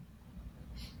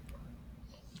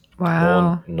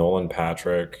 Wow. Nolan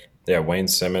Patrick. Yeah, Wayne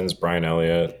Simmons, Brian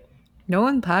Elliott.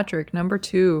 Nolan Patrick, number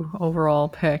 2 overall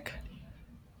pick.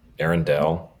 Aaron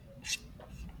Dell.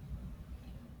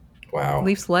 Wow.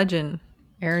 Leafs legend,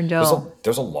 Aaron Dell.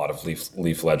 There's a lot of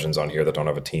Leaf legends on here that don't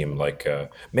have a team. Like,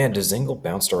 man, Dzingel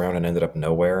bounced around and ended up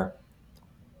nowhere.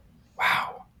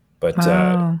 Wow. But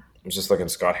I'm just looking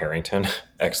at Scott Harrington,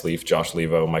 ex-Leaf, Josh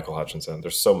Levo, Michael Hutchinson.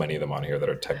 There's so many of them on here that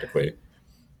are technically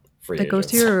free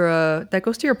agents. That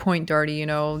goes to your point, Darty. You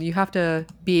know, you have to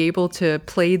be able to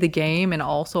play the game and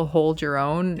also hold your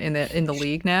own in the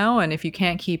league now. And if you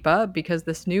can't keep up, because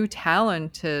this new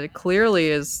talent clearly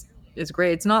is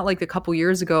great. It's not like a couple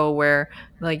years ago where,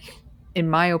 like, in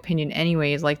my opinion,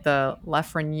 anyways, like the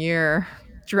Lafreniere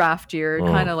draft year,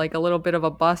 kind of like a little bit of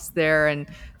a bust there. And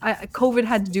COVID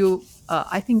had to do,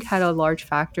 I think, had a large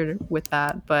factor with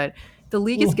that. But the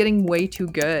league is getting way too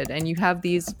good, and you have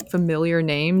these familiar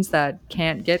names that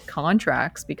can't get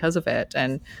contracts because of it.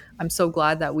 And I'm so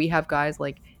glad that we have guys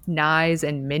like Nyes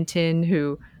and Minton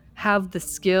who have the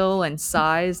skill and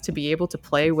size to be able to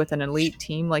play with an elite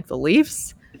team like the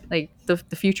Leafs. Like, the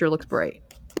future looks bright.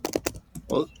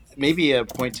 Well, maybe a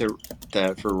point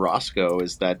for Roscoe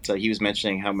is that he was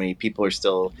mentioning how many people are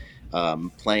still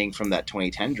playing from that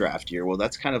 2010 draft year. Well,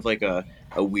 that's kind of like a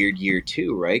weird year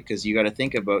too, right? Because you got to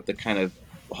think about the kind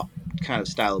of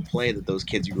style of play that those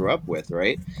kids grew up with,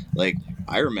 right? Like,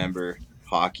 I remember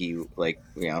hockey, like,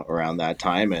 you know, around that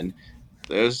time, and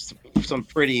there's some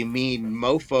pretty mean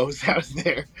mofos out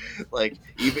there. Like,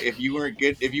 even if you weren't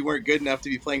good enough to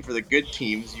be playing for the good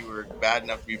teams, you were bad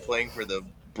enough to be playing for the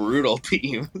brutal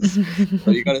teams.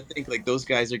 So you got to think, like, those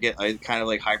guys are kind of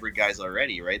like hybrid guys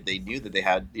already, right? They knew that they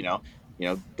had,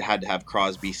 had to have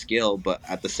Crosby skill, but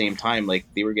at the same time, like,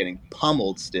 they were getting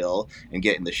pummeled still and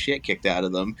getting the shit kicked out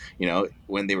of them,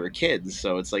 when they were kids.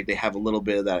 So it's like they have a little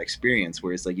bit of that experience,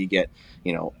 whereas like you get,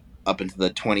 up into the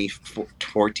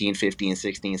 2014, 15,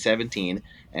 16, 17,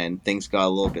 and things got a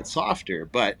little bit softer.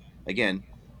 But again,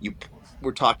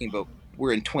 we're talking about,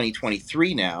 we're in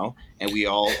 2023 now, and we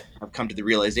all have come to the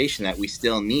realization that we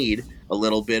still need a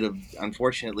little bit of,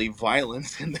 unfortunately,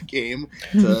 violence in the game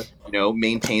to,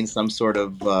 maintain some sort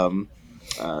of,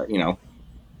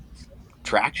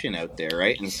 traction out there,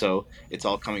 right? And so it's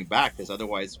all coming back, because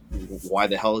otherwise, why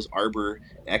the hell is Arbor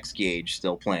X Gauge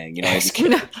still playing? You know,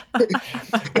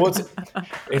 well,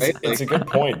 it's a good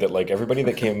point that like everybody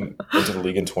that came into the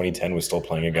league in 2010 was still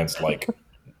playing against like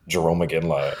Jerome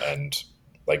McGinley and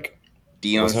like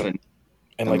Dion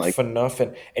and like Phaneuf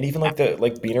and even like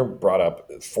Biener brought up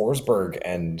Forsberg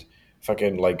and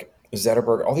fucking like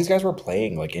Zetterberg. All these guys were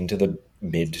playing like into the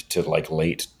mid to like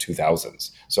late 2000s.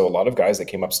 So a lot of guys that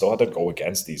came up still had to go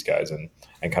against these guys and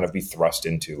kind of be thrust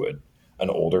into an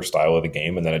older style of the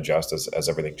game and then adjust as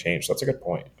everything changed. So that's a good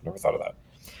point. I never thought of that.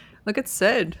 Like it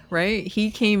said, right?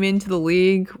 He came into the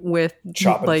league with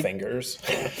chopping fingers.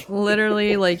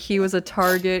 Literally, like he was a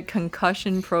target,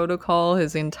 concussion protocol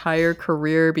his entire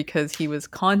career because he was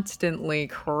constantly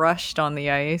crushed on the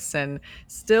ice and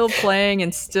still playing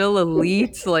and still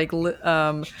elite. Like,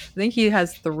 I think he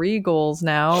has 3 goals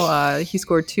now. He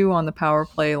scored 2 on the power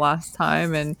play last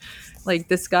time, and like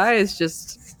this guy is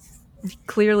just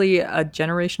clearly a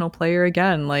generational player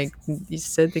again. Like you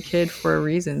said, the kid for a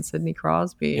reason, Sidney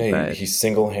Crosby. Yeah, he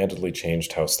single-handedly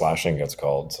changed how slashing gets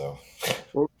called. So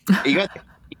you got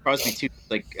Crosby too.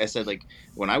 Like I said, like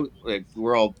when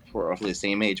we're all roughly the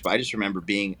same age, but I just remember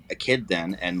being a kid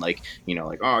then, and like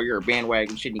oh, you're a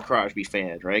bandwagon Sidney Crosby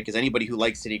fan, right? Because anybody who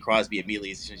likes Sidney Crosby immediately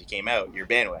as soon as he came out, you're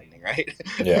bandwagoning, right?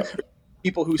 Yeah.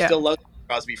 People who still love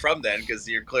Crosby from then, because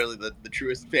you're clearly the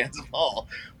truest fans of all.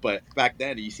 But back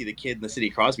then, you see the kid in the Sidney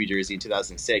Crosby jersey in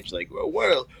 2006, you're like,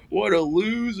 well, what a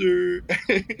loser.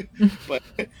 but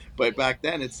back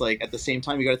then, it's like at the same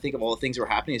time, you got to think of all the things that were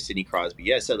happening to Sidney Crosby.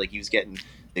 Yeah, I said like he was getting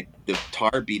the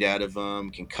tar beat out of him,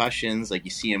 concussions. Like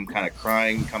you see him kind of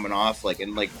crying, coming off,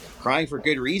 and crying for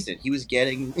good reason. He was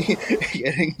getting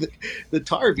the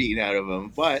tar beaten out of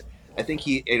him, but. I think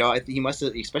he must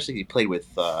have, especially if he played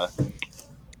with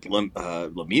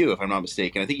Lemieux, if I'm not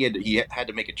mistaken. I think he had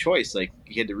to make a choice. Like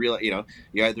he had to realize, you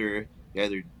either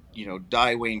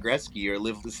die Wayne Gretzky or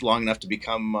live this long enough to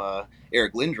become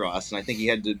Eric Lindros. And I think he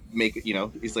had to make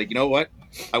he's like, you know what,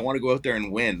 I want to go out there and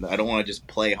win. I don't want to just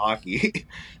play hockey.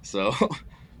 So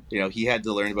he had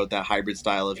to learn about that hybrid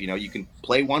style of you can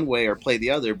play one way or play the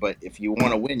other, but if you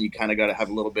want to win, you kind of got to have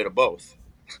a little bit of both.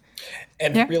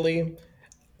 And really,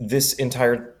 this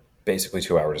entire basically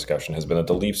 2-hour discussion has been that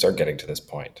the Leafs are getting to this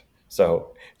point.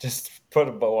 So just put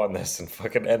a bow on this and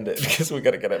fucking end it, because we got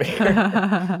to get out of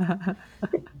here.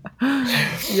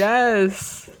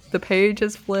 Yes. The page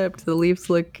has flipped. The Leafs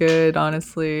look good,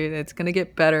 honestly. It's going to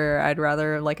get better. I'd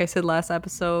rather, like I said last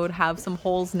episode, have some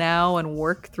holes now and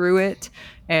work through it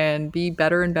and be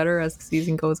better and better as the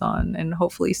season goes on. And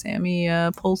hopefully Sammy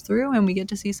pulls through and we get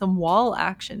to see some wall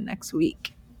action next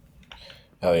week.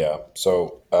 Hell yeah.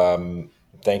 So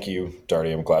thank you,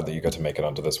 Darty. I'm glad that you got to make it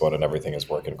onto this one and everything is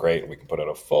working great. We can put out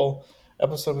a full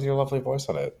episode with your lovely voice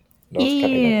on it.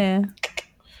 Yeah.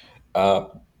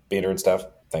 Biener and Steph,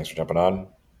 thanks for jumping on.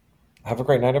 Have a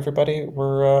great night, everybody.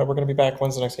 We're going to be back.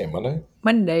 When's the next game? Monday?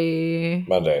 Monday.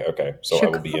 Okay. So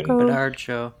Chicago. I will be in Bedard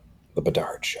Show. The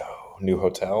Bedard Show. New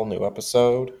hotel, new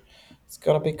episode. It's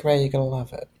going to be great. You're going to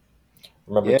love it.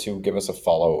 Remember to give us a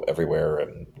follow everywhere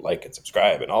and like and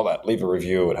subscribe and all that. Leave a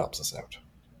review. It helps us out.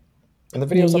 And the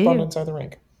video's up on Inside the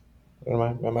Rink.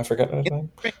 Am I forgetting anything?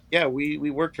 Yeah,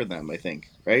 we work for them, I think,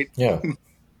 right? Yeah.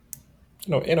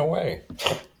 In a way.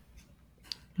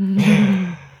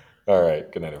 All right.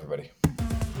 Good night, everybody.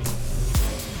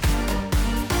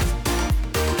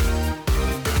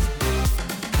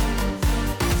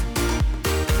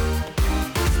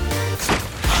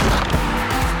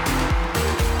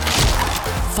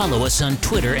 Follow us on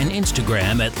Twitter and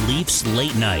Instagram at Leafs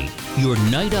Late Night, your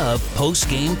night of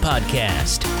post-game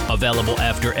podcast. Available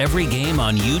after every game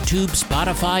on YouTube,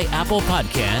 Spotify, Apple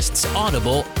Podcasts,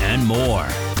 Audible, and more.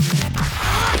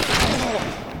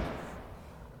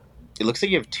 It looks like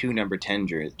you have 2 number 10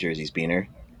 jerseys, Biener.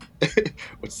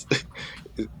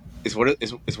 Is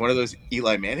one of those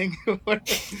Eli Manning?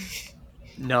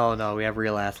 No, we have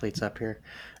real athletes up here.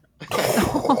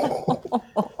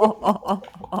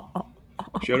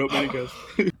 Shut up, Manning guys.